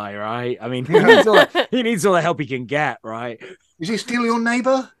Clooney guy, right? I mean, he needs all the help he can get, right? Is he still your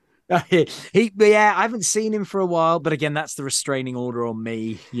neighbor? I haven't seen him for a while, but again, that's the restraining order on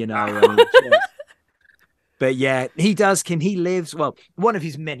me, But yeah, he does. He lives, well, one of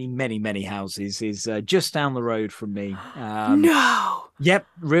his many, many, many houses is just down the road from me. No. Yep,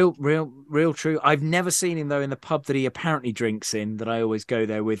 real true. I've never seen him, though, in the pub that he apparently drinks in, that I always go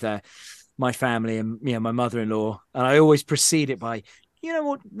there with my family and my mother-in-law. And I always precede it by, you know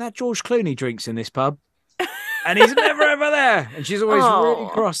what, that George Clooney drinks in this pub. And he's never ever there. And she's always really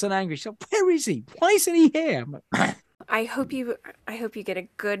cross and angry. She's like, where is he? Why isn't he here? I'm like, I hope you get a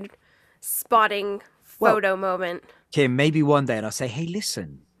good spotting photo moment. Kim, maybe one day, and I'll say, hey,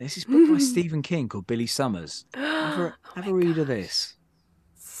 listen, there's this book by Stephen King called Billy Summers. Have a read of this.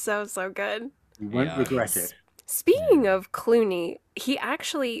 So good. You won't regret it. Speaking of Clooney,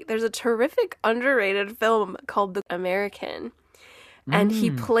 there's a terrific underrated film called The American. And he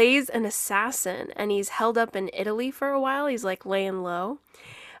plays an assassin, and he's held up in Italy for a while. He's like laying low.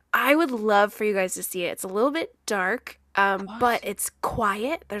 I would love for you guys to see it. It's a little bit dark, but it's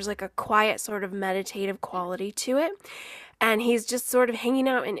quiet. There's like a quiet sort of meditative quality to it. And he's just sort of hanging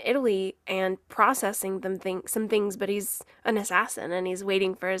out in Italy and processing some things, but he's an assassin and he's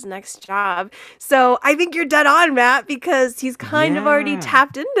waiting for his next job. So I think you're dead on, Matt, because he's kind of already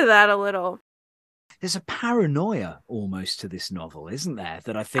tapped into that a little. there's a paranoia almost to this novel, isn't there?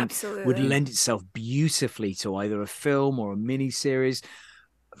 That I think Absolutely. would lend itself beautifully to either a film or a mini series.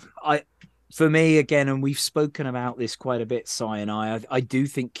 For me, again, and we've spoken about this quite a bit, Si and I do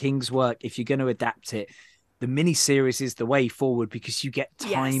think King's work, if you're going to adapt it, the miniseries is the way forward because you get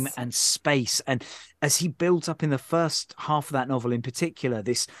time Yes. and space. And as he builds up in the first half of that novel in particular,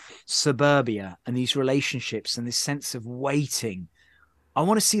 this suburbia and these relationships and this sense of waiting, I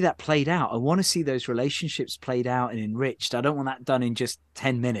want to see that played out. I want to see those relationships played out and enriched. I don't want that done in just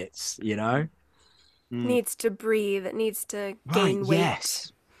 10 minutes, you know? Needs to breathe. It needs to Right, gain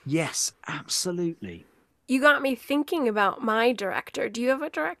weight. Yes, absolutely. You got me thinking about my director. Do you have a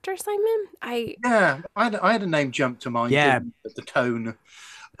director, Simon? Yeah, I had a name jump to mind. Yeah. The tone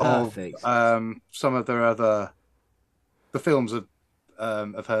Perfect. of some of the films of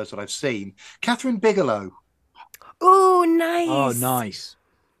hers that I've seen. Catherine Bigelow. Oh, nice. Oh, nice.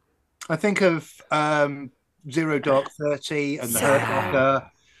 I think of Zero Dark 30 and The So Hurt good.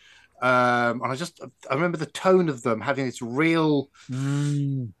 Locker. And I remember the tone of them having this real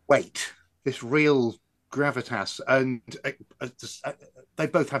weight, this real gravitas, and they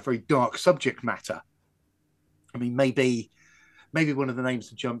both have very dark subject matter. I mean, maybe one of the names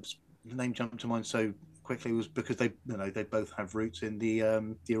that jumped to mind so quickly was because they both have roots in the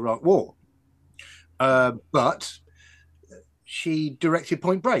Iraq War. But she directed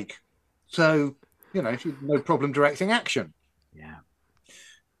Point Break, so she had no problem directing action. Yeah.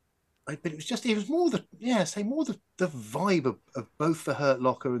 But it was more the vibe of both The Hurt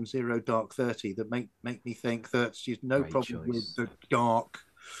Locker and Zero Dark 30 that make me think that she's no Great problem choice. with the dark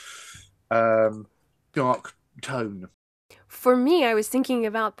tone. For me, I was thinking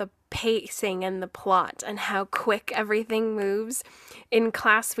about the pacing and the plot and how quick everything moves. In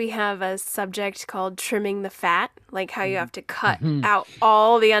class, we have a subject called trimming the fat, like how you have to cut out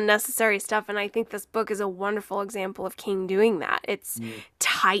all the unnecessary stuff. And I think this book is a wonderful example of King doing that. It's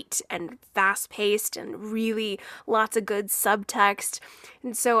tight and fast-paced and really lots of good subtext.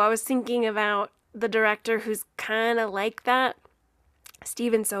 And so I was thinking about the director who's kind of like that,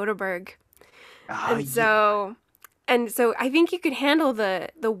 Steven Soderbergh. And so I think you could handle the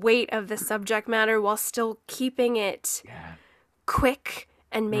weight of the subject matter while still keeping it quick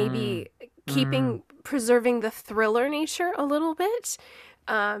and maybe preserving the thriller nature a little bit.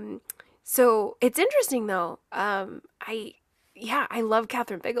 So it's interesting though. I love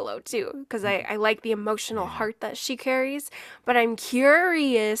Catherine Bigelow too, because I like the emotional heart that she carries, but I'm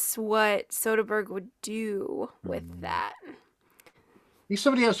curious what Soderbergh would do with that. He's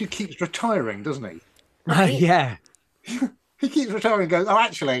somebody else who keeps retiring, doesn't he? Yeah. He keeps retiring and goes, oh,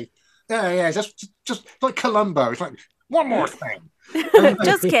 actually, just like Columbo. It's like, one more thing.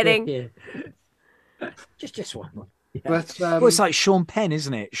 Just kidding. Just one more. Yeah. But Well, it's like Sean Penn,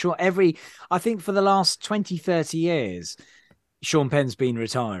 isn't it? I think for the last 20, 30 years, Sean Penn's been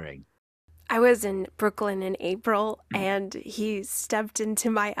retiring. I was in Brooklyn in April, and he stepped into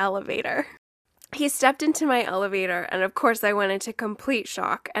my elevator. And of course I went into complete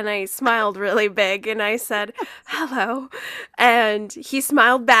shock, and I smiled really big, and I said, hello. And he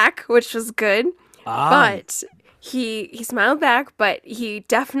smiled back, which was good. But he smiled back, but he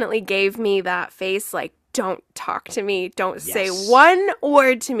definitely gave me that face like, don't talk to me. Don't say one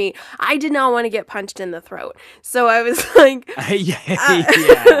word to me. I did not want to get punched in the throat. So I was like,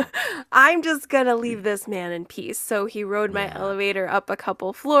 I'm just going to leave this man in peace. So he rode my elevator up a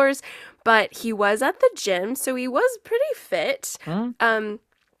couple floors, but he was at the gym. So he was pretty fit.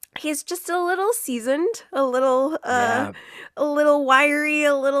 He's just a little seasoned, a little wiry,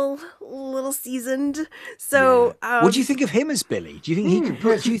 a little seasoned. So, what do you think of him as Billy? Do you think he could?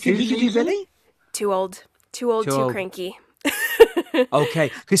 Do you think he could do Billy? Too old, too cranky. Okay,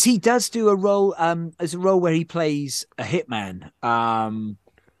 because he does do a role, as a role where he plays a hitman.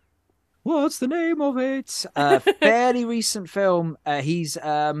 What's the name of it? Fairly recent film. He's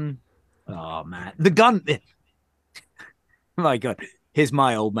The Gun. My God, here's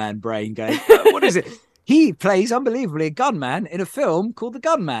my old man brain going. What is it? He plays unbelievably a gunman in a film called The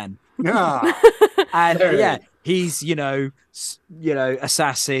Gunman. And he's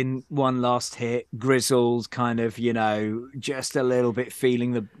assassin, one last hit, grizzled, kind of just a little bit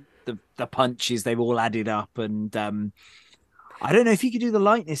feeling the punches they've all added up, and I don't know if you could do the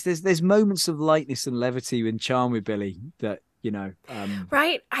lightness. There's moments of lightness and levity and charm with Billy that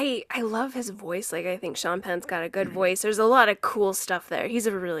right. I love his voice. Like, I think Sean Penn's got a good voice. There's a lot of cool stuff there. He's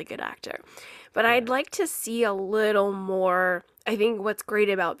a really good actor, but I'd like to see a little more. I think what's great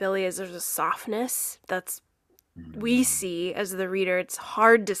about Billy is there's a softness that's we see as the reader. It's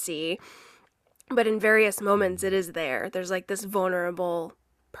hard to see, but in various moments it is there. There's like this vulnerable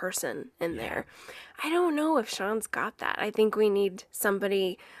person in there. I don't know if Sean's got that. I think we need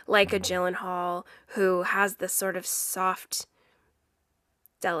somebody like a Gyllenhaal who has this sort of soft,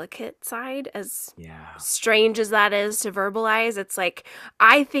 delicate side, as strange as that is to verbalize. It's like,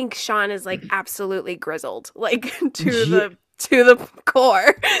 I think Sean is like absolutely grizzled, like to the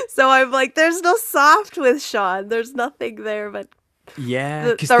core. So I'm like, there's no soft with Sean. There's nothing there but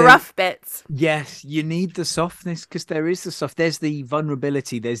the rough bits. Yes, you need the softness, because there is the soft. There's the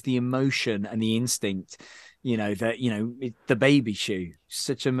vulnerability. There's the emotion and the instinct. The baby shoe,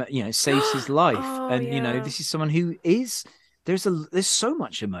 such a saves his life, this is someone who is. There's so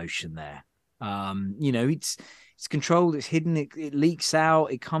much emotion there. It's controlled, it's hidden, it leaks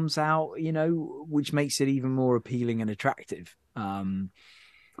out, it comes out. Which makes it even more appealing and attractive.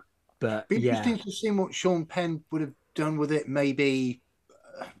 But be interesting to see what Sean Penn would have done with it, maybe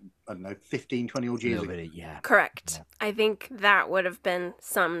I don't know, 15, 20 odd years ago. Correct. Yeah. I think that would have been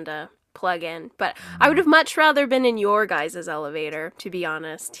some to plug in, but I would have much rather been in your guys' elevator, to be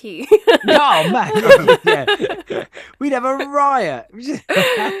honest. We'd have a riot.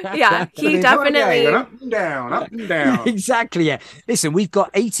 Yeah, he definitely up and down. Exactly. Yeah, listen, we've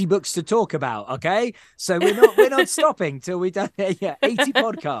got 80 books to talk about, okay, so we're not stopping till we've done 80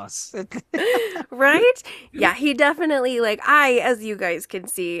 podcasts. Right? Yeah, he definitely, like, as you guys can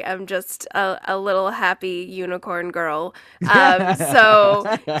see, I'm just a little happy unicorn girl.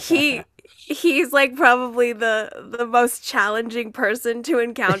 So he's like probably the most challenging person to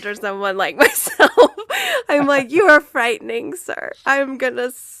encounter someone like myself. I'm like, you are frightening, sir. I'm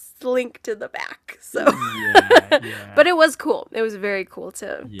gonna slink to the back. So but it was cool. It was very cool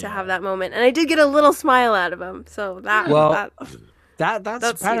to have that moment, and I did get a little smile out of him, so that's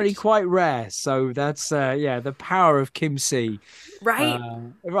apparently huge. Quite rare. So that's the power of Kim C. Right.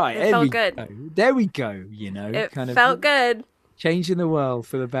 It felt good. There we go. It felt good. Changing the world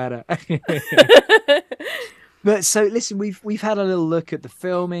for the better. But so listen, we've had a little look at the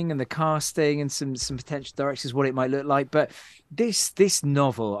filming and the casting and some potential directions, what it might look like. But this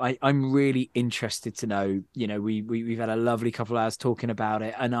novel, I'm really interested to know. We've had a lovely couple of hours talking about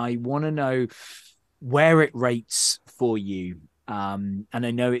it, and I want to know where it rates for you. And I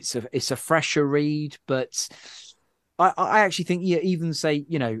know it's a fresher read, but I actually think even say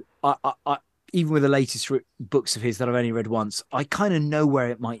I even with the latest books of his that I've only read once, I kind of know where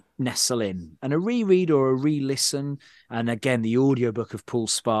it might nestle in. And a reread or a re-listen, and again, the audiobook of Paul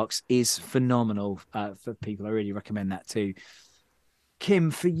Sparks is phenomenal for people. I really recommend that too.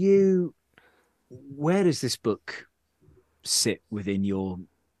 Kim, for you, where does this book sit within your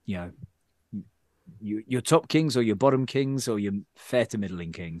top kings or your bottom kings or your fair to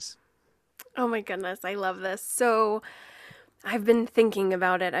middling kings? Oh my goodness, I love this. So I've been thinking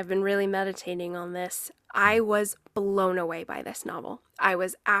about it. I've been really meditating on this. I was blown away by this novel. I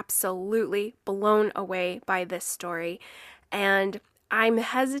was absolutely blown away by this story. And I'm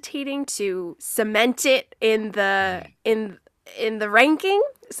hesitating to cement it in the ranking.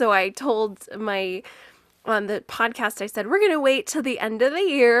 So I told on the podcast, I said, we're going to wait till the end of the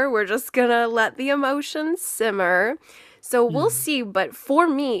year. We're just going to let the emotions simmer. So we'll see, but for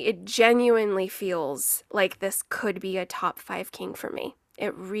me, it genuinely feels like this could be a top 5 king for me.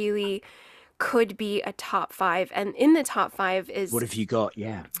 It really could be a top 5. And in the top 5 is... What have you got?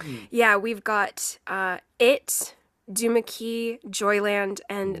 Yeah. Yeah, we've got It, Duma-Key, Joyland,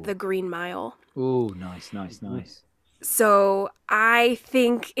 and The Green Mile. Oh, nice. So I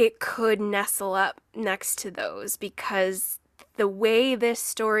think it could nestle up next to those, because the way this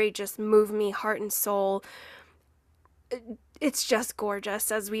story just moved me heart and soul... It's just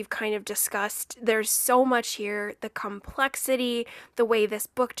gorgeous, as we've kind of discussed. There's so much here. The complexity, the way this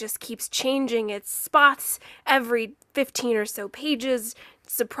book just keeps changing its spots every 15 or so pages,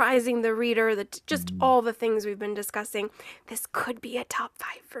 surprising the reader, just all the things we've been discussing. This could be a top 5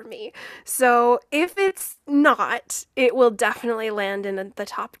 for me. So if it's not, it will definitely land in the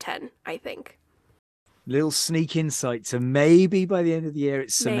top 10, I think. Little sneak insight. So maybe by the end of the year,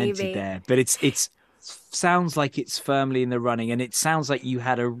 it's cemented there. But it's sounds like it's firmly in the running, and it sounds like you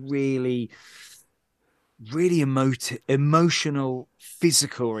had a really emotional,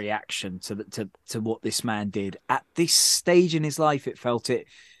 physical reaction to what this man did at this stage in his life. It felt it.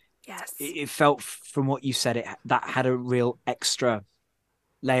 Yes. It felt, from what you said, that had a real extra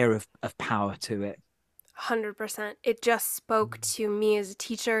layer of power to it. 100%. It just spoke to me as a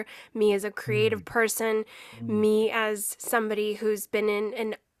teacher, me as a creative person, me as somebody who's been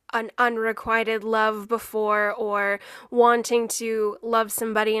in an unrequited love before, or wanting to love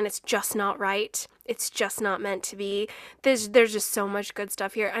somebody and it's just not right. It's just not meant to be. There's just so much good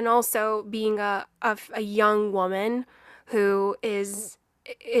stuff here. And also being a young woman who is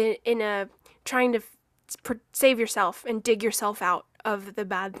in a trying to save yourself and dig yourself out of the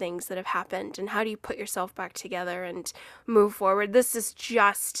bad things that have happened, and how do you put yourself back together and move forward. This is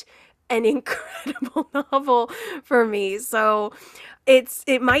just an incredible novel for me. So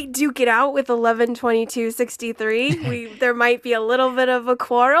it might duke it out with 11/22/63. There might be a little bit of a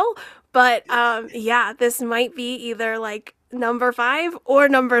quarrel, but yeah, this might be either like number 5 or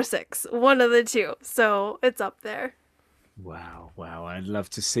number 6, one of the two. So it's up there. Wow, I'd love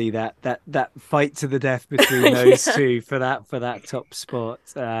to see that fight to the death between those two for that top spot.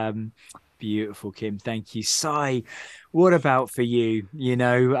 Beautiful, Kim. Thank you. Si, what about for you? You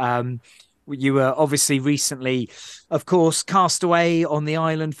were obviously recently, of course, cast away on the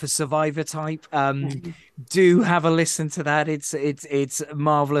island for Survivor Type. Do have a listen to that. It's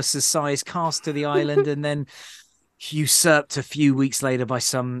marvelous as Si is cast to the island and then usurped a few weeks later by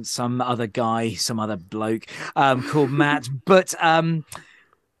some other guy, some other bloke called Matt. But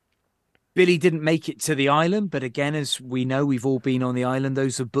Billy didn't make it to the island, but again, as we know, we've all been on the island.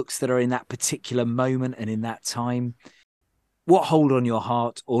 Those are books that are in that particular moment and in that time. What hold on your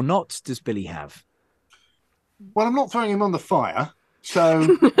heart or not does Billy have? Well, I'm not throwing him on the fire, so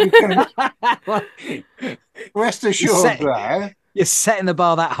you can rest assured there. You're setting the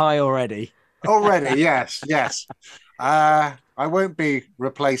bar that high already. Already, yes. I won't be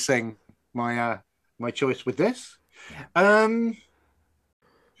replacing my choice with this. Yeah.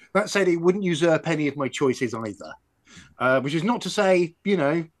 That said, it wouldn't usurp any of my choices either. Which is not to say,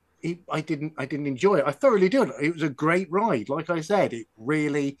 I didn't enjoy it. I thoroughly did. It was a great ride. Like I said, it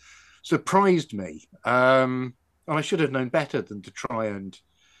really surprised me. And I should have known better than to try and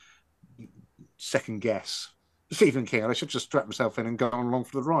second guess Stephen King. I should just strap myself in and go along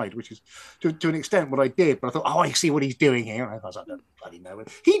for the ride, which is to an extent what I did. But I thought, I see what he's doing here. And I don't bloody know it.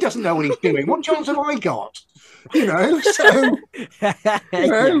 He doesn't know what he's doing. What chance have I got?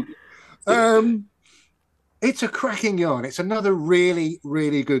 It's a cracking yarn. It's another really,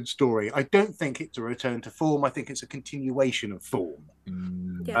 really good story. I don't think it's a return to form. I think it's a continuation of form.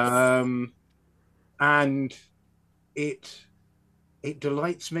 Yes. And it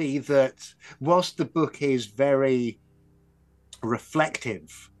delights me that whilst the book is very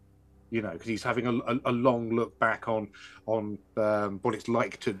reflective, because he's having a long look back on what it's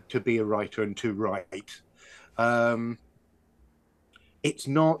like to be a writer and to write. It's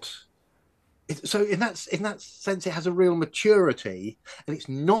not. So in that sense, it has a real maturity, and it's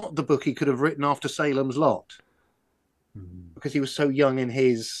not the book he could have written after Salem's Lot, because he was so young in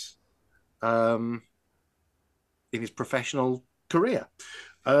his professional career.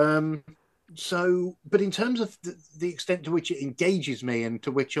 But in terms of the extent to which it engages me and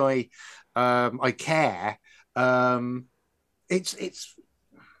to which I care, it's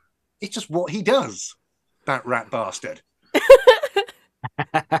just what he does, that rat bastard.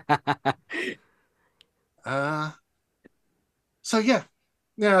 So yeah,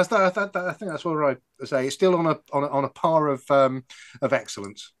 I think that's what I say. It's still on a par of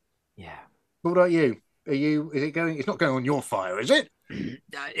excellence. Yeah. What about you? Is it going? It's not going on your fire, is it?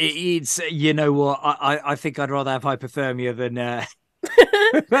 It's what I think I'd rather have hypothermia than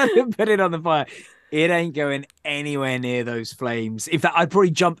put it on the fire. It ain't going anywhere near those flames. In fact, I'd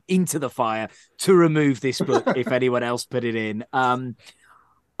probably jump into the fire to remove this book if anyone else put it in.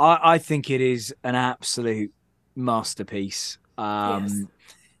 I think it is an absolute masterpiece. Yes.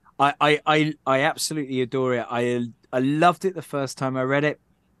 I absolutely adore it. I loved it the first time I read it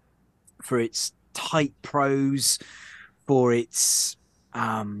for its tight prose, for its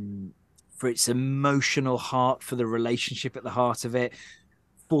emotional heart, for the relationship at the heart of it,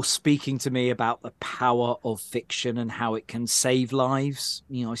 for speaking to me about the power of fiction and how it can save lives.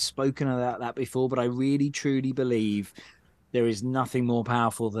 I've spoken about that before, but I really truly believe there is nothing more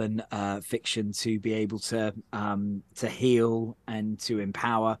powerful than fiction to be able to heal and to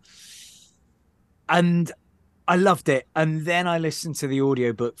empower. And I loved it. And then I listened to the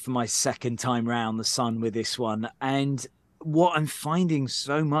audiobook for my second time round the sun with this one. And what I'm finding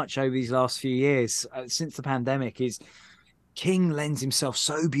so much over these last few years since the pandemic is King lends himself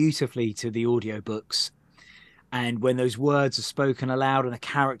so beautifully to the audiobooks. And when those words are spoken aloud and a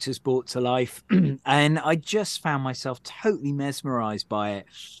character's brought to life, and I just found myself totally mesmerized by it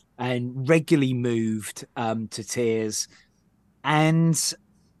and regularly moved to tears. And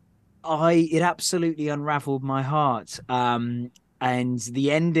it absolutely unraveled my heart. And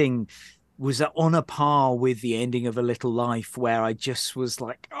the ending was on a par with the ending of A Little Life, where I just was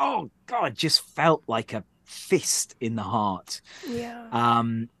like, oh God, just felt like a fist in the heart. Yeah.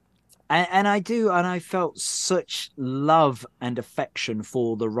 And I felt such love and affection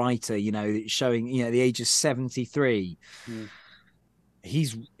for the writer, showing, the age of 73.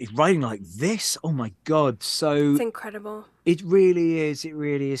 he's writing like this. Oh my God. So It's incredible. it really is. It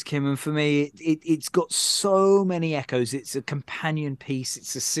really is, Kim. And for me, it's got so many echoes. It's a companion piece.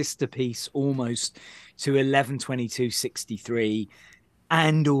 It's a sister piece almost to 11/22/63,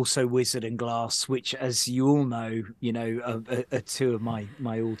 and also Wizard and Glass, which, as you all know, are two of my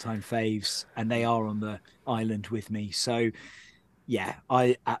all-time faves, and they are on the island with me. So yeah,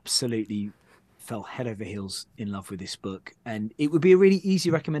 I absolutely fell head over heels in love with this book, and it would be a really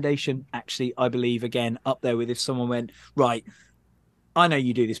easy recommendation, actually. I believe, again, up there with if someone went, right, I know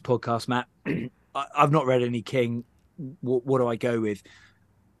you do this podcast, Matt. I've not read any King. What do I go with?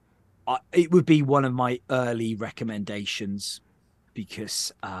 It would be one of my early recommendations,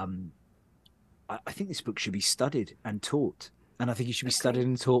 because I think this book should be studied and taught, and I think it should be studied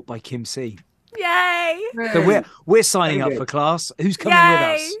and taught by Kim C. Yay! So we're signing up for class. Who's coming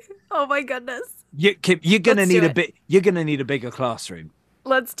with us? Oh my goodness. Kim, you're gonna Let's need do a it. bit. You're gonna need a bigger classroom,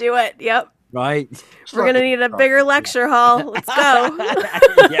 Let's do it. Yep. right? We're going to need a bigger lecture hall. Let's go.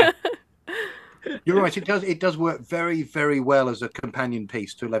 Yeah. You're right. It does work very, very well as a companion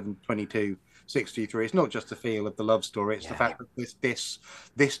piece to 11/22/63. It's not just the feel of the love story; it's the fact that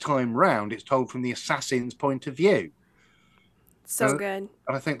this time round, it's told from the assassin's point of view. So good.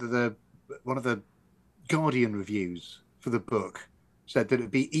 And I think that one of the Guardian reviews for the book said that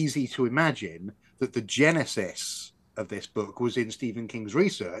it'd be easy to imagine that the genesis of this book was in Stephen King's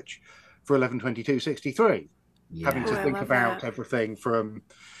research for 11/22/63, having to think about everything from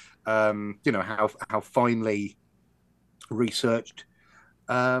how finely researched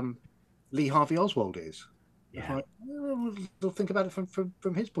Lee Harvey Oswald is. Yeah. Like, we'll think about it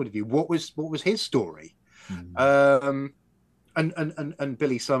from his point of view. What was his story? And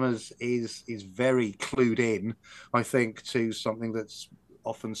Billy Summers is very clued in, I think, to something that's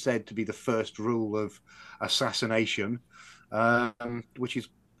often said to be the first rule of assassination, which is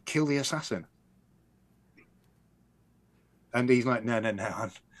kill the assassin. And he's like, no,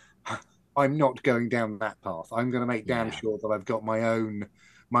 I'm not going down that path. I'm going to make damn sure that I've got my own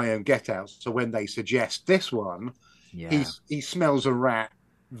get out. So when they suggest this one, he smells a rat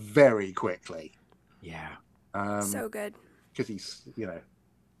very quickly. Yeah. So good. Because he's,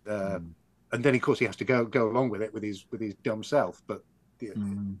 and then of course he has to go along with it with his dumb self. But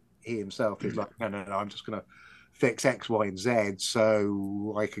he himself is like, no, I'm just going to fix X, Y, and Z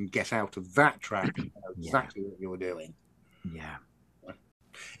so I can get out of that trap. You know exactly what you're doing. Yeah.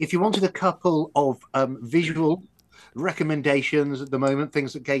 If you wanted a couple of visual recommendations at the moment,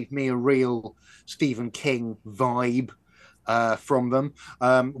 things that gave me a real Stephen King vibe from them.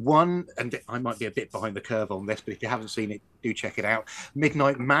 One, and I might be a bit behind the curve on this, but if you haven't seen it, do check it out.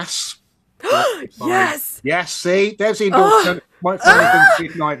 Midnight Mass. Yes, see, there's the endorsement. Might find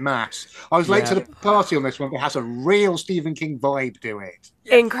Midnight Mass. I was late to the party on this one, but it has a real Stephen King vibe to it.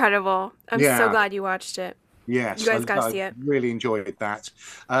 Incredible. I'm so glad you watched it. Yes, you guys got to see it. Really enjoyed that.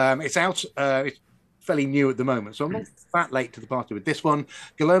 It's out. It's fairly new at the moment, so I'm not that late to the party with this one.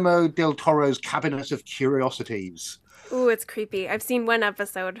 Guillermo del Toro's Cabinet of Curiosities. Ooh, it's creepy. I've seen one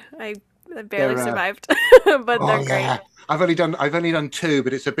episode. I barely survived, but they're great. Yeah. I've only done two,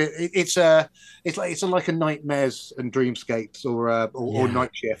 but it's a bit. It's like a Nightmares and Dreamscapes or Night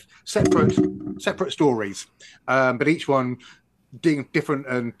Shift. Separate stories, but each one different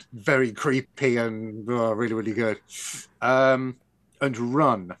and very creepy and really, really good. And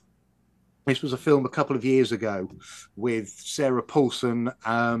Run. This was a film a couple of years ago with Sarah Paulson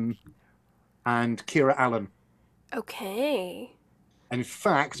and Kira Allen. Okay. And in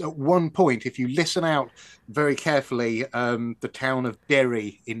fact, at one point, if you listen out very carefully, the town of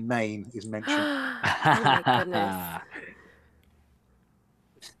Derry in Maine is mentioned. Oh my goodness.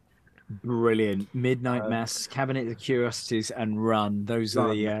 Brilliant. Midnight Mass, Cabinet of Curiosities, and Run. Those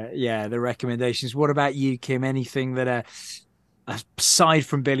are the recommendations. What about you, Kim? Anything that aside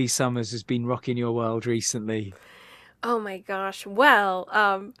from Billy Summers has been rocking your world recently? Oh my gosh.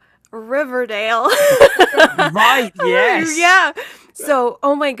 Well, Riverdale. Right, yes. Yeah. So,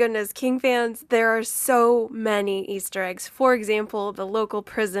 oh my goodness, King fans, there are so many Easter eggs. For example, the local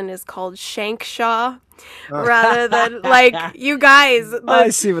prison is called Shankshaw rather than like you guys. I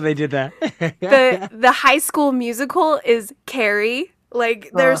see what they did there. the High School Musical is Carrie.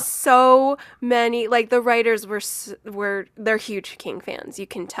 Like there's so many, like the writers they're huge King fans, you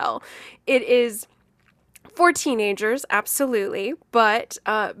can tell. It is for teenagers, absolutely, but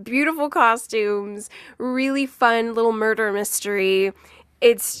beautiful costumes, really fun little murder mystery.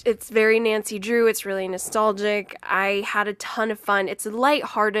 It's very Nancy Drew. It's really nostalgic. I had a ton of fun. It's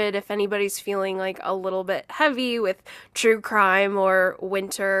lighthearted if anybody's feeling like a little bit heavy with true crime or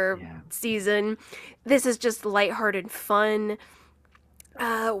winter season. This is just lighthearted fun.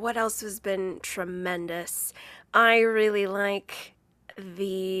 What else has been tremendous? I really like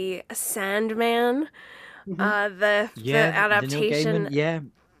the Sandman, the Yeah, the Neil adaptation. Gaiman. Yeah,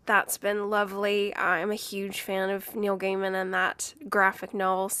 That's been lovely. I'm a huge fan of Neil Gaiman and that graphic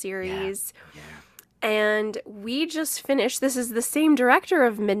novel series. yeah. And we just finished, this is the same director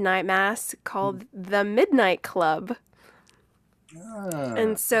of Midnight Mass, called The Midnight Club.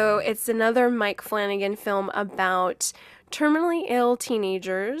 And so it's another Mike Flanagan film about terminally ill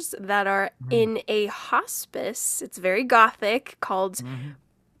teenagers that are in a hospice. It's very gothic, called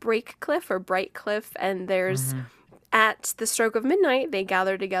Breakcliff or Brightcliff, and there's at the stroke of midnight they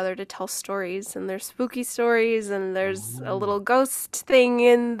gather together to tell stories, and there's spooky stories, and there's a little ghost thing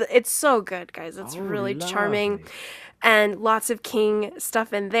it's so good, guys. It's really charming. Lovely. And lots of King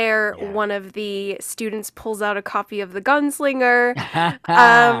stuff in there. Yeah. One of the students pulls out a copy of The Gunslinger.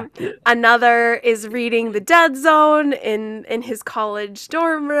 Another is reading The Dead Zone in his college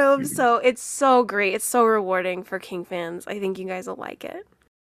dorm room. So it's so great. It's so rewarding for King fans. I think you guys will like it.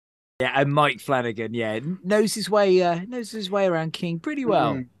 Yeah, and Mike Flanagan, knows his way around King pretty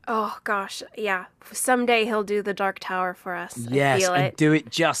well. Oh gosh, yeah. Someday he'll do The Dark Tower for us. Yes, I feel and it. do it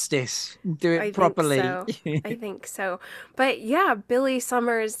justice. Do it properly. I think so. But yeah, Billy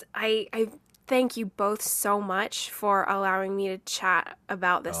Summers, I thank you both so much for allowing me to chat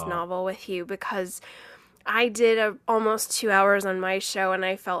about this novel with you, because I did almost 2 hours on my show and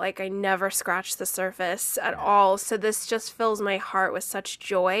I felt like I never scratched the surface at all. So this just fills my heart with such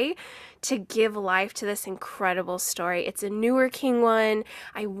joy to give life to this incredible story. It's a newer King one.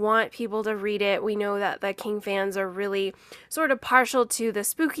 I want people to read it. We know that the King fans are really sort of partial to the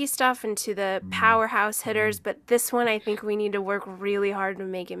spooky stuff and to the powerhouse hitters, but this one I think we need to work really hard to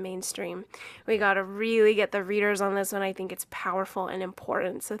make it mainstream. We got to really get the readers on this one. I think it's powerful and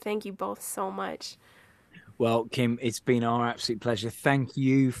important. So thank you both so much. Well, Kim, it's been our absolute pleasure. Thank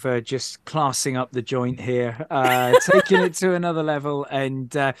you for just classing up the joint here, taking it to another level.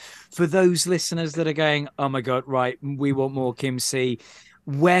 And for those listeners that are going, oh my God, right, we want more Kim C,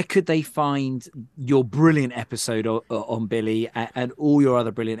 where could they find your brilliant episode on Billy and all your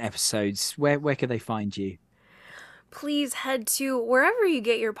other brilliant episodes? Where could they find you? Please head to wherever you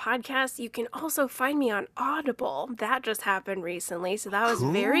get your podcasts. You can also find me on Audible. That just happened recently, so that was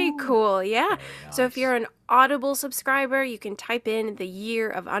very cool. Yeah. Nice. So if you're an Audible subscriber, you can type in The Year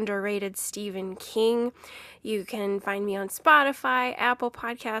of Underrated Stephen King. You can find me on Spotify, Apple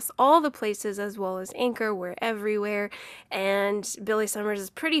Podcasts, all the places, as well as Anchor. We're everywhere. And Billy Summers is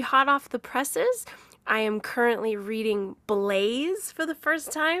pretty hot off the presses. I am currently reading Blaze for the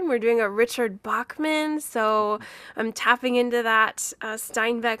first time. We're doing a Richard Bachman, so I'm tapping into that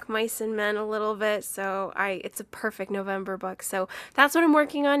Steinbeck Mice and Men a little bit. So it's a perfect November book. So that's what I'm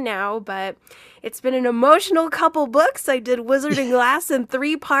working on now, but it's been an emotional couple books. I did Wizard and Glass in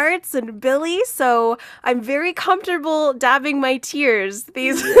 3 parts and Billy, so I'm very comfortable dabbing my tears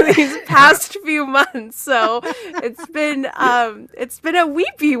these past few months. So it's been a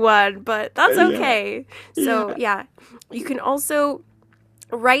weepy one, but that's okay. So yeah, you can also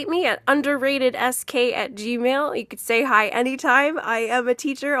write me at underratedsk@gmail.com. You could say hi anytime. I am a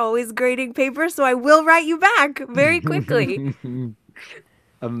teacher, always grading papers, so I will write you back very quickly.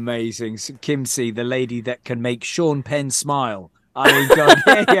 Amazing. So Kim C, the lady that can make Sean Penn smile. I mean, God,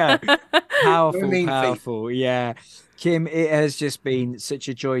 yeah. Powerful. Yeah. Kim, it has just been such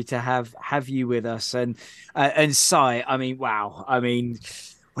a joy to have you with us. And Sai, I mean, wow. I mean,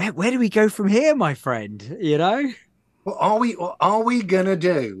 where do we go from here, my friend? You know? What are we gonna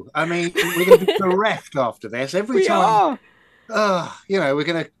do? I mean, we're gonna be bereft after this. Every time we're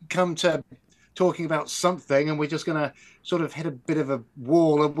gonna come to talking about something and we're just gonna sort of hit a bit of a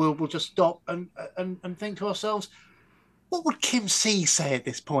wall, and we'll just stop and think to ourselves, what would Kim C say at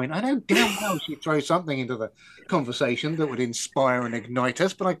this point? I know damn well she'd throw something into the conversation that would inspire and ignite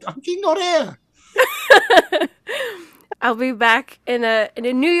us, but she's not here. I'll be back in a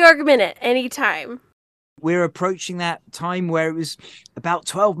New York minute anytime. We're approaching that time where it was about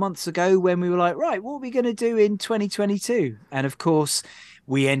 12 months ago when we were like, right, what are we going to do in 2022? And of course,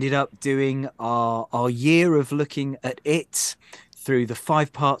 we ended up doing our year of looking at it through the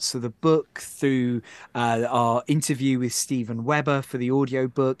 5 parts of the book, through our interview with Steven Weber for the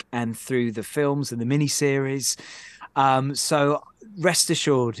audiobook, and through the films and the miniseries. So rest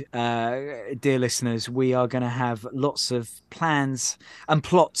assured, dear listeners, we are going to have lots of plans and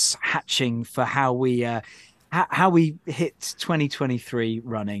plots hatching for how we hit 2023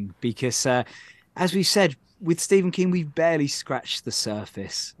 running, because as we said with Stephen King, we've barely scratched the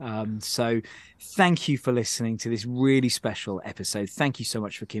surface. So thank you for listening to this really special episode. Thank you so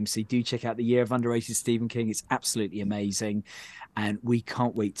much for Kimsey. Do check out The Year of Underrated Stephen King. It's absolutely amazing. And we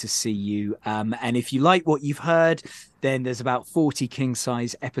can't wait to see you. And if you like what you've heard, then there's about 40 King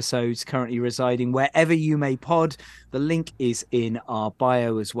Size episodes currently residing wherever you may pod. The link is in our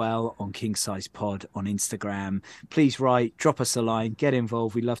bio as well on King Size Pod on Instagram. Please drop us a line, get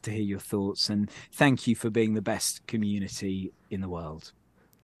involved. We'd love to hear your thoughts. And thank you for being the best community in the world.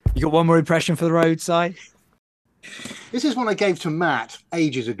 You got one more impression for the road, Si? This is one I gave to Matt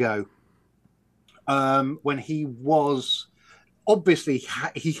ages ago when he was... Obviously,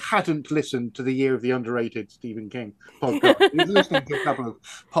 he hadn't listened to the Year of the Underrated Stephen King podcast. He was listening to a couple of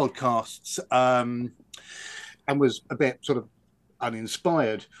podcasts and was a bit sort of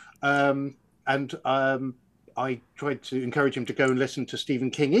uninspired. I tried to encourage him to go and listen to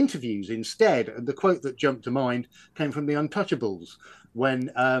Stephen King interviews instead. And the quote that jumped to mind came from The Untouchables,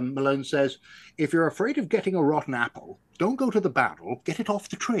 when Malone says, "If you're afraid of getting a rotten apple, don't go to the battle, get it off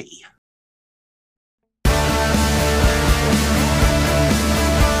the tree."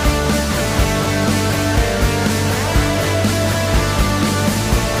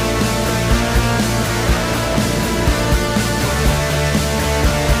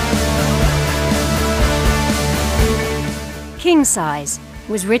 King Size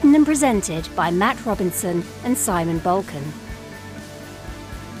was written and presented by Matt Robinson and Simon Balkan.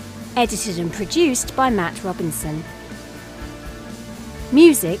 Edited and produced by Matt Robinson.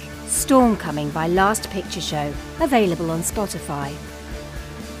 Music, Storm Coming by Last Picture Show, available on Spotify.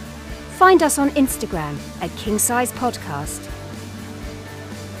 Find us on Instagram at King Size Podcast.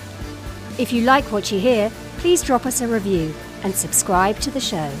 If you like what you hear, please drop us a review and subscribe to the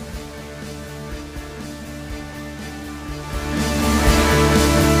show.